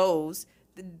also knows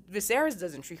that Viserys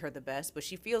doesn't treat her the best, but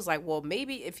she feels like, well,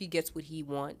 maybe if he gets what he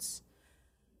wants,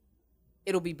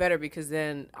 it'll be better, because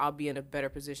then I'll be in a better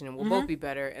position and we'll both be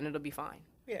better and it'll be fine.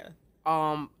 Yeah.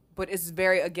 But it's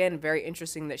very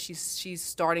interesting that she's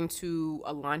starting to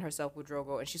align herself with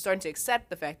Drogo, and she's starting to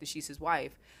accept the fact that she's his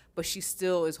wife, but she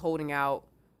still is holding out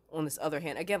on this other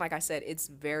hand. Again, like I said, it's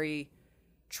very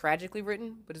tragically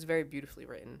written, but it's very beautifully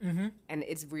written, and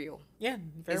it's real. Yeah,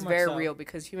 it's very real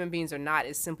because human beings are not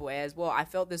as simple as, well, I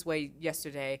felt this way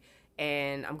yesterday,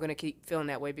 and I'm gonna keep feeling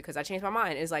that way because I changed my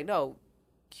mind. It's like, no,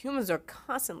 humans are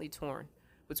constantly torn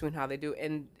between how they do,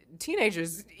 and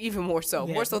teenagers even more so,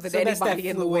 more so than anybody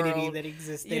in the world that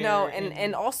exists there,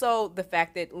 and also the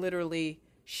fact that literally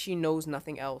she knows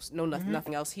nothing else,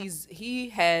 nothing else. He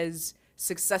has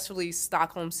successfully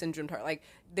Stockholm syndrome her. Like,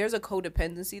 there's a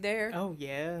codependency there. Oh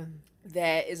yeah,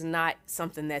 that is not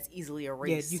something that's easily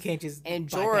erased. Yeah, you can't just and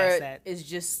Jorah that. Is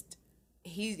just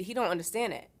he don't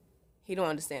understand it. He don't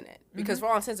understand it because for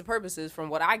all intents and purposes, from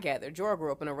what I gather, Jorah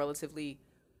grew up in a relatively,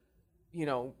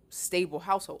 stable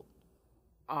household.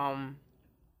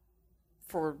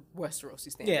 For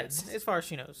Westerosi standards. Yeah, as far as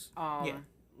she knows. Yeah.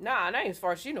 Nah, not even as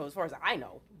far as she knows, as far as I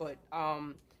know. But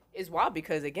it's wild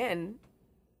because, again,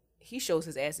 he shows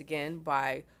his ass again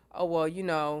by, you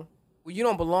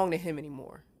don't belong to him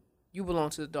anymore. You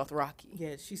belong to the Dothraki.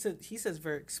 Yeah, he says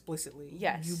very explicitly,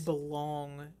 yes, you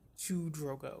belong to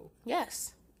Drogo.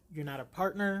 Yes. You're not a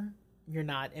partner. You're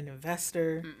not an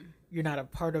investor. You're not a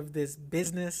part of this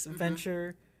business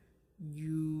venture.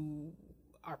 You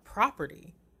are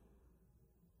property.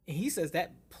 And he says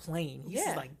that plain. He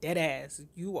says, like, dead ass,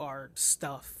 you are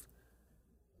stuff.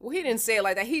 Well, he didn't say it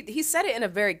like that. He said it in a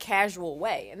very casual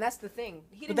way, and that's the thing.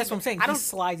 But that's what I'm saying. He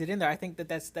slides it in there. I think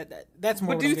that's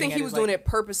more. But do you think he was doing it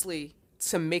purposely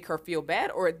to make her feel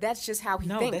bad, or that's just how he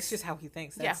thinks? No, that's just how he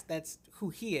thinks. That's who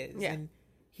he is. Yeah. And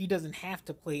he doesn't have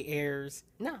to play airs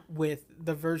with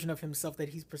the version of himself that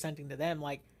he's presenting to them.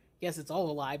 Like, yes, it's all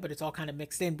a lie, but it's all kind of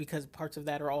mixed in because parts of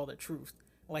that are all the truth.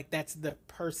 Like, that's the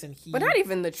person he... But not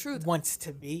even the truth. ...wants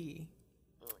to be.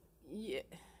 Yeah.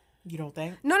 You don't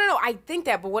think? No. I think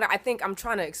that, but what I think, I'm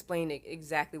trying to explain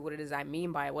exactly what it is I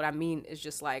mean by it. What I mean is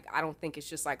just like, I don't think it's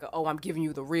just like, I'm giving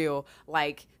you the real,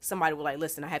 like, somebody will like,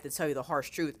 listen, I have to tell you the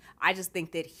harsh truth. I just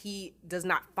think that he does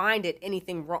not find it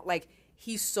anything wrong. Like,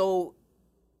 he's so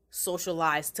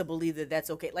socialized to believe that that's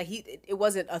okay. Like, it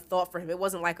wasn't a thought for him. It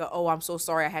wasn't like I'm so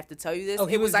sorry I have to tell you this.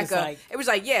 It was like it was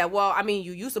like, yeah, well, I mean,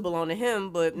 you used to belong to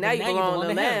him, but now you belong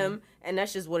to them, and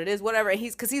that's just what it is, whatever. And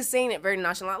he's saying it very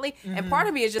nonchalantly, and part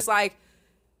of me is just like,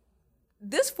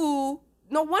 this fool,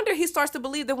 no wonder he starts to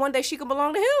believe that one day she could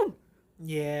belong to him.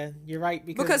 Yeah, you're right,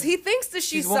 because he thinks that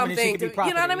she's something, you know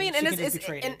what I mean? And it's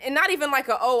and not even like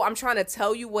I'm trying to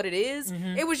tell you what it is.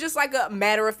 It was just like a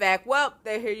matter of fact. Well,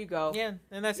 here you go. Yeah,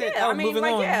 and that's it. I mean,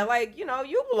 like, yeah, like,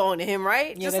 you belong to him,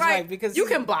 right? Yeah, just that's like, right, because you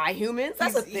can buy humans.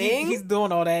 That's a thing. He's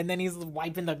doing all that, and then he's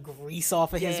wiping the grease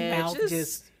off of his mouth,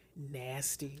 just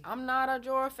nasty. I'm not a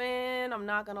Jorah fan. I'm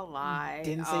not gonna lie.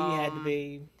 Didn't say you had to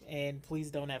be, and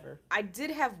please don't ever. I did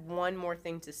have one more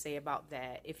thing to say about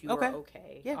that, if you were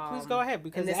okay. Yeah, please go ahead,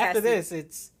 because after this,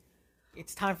 it's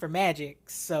time for magic.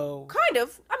 So kind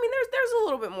of. I mean, there's a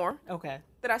little bit more. Okay.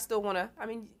 That I still want to. I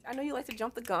mean, I know you like to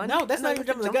jump the gun. No, that's not even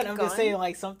jumping the gun. I'm just saying,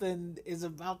 like, something is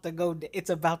about to go. It's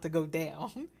about to go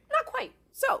down. Not quite.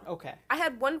 So, okay. I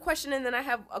had one question, and then I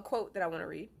have a quote that I want to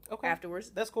read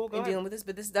afterwards. That's cool. Go ahead. Dealing with this,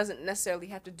 but this doesn't necessarily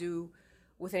have to do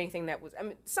with anything that was,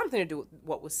 something to do with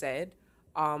what was said.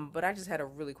 But I just had a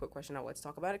really quick question. I wanted to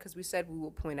talk about it because we said we will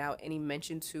point out any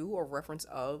mention to or reference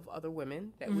of other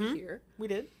women that we hear. We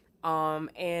did.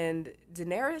 And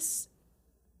Daenerys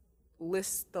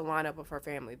lists the lineup of her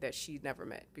family that she never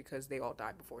met because they all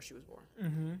died before she was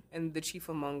born. And the chief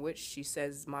among which she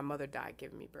says, my mother died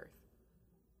giving me birth.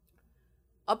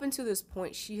 Up until this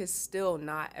point, she has still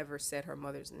not ever said her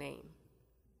mother's name.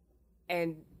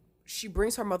 And she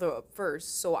brings her mother up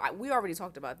first. So we already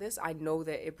talked about this. I know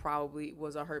that it probably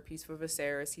was a hurt piece for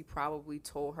Viserys. He probably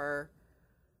told her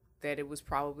that it was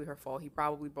probably her fault. He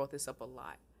probably brought this up a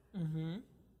lot.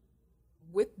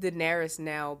 With Daenerys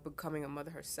now becoming a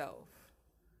mother herself,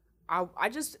 I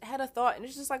just had a thought, and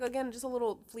it's just like, again, just a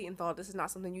little fleeting thought. This is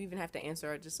not something you even have to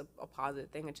answer, just a positive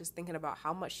thing. And just thinking about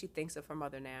how much she thinks of her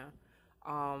mother now.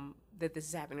 That this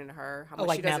is happening to her. How much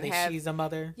like she doesn't now that she's a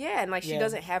mother. Yeah, and like she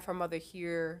doesn't have her mother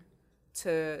here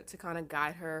to kind of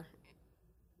guide her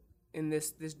in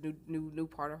this new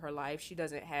part of her life. She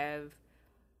doesn't have,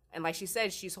 and like she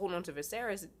said, she's holding on to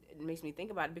Viserys. It makes me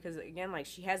think about it because, again, like,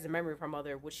 she has the memory of her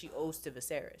mother, which she owes to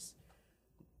Viserys.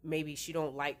 Maybe she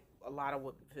don't like a lot of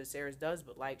what Viserys does,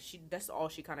 but like that's all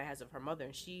she kind of has of her mother,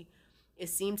 and it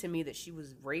seemed to me that she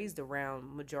was raised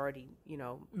around majority,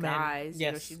 guys.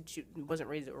 Yes. She wasn't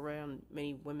raised around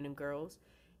many women and girls.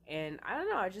 And I don't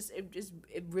know,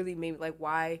 it really made me like,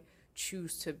 why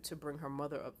choose to bring her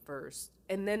mother up first?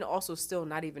 And then also still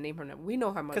not even name her name. We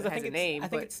know her mother has a name. I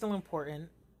think it's still important.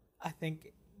 I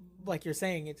think, like you're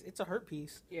saying, it's a hurt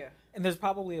piece. Yeah. And there's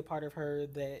probably a part of her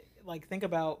that, like, think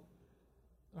about,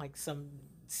 like, some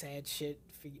sad shit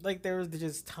for you. Like, there's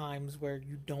just times where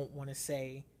you don't want to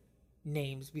say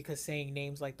names because saying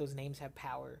names, like, those names have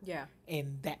power. Yeah.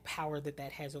 And that power that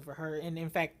has over her. And in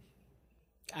fact,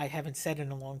 I haven't said it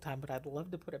in a long time, but I'd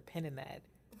love to put a pin in that.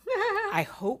 I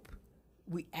hope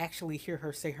we actually hear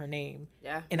her say her name.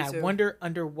 Yeah. And I wonder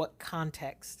under what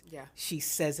context she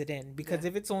says it in. Because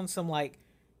if it's on some, like,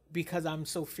 because I'm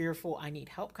so fearful, I need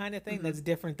help kind of thing, that's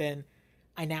different than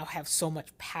I now have so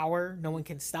much power, no one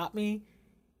can stop me.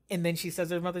 And then she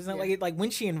says her mother's name. Like when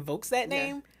she invokes that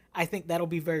name, I think that'll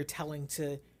be very telling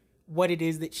to what it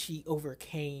is that she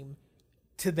overcame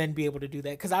to then be able to do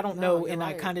that. Because I don't know, and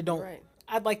I kind of don't. Right.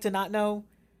 I'd like to not know,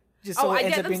 just so it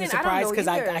ends up being a surprise. Because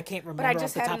I can't remember. But I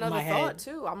just had another thought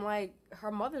too. I'm like,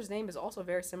 her mother's name is also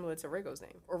very similar to Rhaegar's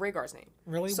name or Rhaegar's name.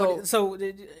 Really?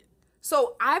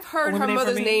 So I've heard her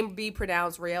mother's name be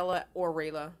pronounced Rayla or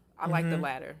Rayla. I like the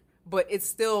latter, but it's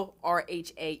still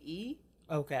Rhae.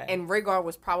 Okay. And Rhaegar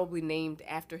was probably named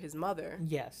after his mother.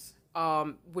 Yes.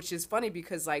 Which is funny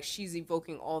because like she's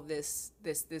evoking all this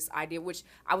idea, which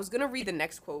I was gonna read the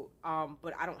next quote,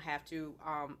 but I don't have to.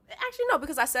 Actually no,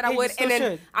 because I said I would, and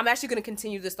then I'm actually gonna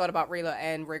continue this thought about Rayla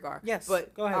and Rhaegar. Yes,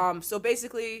 but go ahead. So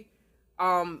basically,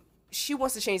 she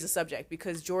wants to change the subject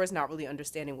because Jorah's not really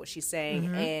understanding what she's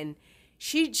saying, and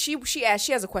she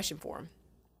has a question for him,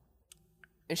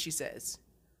 and she says,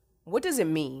 "What does it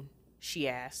mean?" She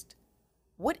asked.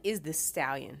 "What is this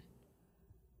stallion?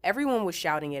 Everyone was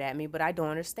shouting it at me, but I don't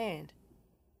understand."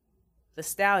 "The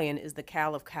stallion is the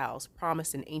cow of cows,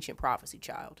 promised in ancient prophecy,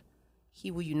 child.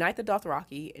 He will unite the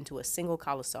Dothraki into a single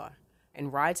khalasar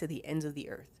and ride to the ends of the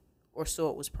earth, or so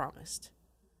it was promised.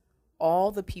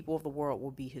 All the people of the world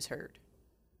will be his herd."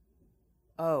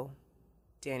 "Oh,"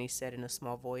 Dany said in a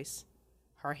small voice.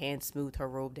 Her hand smoothed her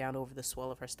robe down over the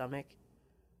swell of her stomach.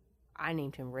 "I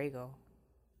named him Rhaego."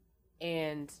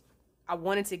 And I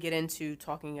wanted to get into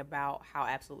talking about how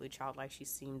absolutely childlike she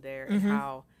seemed there and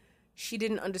how she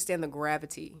didn't understand the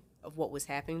gravity of what was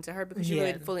happening to her because she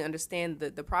really didn't fully understand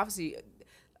the prophecy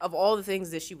of all the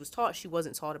things that she was taught. She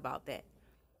wasn't taught about that.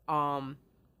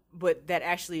 But that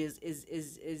actually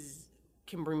is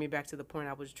can bring me back to the point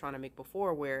I was trying to make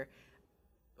before, where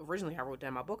originally I wrote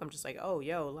down my book. I'm just like, oh,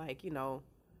 like,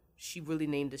 she really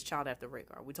named this child after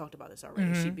Rhaegar. We talked about this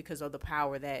already. She, because of the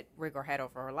power that Rhaegar had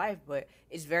over her life. But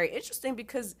it's very interesting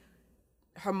because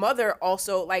her mother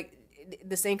also, like,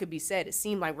 the same could be said. It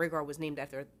seemed like Rhaegar was named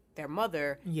after their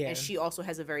mother. Yeah. And she also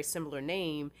has a very similar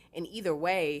name. And either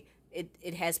way,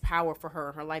 it has power for her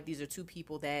in her life. These are two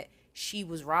people that she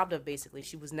was robbed of, basically.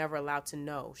 She was never allowed to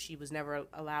know. She was never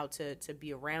allowed to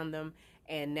be around them.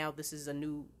 And now this is a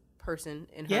new person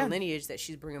in her lineage that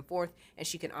she's bringing forth, and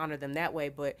she can honor them that way.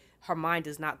 But her mind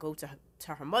does not go to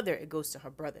her mother; it goes to her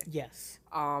brother. Yes.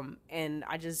 And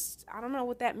I don't know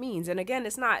what that means. And again,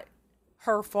 it's not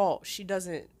her fault. She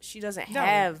doesn't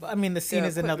have. I mean, the scene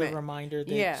is another reminder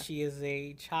that she is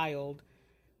a child.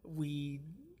 We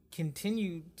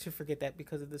continue to forget that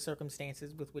because of the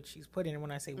circumstances with which she's put in. And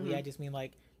when I say we, I just mean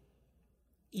like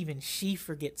even she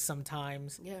forgets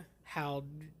sometimes how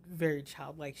very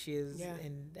childlike she is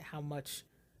and how much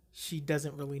she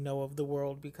doesn't really know of the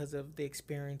world because of the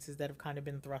experiences that have kind of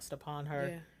been thrust upon her.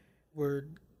 Yeah. We're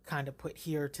kind of put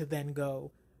here to then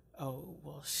go, oh,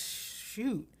 well,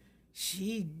 shoot,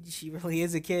 she really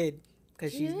is a kid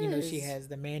because she has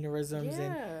the mannerisms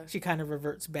and she kind of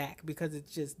reverts back because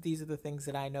it's just, these are the things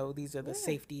that I know. These are the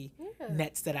safety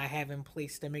nets that I have in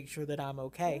place to make sure that I'm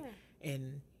okay. Yeah.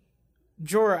 And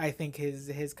Jorah, I think,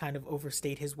 has kind of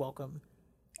overstayed his welcome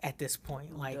at this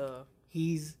point. Like,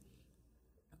 he's,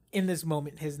 in this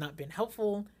moment, has not been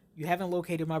helpful. You haven't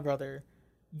located my brother.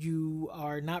 You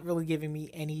are not really giving me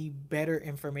any better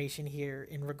information here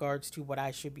in regards to what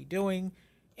I should be doing.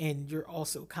 And you're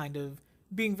also kind of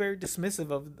being very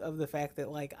dismissive of the fact that,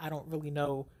 like, I don't really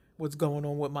know what's going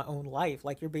on with my own life.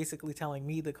 Like, you're basically telling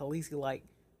me, the Khaleesi, like,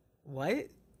 what?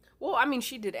 Well, I mean,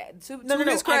 she did that. To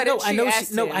his credit,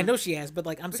 I know she has, but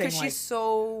like I'm saying, because like, she's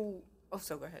so. Oh,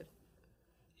 so go ahead.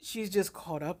 She's just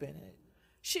caught up in it.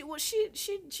 She's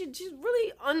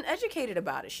really uneducated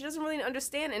about it. She doesn't really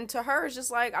understand, and to her, it's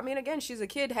just like, I mean, again, she's a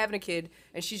kid having a kid,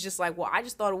 and she's just like, well, I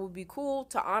just thought it would be cool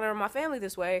to honor my family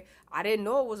this way. I didn't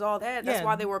know it was all that. That's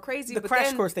why they were crazy. The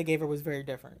crash course they gave her was very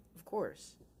different. Of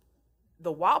course.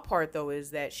 The wild part, though,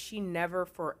 is that she never,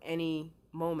 for any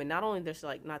moment, not only does she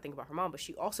like not think about her mom, but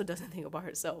she also doesn't think about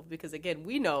herself, because again,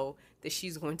 we know that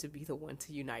she's going to be the one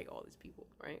to unite all these people,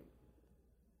 right?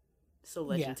 So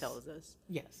legend tells us.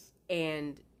 Yes.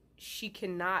 And she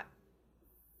cannot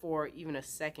for even a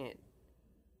second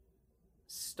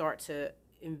start to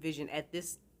envision at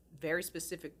this very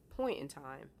specific point in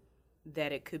time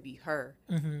that it could be her.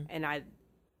 And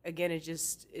again,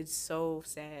 it's so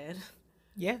sad.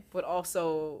 Yeah. But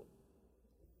also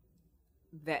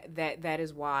that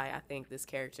is why I think this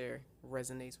character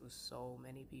resonates with so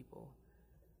many people.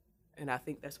 And I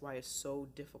think that's why it's so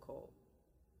difficult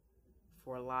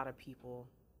for a lot of people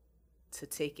to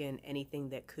take in anything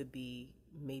that could be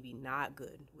maybe not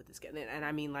good with this guy. And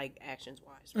I mean, like, actions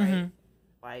wise, right? Mm-hmm.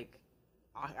 Like,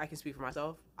 I can speak for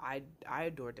myself. I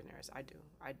adore Daenerys. I do.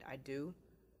 I do.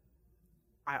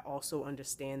 I also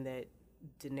understand that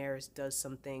Daenerys does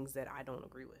some things that I don't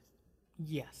agree with.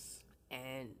 Yes.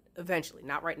 And eventually,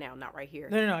 not right now, not right here.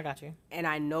 No, I got you. And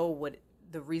I know what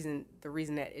the reason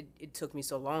that it took me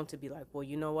so long to be like, well,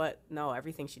 you know what? No,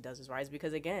 everything she does is right. Is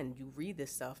because, again, you read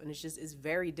this stuff, and it's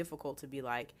very difficult to be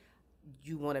like,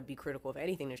 you want to be critical of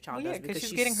anything this child does because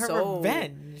she's getting her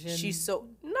revenge. And... She's so...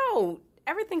 No,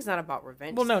 everything's not about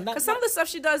revenge. Well, no, because some of the stuff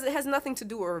she does, it has nothing to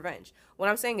do with revenge. What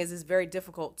I'm saying is it's very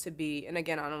difficult to be... And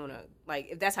again, I don't want to... Like,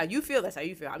 if that's how you feel, that's how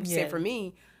you feel. I'm just saying, for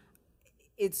me,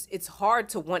 it's hard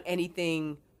to want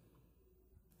anything...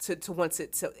 To want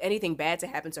to anything bad to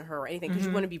happen to her or anything, because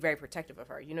you want to be very protective of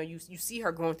her. You know, you see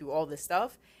her going through all this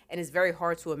stuff, and it's very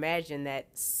hard to imagine that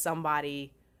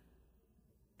somebody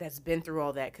that's been through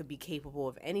all that could be capable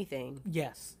of anything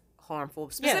harmful.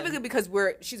 Specifically because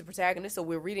she's a protagonist, so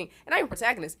we're reading, and not even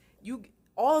protagonist.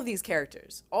 All of these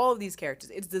characters,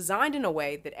 it's designed in a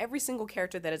way that every single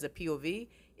character that is a POV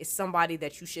is somebody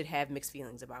that you should have mixed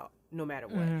feelings about, no matter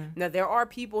what. Now, there are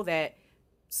people that.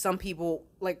 Some people,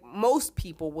 like most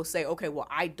people, will say, okay, well,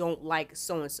 I don't like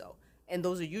so-and-so. And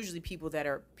those are usually people that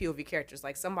are POV characters.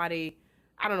 Like somebody,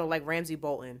 I don't know, like Ramsay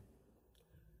Bolton.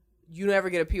 You never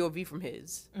get a POV from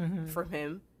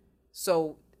him.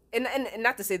 So, and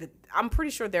not to say that, I'm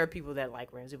pretty sure there are people that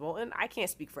like Ramsay Bolton. I can't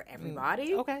speak for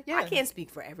everybody. Okay, yeah. I can't speak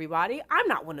for everybody. I'm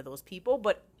not one of those people.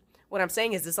 But what I'm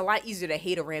saying is it's a lot easier to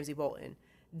hate a Ramsay Bolton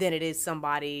than it is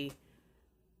somebody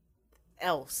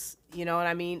else, you know what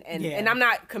I mean? And I'm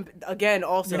not I'm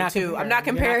not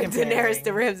comparing Daenerys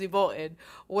to Ramsay Bolton.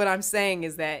 What I'm saying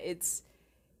is that it's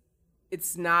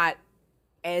not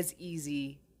as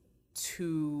easy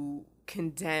to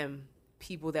condemn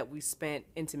people that we spent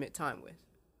intimate time with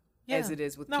as it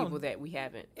is with people that we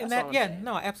haven't.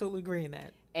 I absolutely agree in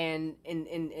that. And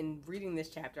in reading this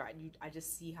chapter, I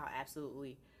just see how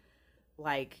absolutely,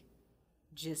 like,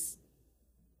 just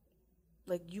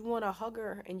like, you want to hug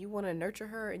her and you want to nurture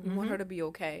her and you want her to be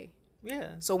okay. Yeah.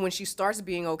 So when she starts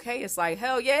being okay, it's like,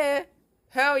 hell yeah,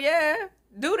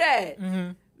 do that.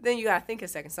 Then you got to think a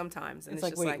second sometimes. And it's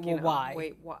just like, well, why?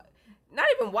 Wait, why? Not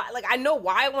even why. Like, I know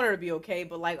why I want her to be okay,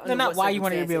 but like, no, not why you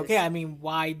want her to be okay. I mean,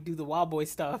 why do the Wild Boy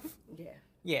stuff? Yeah.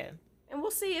 Yeah. And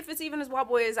we'll see if it's even as Wild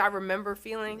Boy as I remember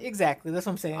feeling. Exactly. That's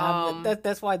what I'm saying.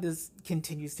 That's why this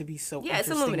continues to be so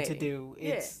interesting to do.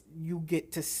 You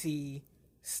get to see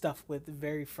stuff with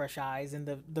very fresh eyes, and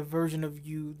the version of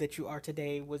you that you are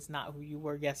today was not who you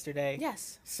were yesterday.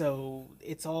 Yes. So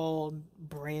it's all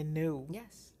brand new.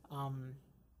 Yes.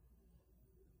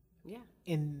 Yeah.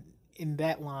 In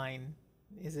that line,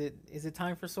 is it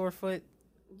time for Swordfoot?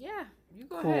 Yeah. You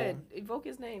go ahead. Evoke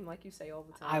his name like you say all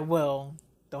the time. I will.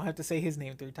 Don't have to say his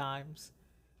name 3 times.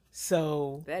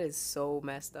 So that is so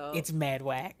messed up. It's mad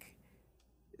whack.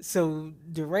 So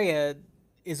Dorea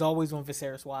is always on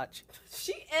Viserys' watch.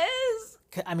 She is.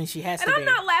 I mean, she has to be. And I'm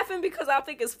not laughing because I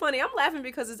think it's funny. I'm laughing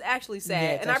because it's actually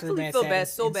sad. And I really feel bad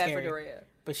for Dorea.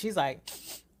 But she's like,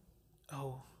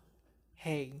 oh,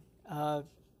 hey,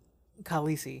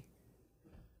 Khaleesi,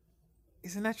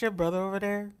 isn't that your brother over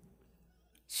there?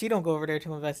 She don't go over there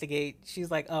to investigate.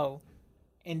 She's like, oh.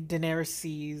 And Daenerys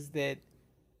sees that,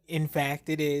 in fact,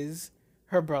 it is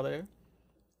her brother.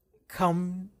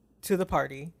 Come to the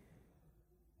party.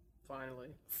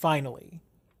 Finally,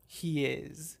 he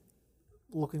is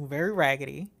looking very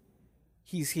raggedy.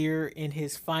 He's here in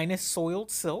his finest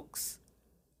soiled silks.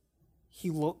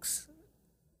 He looks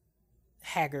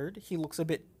haggard. He looks a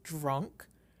bit drunk.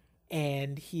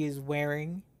 And he is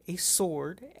wearing a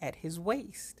sword at his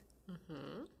waist.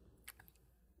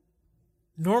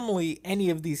 Normally, any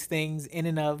of these things in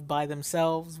and of by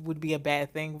themselves would be a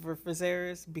bad thing for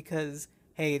Viserys because,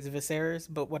 hey, it's Viserys,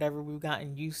 but whatever we've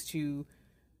gotten used to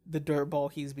the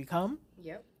dirtball he's become.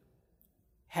 Yep.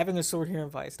 Having a sword here in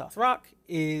Vice Dothrak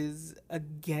is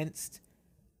against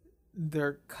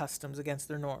their customs, against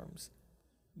their norms.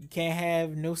 You can't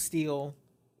have no steel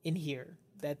in here.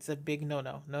 That's a big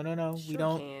no-no. No. Sure we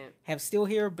don't have steel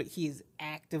here, but he's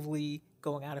actively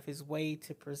going out of his way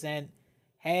to present,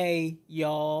 hey,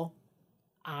 y'all,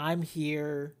 I'm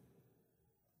here.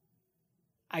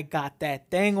 I got that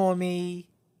thing on me.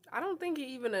 I don't think he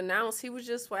even announced. He was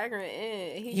just swaggering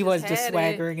in. He was just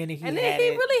swaggering in, and then he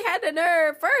really had the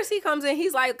nerve. First, he comes in.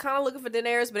 He's like kind of looking for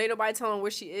Daenerys, but ain't nobody telling him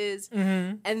where she is.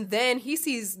 Mm-hmm. And then he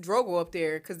sees Drogo up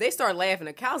there because they start laughing.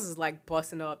 The cows is like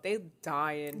busting up. They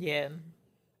dying. Yeah.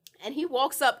 And he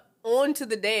walks up onto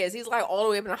the dais. He's like all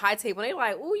the way up in the high table. And they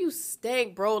like, "Ooh, you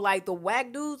stink, bro!" Like the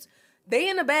whack dudes, they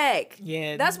in the back.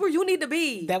 Yeah, that's where you need to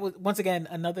be. That was once again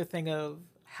another thing of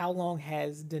how long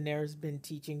has Daenerys been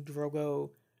teaching Drogo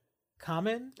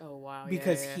Common? Oh wow!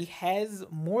 Because he has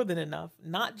more than enough,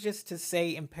 not just to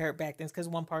say and parrot back things. Because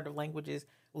one part of language is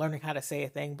learning how to say a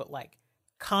thing, but like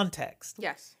context.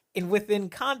 Yes. And within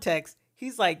context,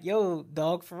 he's like, "Yo,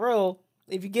 dog, for real.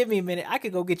 If you give me a minute, I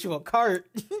could go get you a cart."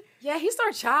 Yeah, he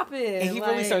starts chopping. And he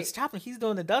really starts chopping. He's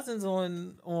doing the dozens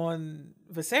on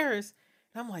Viserys.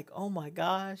 And I'm like, oh my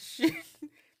gosh.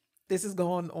 This is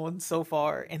going on so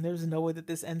far. And there's no way that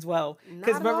this ends well.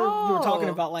 Because remember, you were talking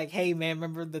about like, hey man,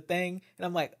 remember the thing? And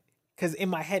I'm like, because in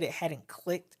my head, it hadn't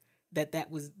clicked that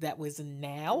was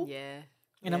now. Yeah.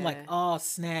 And I'm like, oh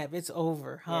snap, it's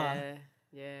over, huh?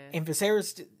 Yeah. And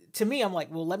Viserys, to me, I'm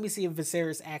like, well, let me see if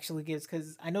Viserys actually gives,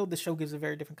 because I know the show gives a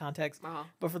very different context.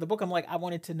 But for the book, I'm like, I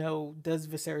wanted to know, does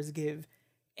Viserys give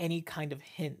any kind of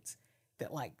hint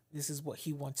that like this is what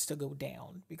he wants to go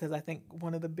down? Because I think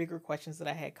one of the bigger questions that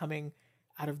I had coming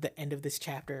out of the end of this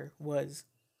chapter was,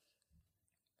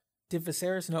 did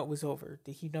Viserys know it was over?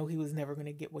 Did he know he was never going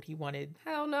to get what he wanted?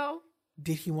 Hell no.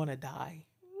 Did he want to die?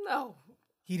 No.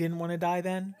 He didn't want to die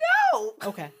then? No.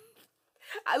 Okay.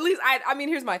 At least, I mean,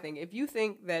 here's my thing. If you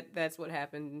think that that's what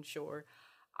happened, sure.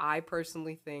 I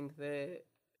personally think that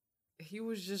he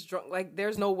was just drunk. Like,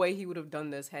 there's no way he would have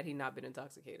done this had he not been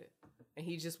intoxicated. And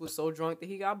he just was so drunk that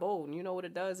he got bold. And you know what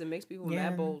it does? It makes people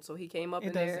mad bold. So he came up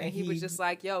in there and he was just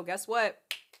like, yo, guess what?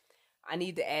 I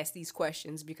need to ask these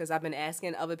questions because I've been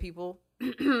asking other people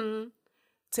to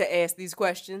ask these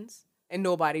questions and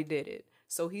nobody did it.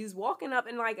 So he's walking up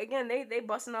and like, again, they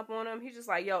busting up on him. He's just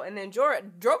like, yo. And then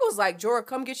Drogo's like, Jorah,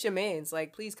 come get your mans.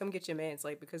 Like, please come get your mans.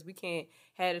 Like, because we can't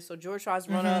have it. So Jorah tries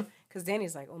to run up because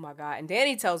Dany's like, oh my God. And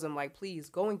Dany tells him like, please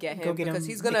go and get him because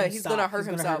he's gonna hurt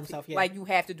himself. Yeah. Like, you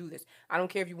have to do this. I don't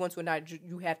care if you want to or not.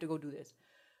 You have to go do this.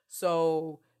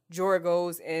 So Jorah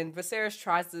goes and Viserys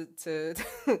tries to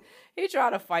he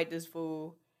tried to fight this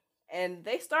fool. And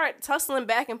they start tussling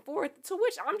back and forth, to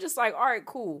which I'm just like, all right,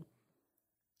 cool.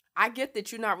 I get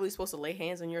that you're not really supposed to lay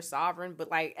hands on your sovereign, but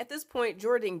like at this point,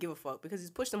 Jorah didn't give a fuck because he's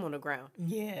pushed him on the ground.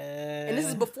 Yeah. And this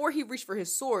is before he reached for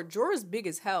his sword. Jorah's big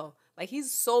as hell. Like,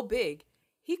 he's so big.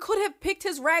 He could have picked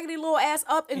his raggedy little ass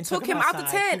up and took him out the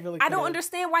tent. Really I don't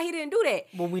understand why he didn't do that.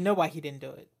 Well, we know why he didn't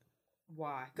do it.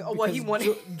 Why? Oh, well, he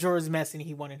wanted Jorah's messy and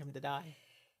he wanted him to die.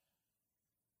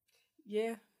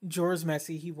 Yeah. Jorah's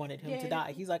messy, he wanted him to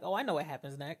die. He's like, oh, I know what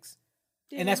happens next.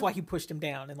 Yeah. And that's why he pushed him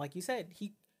down. And like you said,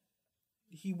 he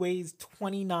weighs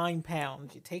 29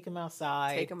 pounds. You take him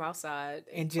outside.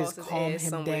 And just calm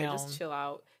him down. Just chill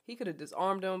out. He could have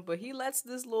disarmed him, but he lets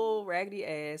this little raggedy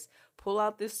ass pull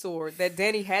out this sword that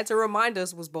Dany had to remind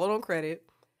us was bought on credit.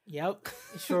 Yep,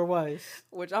 it sure was.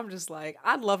 Which I'm just like,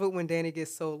 I love it when Dany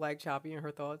gets so like choppy in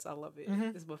her thoughts. I love it.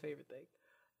 Mm-hmm. It's my favorite thing.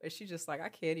 And she just like, I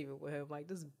can't even with him. Like,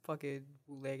 this fucking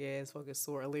bootleg ass fucking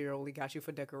sword Illyria only got you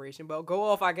for decoration. But go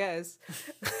off, I guess.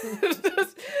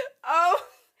 Oh.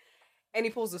 And he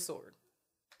pulls the sword.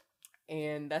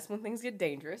 And that's when things get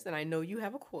dangerous. And I know you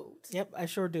have a quote. Yep, I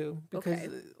sure do. Because,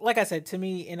 like I said, to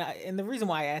me, and the reason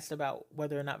why I asked about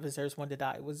whether or not Viserys wanted to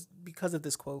die was because of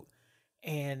this quote.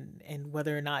 And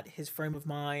whether or not his frame of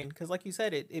mind. Because, like you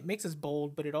said, it makes us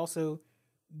bold, but it also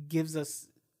gives us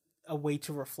a way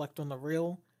to reflect on the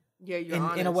real. Yeah,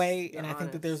 in a way. And I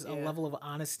think that there's a level of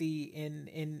honesty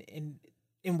in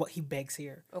what he begs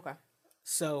here. Okay.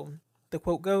 So, the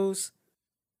quote goes,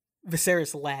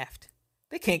 Viserys laughed.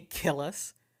 They can't kill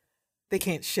us. They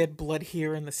can't shed blood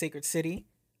here in the sacred city,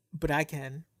 but I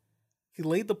can. He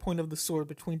laid the point of the sword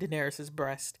between Daenerys'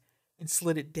 breast and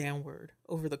slid it downward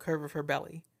over the curve of her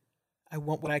belly. I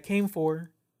want what I came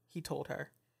for, he told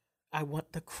her. I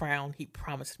want the crown he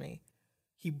promised me.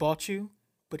 He bought you,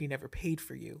 but he never paid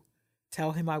for you.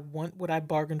 Tell him I want what I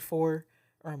bargained for,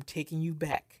 or I'm taking you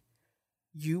back.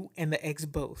 You and the eggs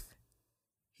both.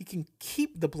 He can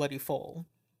keep the bloody foal.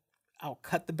 I'll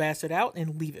cut the bastard out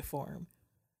and leave it for him.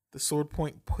 The sword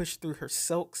point pushed through her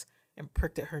silks and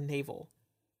pricked at her navel.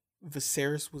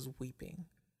 Viserys was weeping.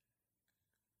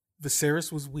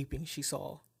 Viserys was weeping, she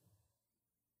saw.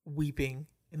 Weeping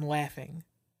and laughing,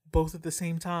 both at the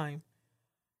same time.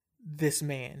 This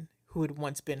man, who had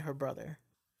once been her brother.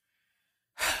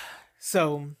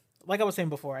 So, like I was saying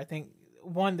before, I think,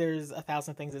 one, there's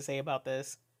 1,000 things to say about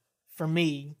this. For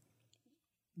me,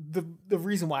 the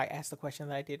reason why I asked the question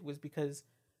that I did was because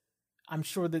I'm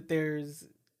sure that there's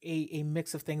a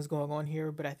mix of things going on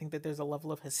here, but I think that there's a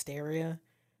level of hysteria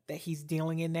that he's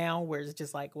dealing in now where it's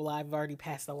just like, well, I've already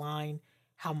passed the line.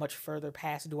 How much further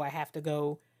past do I have to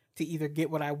go to either get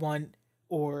what I want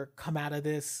or come out of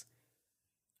this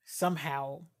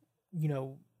somehow,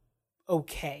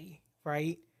 okay,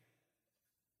 right?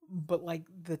 But like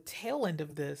the tail end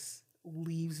of this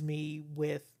leaves me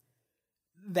with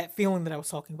that feeling that I was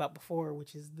talking about before,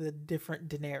 which is the different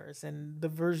Daenerys and the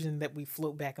version that we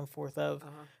float back and forth of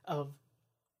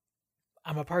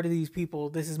I'm a part of these people,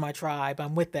 this is my tribe,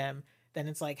 I'm with them. Then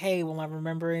it's like, hey, well, I'm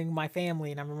remembering my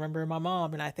family and I'm remembering my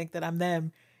mom and I think that I'm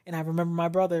them and I remember my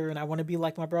brother and I want to be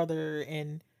like my brother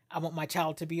and I want my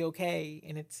child to be okay.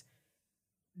 And it's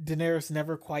Daenerys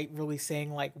never quite really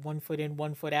saying like 1 foot in,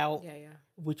 1 foot out,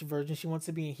 which version she wants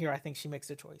to be. And here I think she makes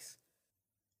a choice.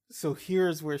 So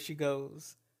here's where she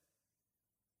goes,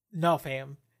 no,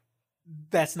 fam,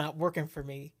 that's not working for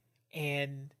me.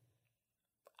 And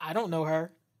I don't know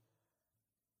her.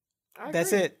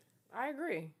 That's it. I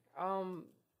agree.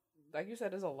 Like you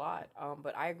said, there's a lot.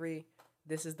 But I agree.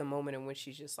 This is the moment in which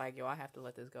she's just like, yo, I have to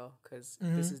let this go because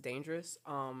this is dangerous.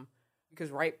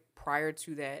 Because right prior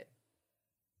to that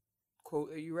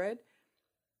quote that you read,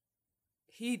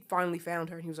 he finally found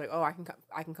her and he was like, oh, I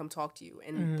can come talk to you.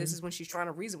 And this is when she's trying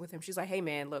to reason with him. She's like, hey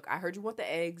man, look, I heard you want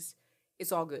the eggs.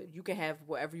 It's all good. You can have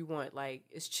whatever you want. Like,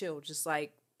 it's chill. Just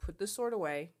like put the sword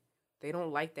away. They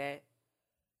don't like that.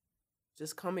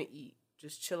 Just come and eat.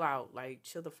 Just chill out. Like,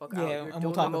 chill the fuck out. Yeah, and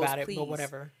we'll talk about it, but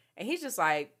whatever. And he's just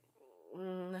like,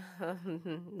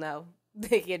 no,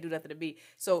 they can't do nothing to me.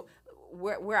 So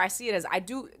where I see it as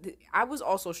I was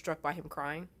also struck by him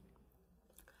crying.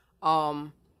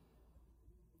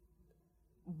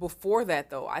 Before that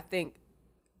though, I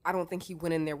don't think he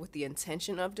went in there with the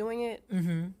intention of doing it.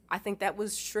 I think that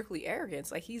was strictly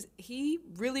arrogance. Like he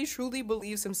really truly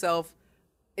believes himself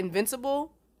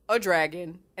invincible, a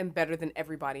dragon, and better than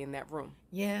everybody in that room.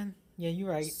 Yeah, you're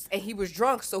right. And he was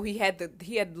drunk, so he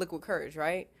had liquid courage,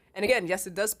 right? And again, yes,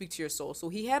 it does speak to your soul. So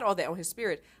he had all that on his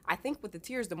spirit. I think with the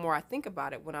tears, the more I think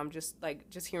about it, when I'm just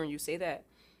hearing you say that,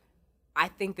 I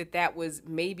think that was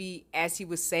maybe as he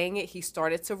was saying it, he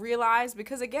started to realize,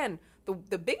 because again,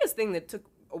 the biggest thing that took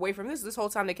away from this whole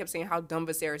time, they kept saying how dumb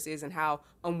Viserys is and how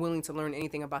unwilling to learn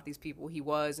anything about these people he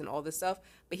was and all this stuff.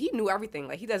 But he knew everything.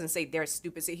 Like, he doesn't say they're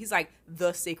stupid. He's like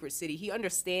the sacred city. He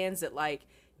understands that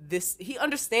he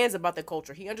understands about the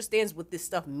culture. He understands what this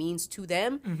stuff means to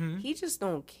them. He just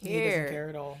don't care. He doesn't care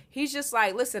at all. He's just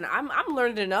like, listen, I'm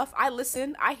learned enough. I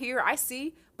listen, I hear, I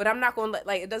see, but I'm not going to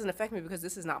it doesn't affect me because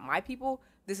this is not my people.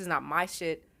 This is not my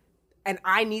shit. And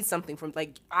I need something from,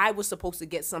 I was supposed to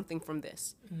get something from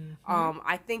this.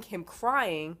 I think him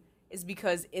crying is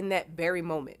because in that very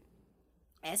moment,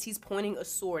 as he's pointing a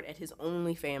sword at his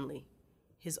only family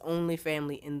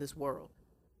in this world,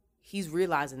 he's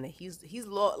realizing that he's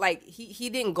lost. Like, he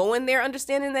didn't go in there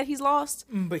understanding that he's lost.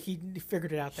 But he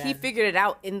figured it out then. He figured it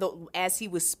out as he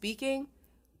was speaking,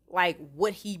 like,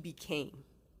 what he became.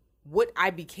 What I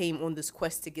became on this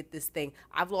quest to get this thing.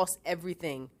 I've lost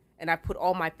everything. And I put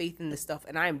all my faith in this stuff,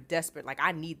 and I am desperate. Like,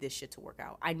 I need this shit to work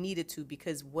out. I needed to,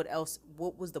 because what else?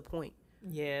 What was the point?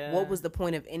 Yeah. What was the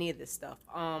point of any of this stuff?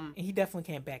 He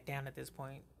definitely can't back down at this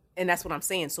point. And that's what I'm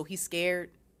saying. So he's scared.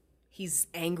 He's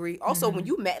angry. Also, when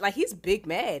you mad, he's big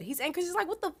mad. He's angry. He's like,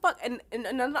 what the fuck? And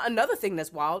another thing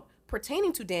that's wild,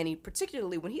 pertaining to Dany,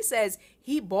 particularly when he says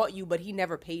he bought you, but he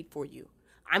never paid for you.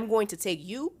 I'm going to take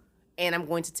you. And I'm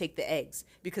going to take the eggs,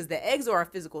 because the eggs are a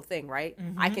physical thing, right?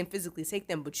 I can physically take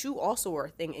them, but you also are a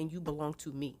thing, and you belong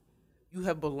to me. You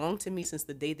have belonged to me since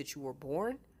the day that you were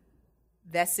born.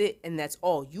 That's it, and that's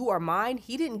all. You are mine.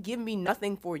 He didn't give me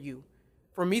nothing for you.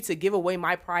 For me to give away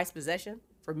my prized possession,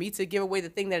 for me to give away the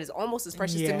thing that is almost as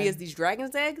precious to me as these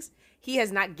dragon's eggs, he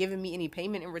has not given me any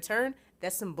payment in return.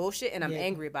 That's some bullshit, and I'm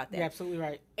angry about that. You're absolutely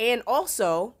right. And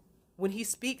also, when he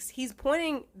speaks, he's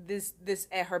pointing this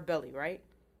at her belly, right?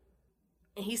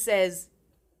 And he says,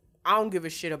 I don't give a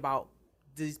shit about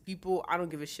these people. I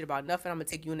don't give a shit about nothing. I'm going to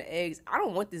take you in the eggs. I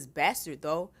don't want this bastard,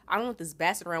 though. I don't want this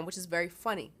bastard around, which is very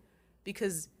funny.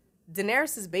 Because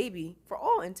Daenerys' baby, for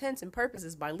all intents and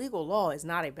purposes, by legal law, is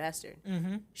not a bastard.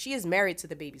 She is married to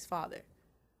the baby's father.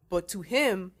 But to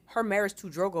him, her marriage to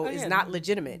Drogo is not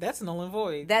legitimate. That's null and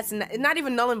void. That's not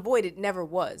even null and void. It never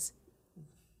was.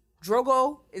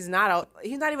 Drogo is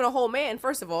he's not even a whole man,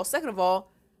 first of all. Second of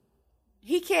all,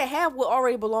 he can't have what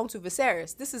already belonged to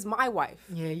Viserys. This is my wife.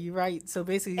 Yeah, you're right. So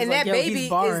basically, he's and like, that baby he's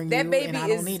barring that you, baby and I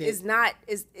don't need it.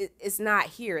 is not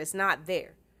here. It's not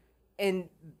there. And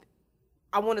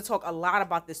I want to talk a lot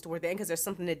about this toward the end because there's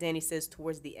something that Danny says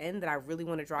towards the end that I really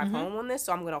want to drive home on this.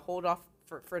 So I'm going to hold off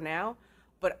for now.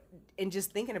 But in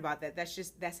just thinking about that,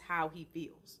 that's how he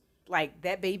feels. Like,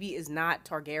 that baby is not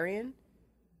Targaryen.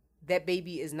 That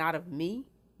baby is not of me.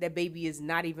 That baby is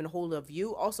not even whole of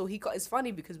you. Also, it's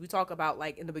funny because we talk about,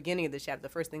 like, in the beginning of the chapter, the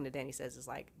first thing that Danny says is,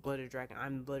 like, blood of the dragon.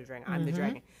 I'm the blood of the dragon. I'm the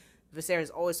dragon. Viserys is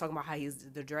always talking about how he's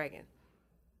the dragon.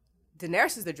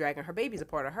 Daenerys is the dragon. Her baby's a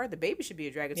part of her. The baby should be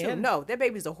a dragon, too. Yeah. No, that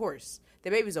baby's a horse.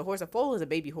 That baby's a horse. A foal is a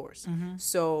baby horse.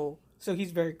 So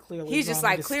he's very clearly... He's just,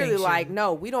 like, clearly like,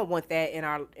 no, we don't want that in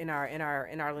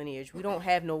our lineage. We don't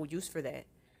have no use for that.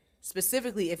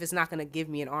 Specifically, if it's not going to give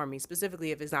me an army. Specifically,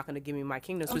 if it's not going to give me my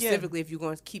kingdom. Specifically, if you're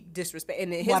going to keep disrespect.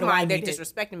 And in his mind, they're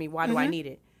disrespecting me. Why do I need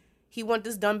it? He want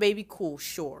this dumb baby? Cool,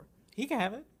 sure. He can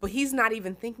have it. But he's not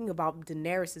even thinking about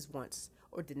Daenerys' wants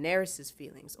or Daenerys'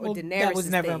 feelings or Daenerys' that was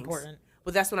never things. Important.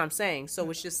 But that's what I'm saying. So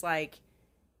it's just like,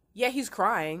 yeah, he's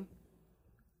crying.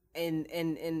 And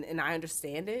I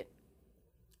understand it.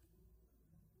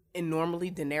 And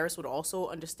normally Daenerys would also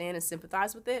understand and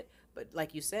sympathize with it. But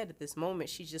like you said, at this moment,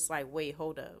 she's just like, wait,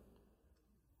 hold up.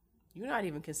 You're not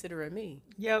even considering me.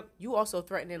 Yep. You also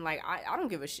threatening, like, I don't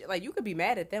give a shit. Like, you could be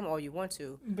mad at them all you want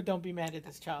to. But don't be mad at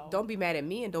this child. Don't be mad at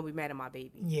me and don't be mad at my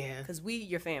baby. Yeah. Because we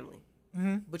your family.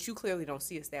 But you clearly don't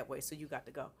see us that way, so you got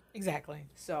to go. Exactly.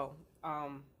 So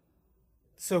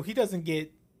he doesn't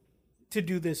get to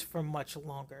do this for much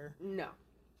longer. No.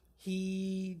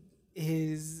 He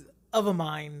is of a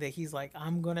mind that he's like,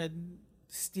 I'm going to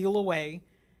steal away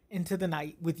into the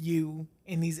night with you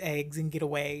and these eggs and get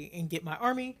away and get my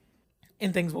army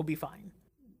and things will be fine.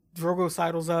 Drogo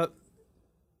sidles up,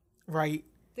 right?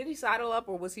 Did he sidle up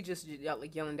or was he just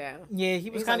like yelling down? Yeah, he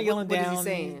was kind of yelling down. What is he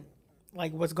saying?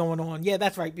 Like, what's going on? Yeah,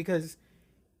 that's right, because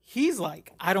he's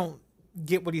like, I don't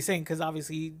get what he's saying because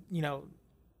obviously, you know,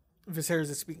 Viserys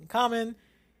is speaking common.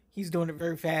 He's doing it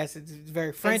very fast. It's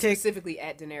very frantic. And specifically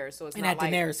at Daenerys, so it's not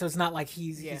like... Daenerys, so it's not like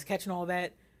he's catching all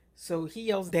that. So he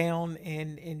yells down,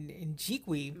 and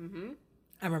Jikwi,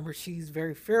 I remember she's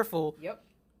very fearful. Yep.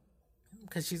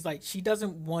 Because she's like, she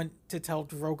doesn't want to tell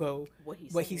Drogo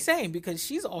what he's saying because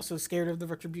she's also scared of the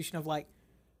retribution of like,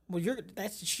 well,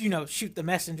 that's, you know, shoot the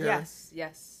messenger. Yes,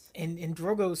 yes. And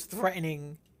Drogo's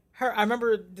threatening her. I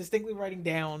remember distinctly writing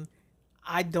down,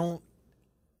 I know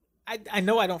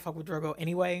I don't fuck with Drogo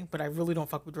anyway, but I really don't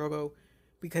fuck with Drogo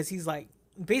because he's like,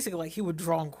 basically like he would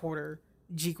draw and quarter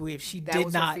Jikwi if she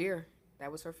did not. Her fear.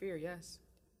 That was her fear, yes.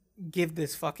 Give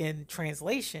this fucking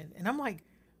translation. And I'm like,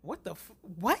 what the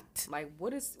what? Like,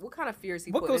 what kind of fear is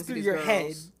he what putting goes through your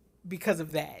head because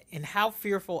of that? And how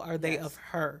fearful are they of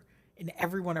her and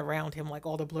everyone around him, like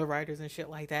all the Blood Riders and shit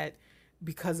like that,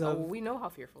 because of... well, we know how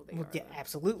fearful they are. Yeah,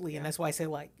 absolutely. Yeah. And that's why I say,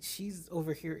 like, she's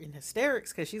over here in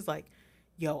hysterics because she's like,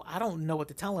 yo, I don't know what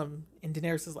to tell him. And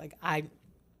Daenerys is like,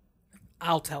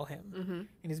 I'll tell him.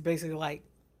 And it's basically like,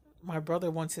 my brother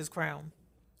wants his crown.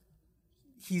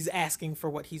 He's asking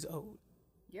for what he's owed.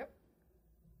 Yep.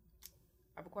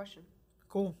 I have a question.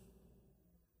 Cool.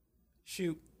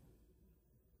 Shoot.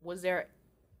 Was there,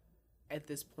 at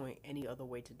this point, any other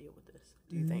way to deal with this?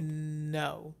 Do you think?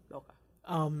 No. Okay.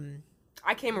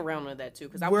 I came around on that too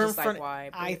because I was just like, why?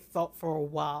 But... I thought for a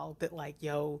while that like,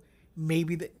 yo,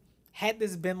 maybe had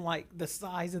this been like the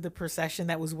size of the procession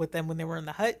that was with them when they were in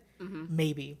the hut,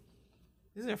 maybe.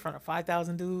 This is in front of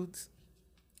 5,000 dudes.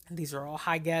 And these are all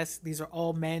high guests. These are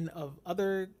all men of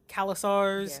other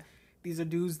Khalasars. Yeah. These are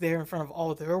dudes there in front of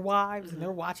all their wives, and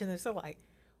they're watching this. They're like,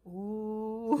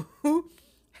 ooh,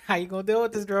 how you gonna deal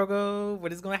with this, Drogo?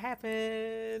 What is gonna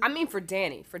happen? I mean, for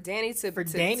Danny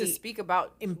to speak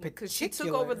about, because she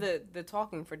took over the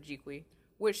talking for Jikwi,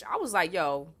 which I was like,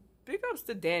 yo, big ups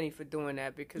to Danny for doing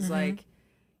that because like,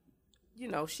 you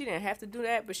know, she didn't have to do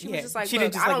that, but she was just like,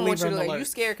 look, I don't want you to like, you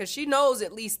scared because she knows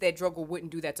at least that Drogo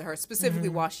wouldn't do that to her, specifically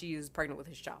while she is pregnant with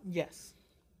his child. Yes.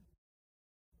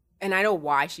 And I know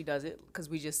why she does it, because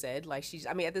we just said, like,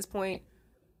 at this point,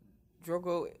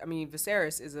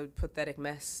 Viserys is a pathetic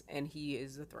mess, and he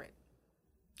is a threat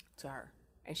to her.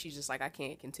 And she's just like, I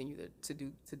can't continue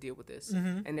to deal with this.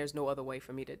 And there's no other way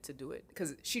for me to do it.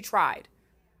 Because she tried.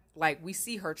 Like, we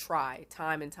see her try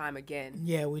time and time again.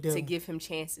 Yeah, we do. To give him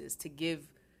chances, to give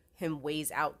him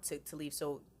ways out to leave.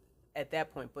 So, at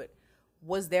that point, but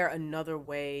was there another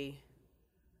way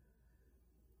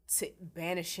to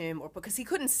banish him, or because he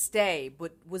couldn't stay,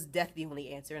 but was death the only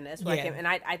answer? And that's why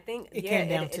I think it came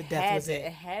down to death. Was it?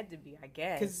 It had to be, I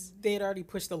guess, because they had already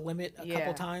pushed the limit a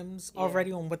couple times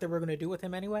already on what they were going to do with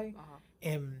him anyway,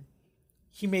 and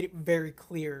he made it very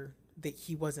clear that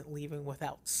he wasn't leaving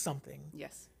without something.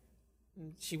 Yes,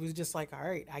 she was just like, all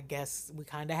right, I guess we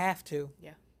kind of have to.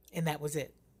 Yeah, and that was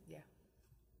it. Yeah,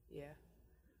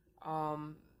 Yeah.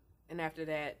 And after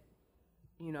that,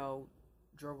 you know,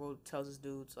 Drogo tells his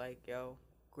dudes like, "Yo,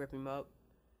 grip him up."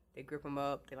 They grip him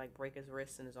up. They like break his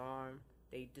wrist and his arm.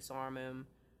 They disarm him.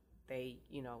 They,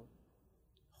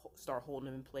 start holding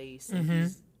him in place, and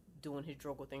he's doing his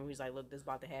Drogo thing. Where he's like, "Look, this is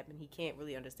about to happen." He can't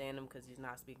really understand him because he's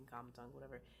not speaking common tongue,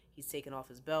 whatever. He's taking off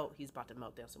his belt. He's about to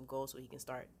melt down some gold so he can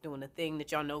start doing the thing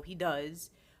that y'all know he does.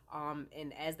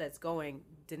 And as that's going,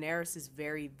 Daenerys is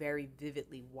very, very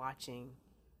vividly watching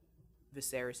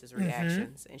Viserys'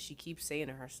 reactions, and she keeps saying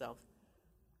to herself,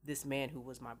 "This man who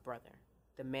was my brother,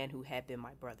 the man who had been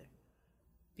my brother."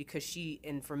 Because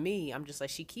and for me, I'm just like,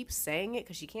 she keeps saying it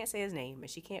because she can't say his name and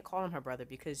she can't call him her brother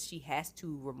because she has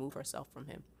to remove herself from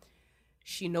him.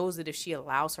 She knows that if she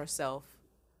allows herself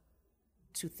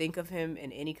to think of him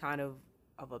in any kind of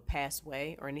a past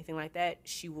way or anything like that,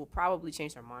 she will probably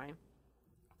change her mind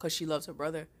because she loves her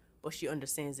brother, but she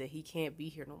understands that he can't be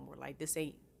here no more. Like, this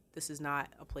is not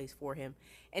a place for him.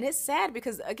 And it's sad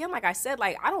because, again, like I said,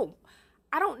 like, I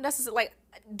don't necessarily, like,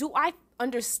 do I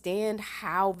understand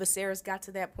how Viserys got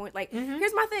to that point? Like,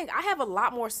 here's my thing. I have a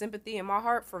lot more sympathy in my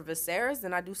heart for Viserys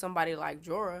than I do somebody like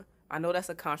Jorah. I know that's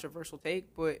a controversial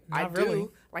take, but Not really.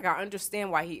 do. Like, I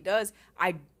understand why he does.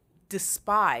 I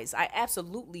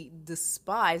absolutely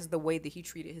despise the way that he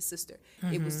treated his sister.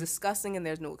 It was disgusting and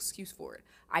there's no excuse for it.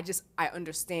 I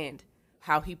understand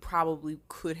how he probably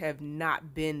could have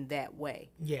not been that way.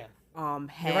 Yeah.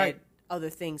 Had other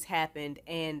things happened,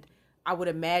 and I would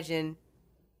imagine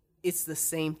it's the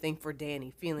same thing for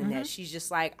Dany, feeling that she's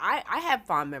just like, I have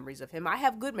fond memories of him. I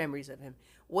have good memories of him.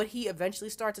 What he eventually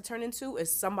starts to turn into is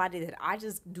somebody that I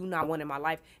just do not want in my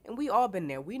life. And we all been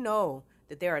there. We know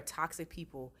that there are toxic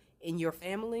people in your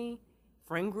family,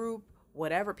 friend group,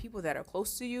 whatever, people that are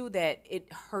close to you that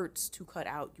it hurts to cut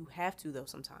out. You have to, though,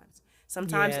 sometimes.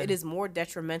 Sometimes it is more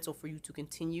detrimental for you to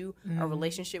continue a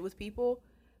relationship with people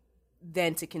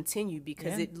than to continue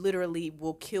because it literally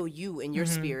will kill you in your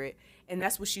spirit. And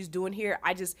that's what she's doing here.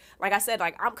 I just, like I said,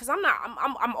 like,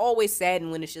 I'm always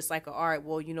saddened when it's just like, all right,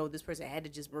 well, this person had to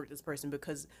just murder this person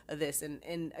because of this.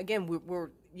 And again, we're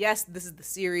yes, this is the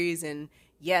series, and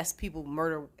yes, people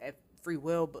murder at free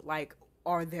will, but like,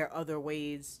 are there other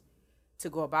ways to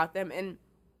go about them? And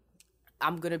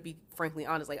I'm going to be frankly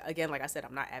honest. Like, again, like I said,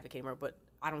 I'm not advocating murder, but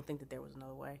I don't think that there was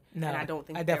another way. No, and I don't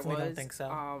think I there definitely was. don't think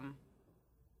so.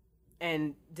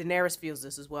 And Daenerys feels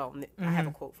this as well. I have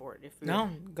a quote for it. If you're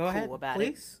Go ahead, about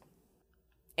please.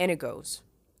 And it goes,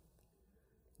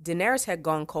 "Daenerys had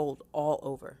gone cold all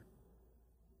over.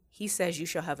 He says you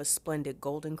shall have a splendid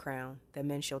golden crown that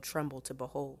men shall tremble to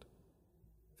behold."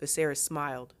 Viserys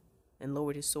smiled and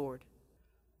lowered his sword.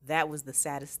 That was the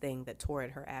saddest thing that tore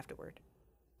at her afterward,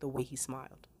 the way he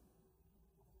smiled.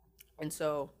 And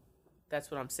so that's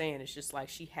what I'm saying. It's just like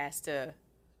she has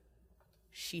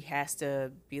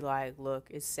to be like, look,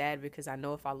 it's sad because I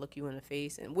know if I look you in the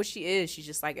face, and what she is, she's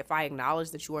just like, if I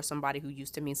acknowledge that you are somebody who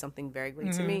used to mean something very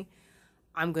great to me,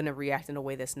 I'm going to react in a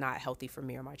way that's not healthy for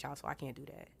me or my child. So I can't do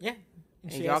that. Yeah.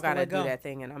 And y'all got to do that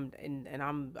thing. And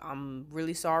I'm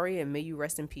really sorry, and may you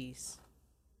rest in peace.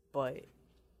 But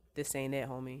this ain't it,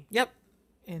 homie. Yep.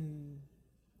 And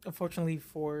unfortunately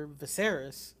for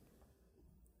Viserys,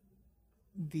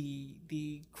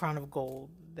 the crown of gold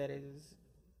that is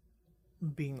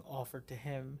being offered to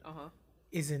him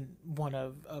isn't one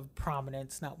of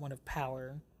prominence, not one of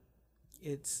power.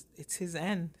 It's his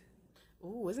end.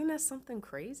 Ooh, isn't that something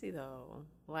crazy though?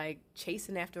 Like,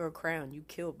 chasing after a crown, you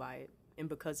killed by it and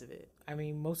because of it. I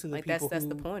mean, most of the like, people that's who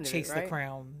the point chase of it, right? the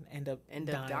crown end up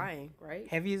dying, right?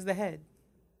 Heavy is the head,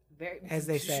 very, as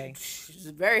they say. It's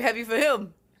very heavy for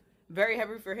him. Very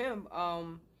heavy for him.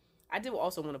 I do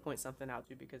also want to point something out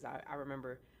too, because I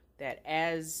remember that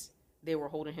as they were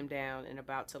holding him down and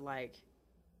about to, like,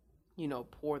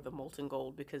 pour the molten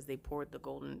gold, because they poured the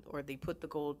golden, or they put the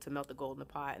gold to melt the gold in the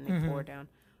pot and they pour it down.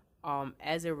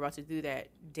 As they were about to do that,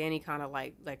 Dany kind of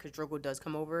like, cause Drogo does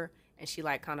come over, and she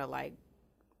like kind of like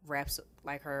wraps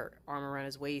like her arm around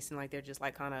his waist, and like they're just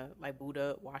like kind of like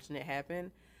Buddha watching it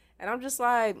happen. And I'm just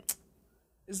like,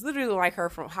 it's literally like her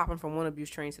from hopping from one abuse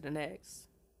train to the next.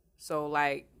 So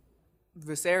like,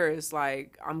 Viserys,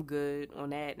 like, I'm good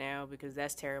on that now because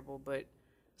that's terrible. But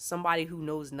somebody who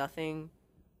knows nothing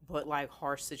but like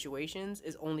harsh situations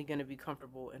is only going to be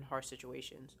comfortable in harsh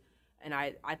situations. And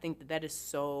I think that is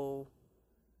so,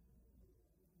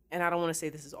 and I don't want to say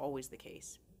this is always the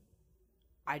case.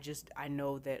 I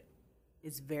know that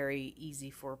it's very easy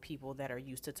for people that are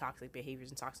used to toxic behaviors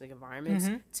and toxic environments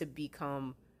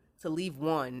to leave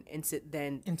one and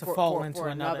to fall into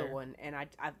another one. And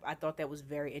I thought that was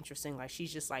very interesting. Like,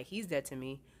 she's just like, he's dead to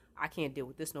me. I can't deal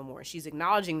with this no more. And she's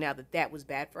acknowledging now that was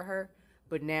bad for her.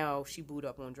 But now she booed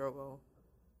up on Drogo,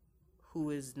 who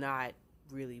is not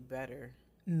really better.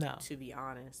 No. To be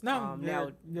honest. No,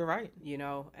 you're right. You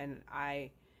know, and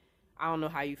I don't know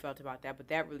how you felt about that, but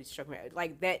that really struck me.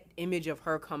 Like, that image of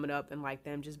her coming up and, like,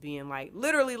 them just being, like,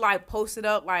 literally, like, posted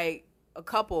up, like, a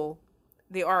couple.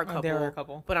 They are a couple. They are a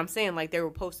couple. But I'm saying, like, they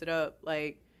were posted up,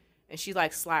 like, and she,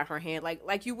 like, slide her hand.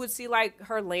 Like you would see, like,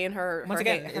 her laying her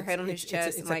head on his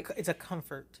chest. It's a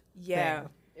comfort. Yeah. Thing.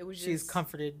 It was just... She's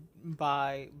comforted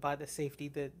by the safety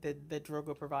that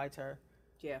Drogo provides her.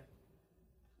 Yeah.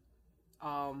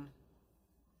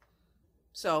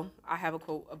 So I have a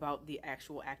quote about the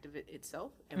actual act of it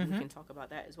itself, and we can talk about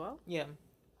that as well. Yeah.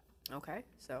 Okay.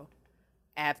 So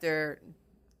after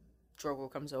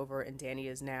Drogo comes over and Dany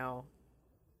is now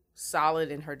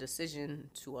solid in her decision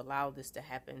to allow this to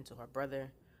happen to her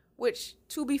brother, which,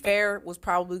 to be fair, was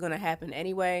probably going to happen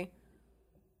anyway.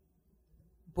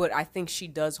 But I think she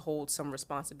does hold some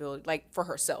responsibility, like, for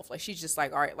herself. Like, she's just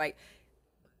like, all right, like,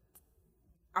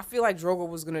 I feel like Drogo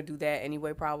was going to do that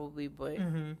anyway, probably, but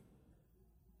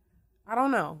I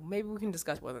don't know. Maybe we can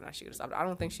discuss whether or not she could have stopped it. I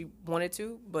don't think she wanted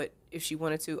to, but if she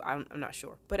wanted to, I'm not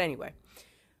sure. But anyway,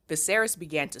 Viserys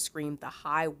began to scream the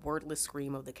high, wordless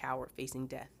scream of the coward facing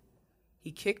death.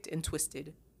 He kicked and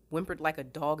twisted, whimpered like a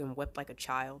dog and wept like a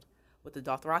child, but the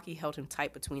Dothraki held him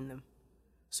tight between them.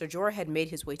 Ser Jorah had made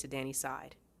his way to Dany's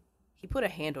side. He put a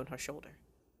hand on her shoulder.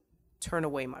 "Turn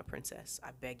away, my princess,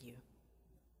 I beg you."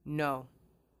 "No."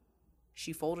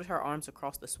 She folded her arms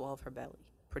across the swell of her belly,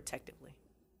 protectively.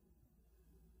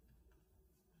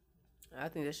 I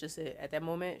think that's just it. At that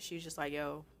moment, she's just like,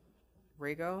 yo,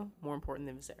 Rhaego, more important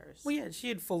than Viserys. Well, yeah, she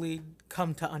had fully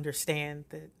come to understand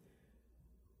that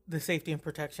the safety and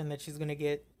protection that she's going to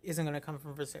get isn't going to come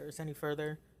from Viserys any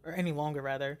further, or any longer,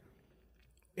 rather.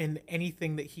 And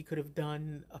anything that he could have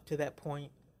done up to that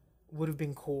point would have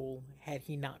been cool had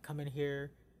he not come in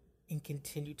here and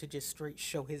continued to just straight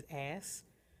show his ass.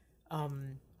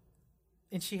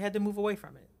 And she had to move away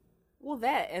from it. Well,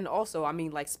 that, and also, I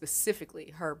mean, like,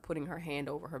 specifically her putting her hand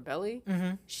over her belly,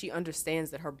 she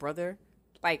understands that her brother,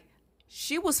 like,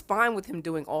 she was fine with him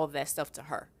doing all of that stuff to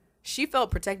her. She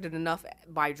felt protected enough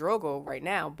by Drogo right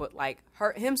now, but, like,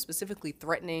 him specifically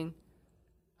threatening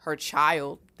her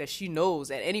child that she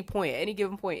knows at any point, at any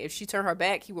given point, if she turned her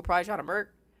back, he would probably try to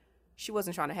murk. She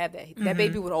wasn't trying to have that. That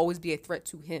baby would always be a threat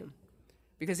to him.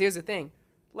 Because here's the thing.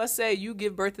 Let's say you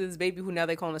give birth to this baby who now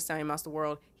they call him the Stallion Master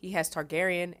World. He has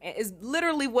Targaryen. And is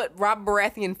literally what Rob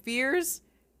Baratheon fears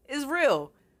is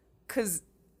real. Because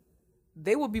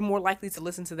they would be more likely to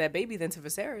listen to that baby than to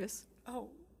Viserys. Oh,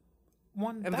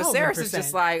 1,000%. And Viserys is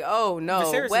just like, oh, no.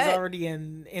 Viserys is already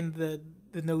in the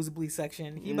nosebleed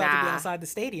section. He's about to be outside the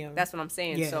stadium. That's what I'm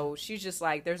saying. Yeah. So she's just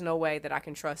like, there's no way that I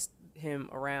can trust him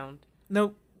around.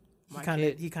 Nope.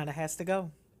 He kind of has to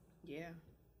go. Yeah.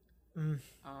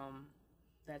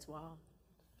 That's wild.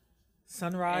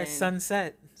 Sunrise,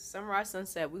 sunset. Sunrise,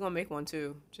 sunset. We're going to make one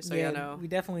too, just so y'all know. We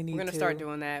definitely need to. We're going to start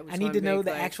doing that. I need to know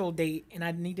the actual date, and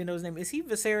I need to know his name. Is he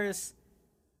Viserys,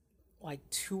 like,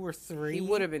 2 or 3? He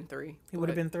would have been 3. He would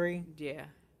have been 3? Yeah.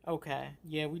 Okay.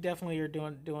 Yeah, we definitely are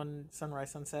doing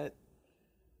sunrise, sunset.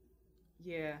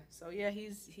 Yeah. So, yeah,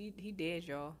 he did,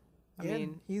 y'all. I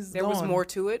mean, there was more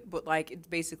to it, but, like, it's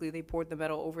basically they poured the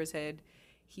metal over his head.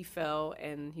 He fell,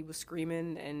 and he was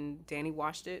screaming, and Dany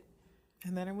watched it.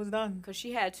 And then it was done. Because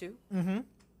she had to. Mm-hmm.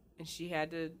 And she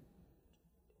had to...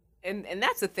 And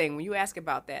that's the thing, when you ask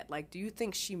about that, like, do you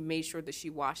think she made sure that she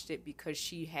watched it because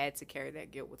she had to carry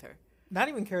that guilt with her? Not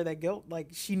even carry that guilt. Like,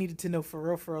 she needed to know for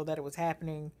real that it was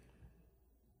happening.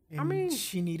 And I mean...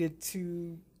 she needed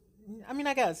to... I mean,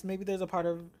 I guess, maybe there's a part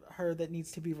of her that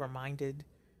needs to be reminded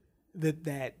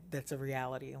that's a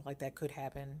reality. Like, that could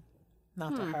happen.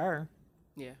 Not to her.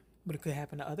 Yeah. But it could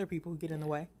happen to other people who get in the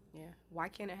way. Yeah. Why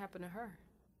can't it happen to her?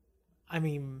 I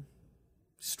mean,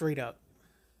 straight up.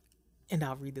 And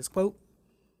I'll read this quote.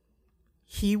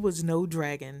 "He was no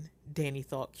dragon," Dany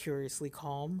thought, curiously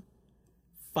calm.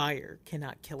 "Fire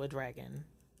cannot kill a dragon."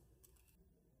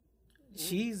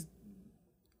 She's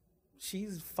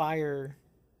fire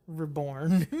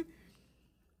reborn.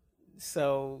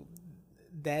 So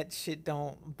that shit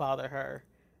don't bother her.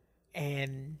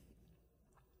 And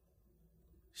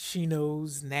she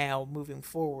knows now, moving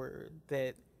forward,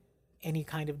 that any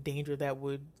kind of danger that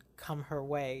would come her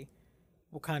way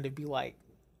will kind of be, like,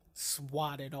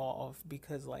 swatted off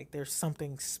because, like, there's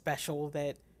something special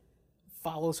that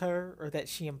follows her or that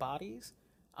she embodies.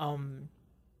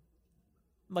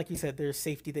 Like you said, there's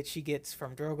safety that she gets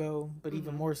from Drogo, but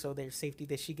even more so, there's safety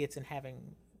that she gets in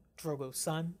having Drogo's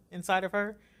son inside of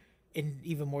her. And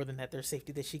even more than that, there's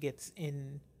safety that she gets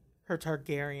in her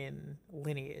Targaryen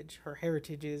lineage. Her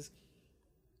heritage is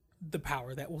the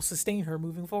power that will sustain her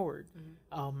moving forward.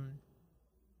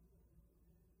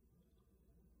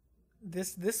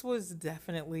 This was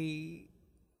definitely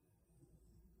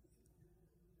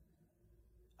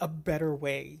a better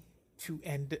way to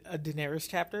end a Daenerys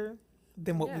chapter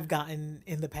than what we've gotten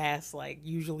in the past. Like,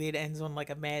 usually it ends on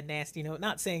like a mad, nasty note.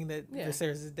 Not saying that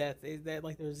Viserys' death is that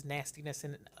like there's nastiness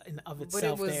in of itself, but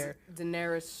it was there.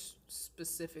 Daenerys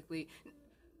specifically,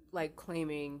 like,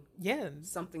 claiming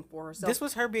something for herself. This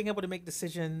was her being able to make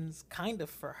decisions kind of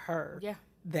for her. Yeah.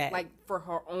 That, like, for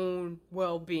her own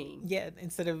well-being. Yeah,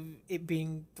 instead of it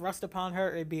being thrust upon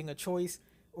her, it being a choice,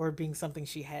 or it being something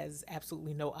she has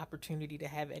absolutely no opportunity to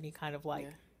have any kind of like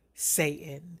say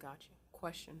in. Gotcha.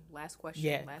 Last question.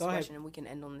 Yeah, last go question, ahead. And we can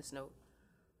end on this note.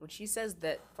 When she says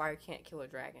that fire can't kill a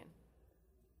dragon,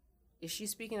 is she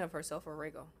speaking of herself or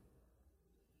Rhaegar?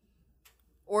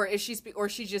 Or is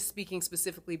she just speaking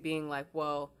specifically, being like,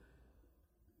 well,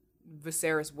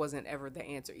 Viserys wasn't ever the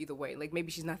answer either way. Like,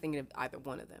 maybe she's not thinking of either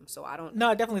one of them. So I don't. No,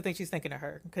 I definitely think she's thinking of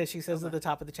her, because she says at the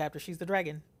top of the chapter she's the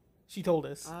dragon. She told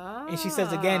us, and she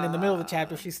says again in the middle of the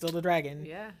chapter she's still the dragon.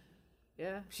 Yeah.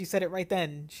 She said it right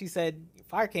then. She said,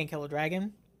 "Fire can't kill a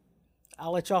dragon.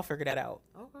 I'll let y'all figure that out."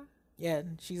 Okay. Yeah,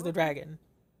 she's the dragon.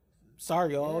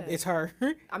 Sorry, y'all. Yeah. It's her.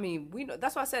 I mean, we know.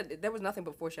 That's why I said there was nothing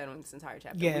but foreshadowing this entire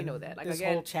chapter. Yeah, we know that. Like, this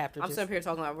again, whole chapter. I'm sitting up here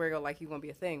talking about Rhaegar like he's gonna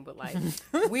be a thing, but like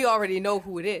we already know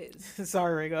who it is.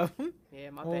 Sorry, Rhaegar.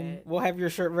 Yeah, my bad. We'll have your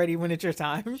shirt ready when it's your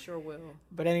time. Sure will.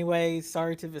 But anyway,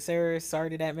 sorry to Viserys. Sorry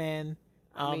to that man.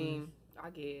 I mean, I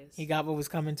guess he got what was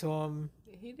coming to him.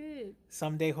 He did.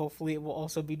 Someday, hopefully, it will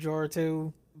also be Jorah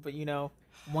too. But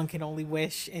one can only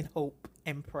wish and hope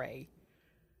and pray.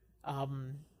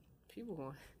 People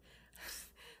going.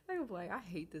 They're like, I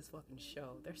hate this fucking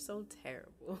show. They're so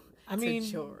terrible. I mean,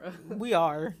 Jorah. We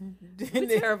are.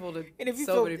 We're terrible to and if you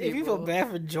so many people. If you feel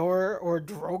bad for Jorah or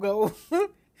Drogo,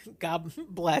 God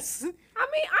bless. I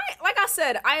mean, like I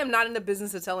said, I am not in the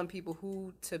business of telling people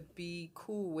who to be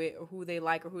cool with or who they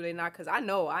like or who they not, because I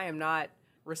know I am not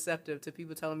receptive to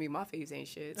people telling me my face ain't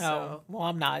shit. So. Oh, well,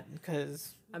 I'm not,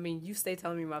 because... I mean, you stay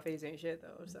telling me my face ain't shit,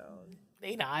 though, so...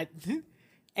 They not.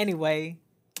 Anyway,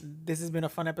 this has been a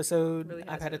fun episode. Really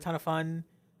I've had a ton of fun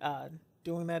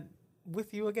doing that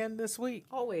with you again this week.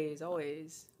 Always.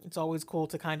 It's always cool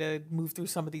to kind of move through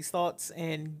some of these thoughts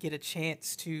and get a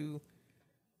chance to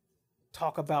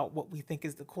talk about what we think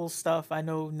is the cool stuff. I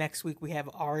know next week we have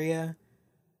Arya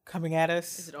coming at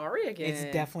us. Is it Arya again? It's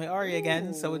definitely Arya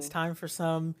again. So it's time for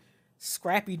some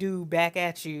Scrappy-Doo back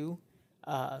at you.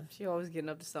 She always getting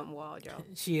up to something wild, y'all.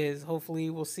 She is. Hopefully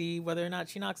we'll see whether or not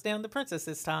she knocks down the princess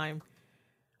this time.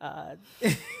 I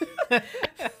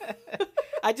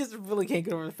just really can't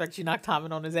get over the fact she knocked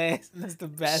Tommen on his ass, and that's the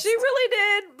best. She really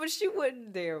did, but she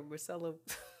wouldn't dare, Marcella.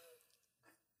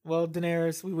 Well,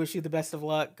 Daenerys, we wish you the best of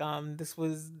luck. This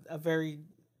was a very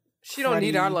She don't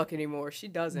need our luck anymore. She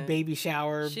doesn't. Baby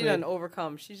shower. She doesn't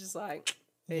overcome. She's just like,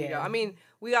 there you go. I mean,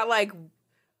 we got like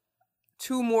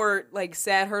 2 more like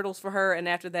sad hurdles for her, and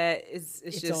after that,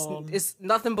 it's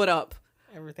nothing but up.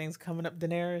 Everything's coming up,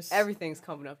 Daenerys. Everything's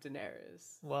coming up,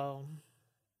 Daenerys. Well,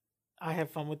 I had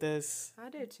fun with this. I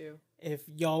did too. If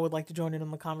y'all would like to join in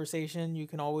on the conversation, you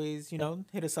can always,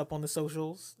 hit us up on the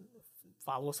socials.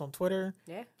 Follow us on Twitter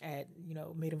at,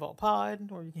 Made in Vault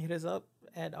Pod, or you can hit us up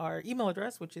at our email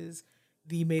address, which is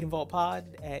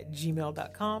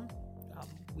themadeinvaultpod@gmail.com.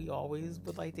 We always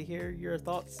would like to hear your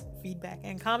thoughts, feedback,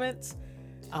 and comments.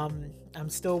 I'm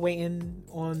still waiting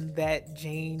on that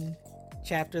Jane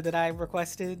chapter that I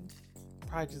requested.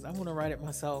 I'm going to write it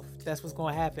myself. That's what's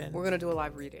going to happen. We're going to do a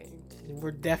live reading.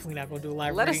 We're definitely not going to do a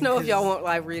live reading. Let us know if y'all want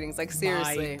live readings. Like,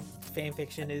 seriously. My fan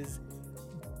fiction is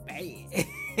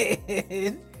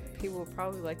bad. People would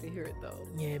probably like to hear it, though.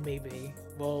 Yeah, maybe.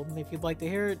 Well, if you'd like to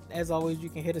hear it, as always, you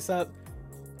can hit us up.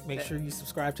 Make sure you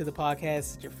subscribe to the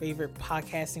podcast at your favorite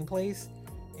podcasting place.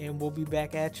 And we'll be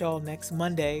back at y'all next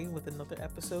Monday with another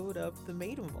episode of The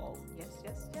Maiden Vault. Yes.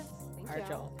 Thank All right,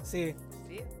 y'all. See you.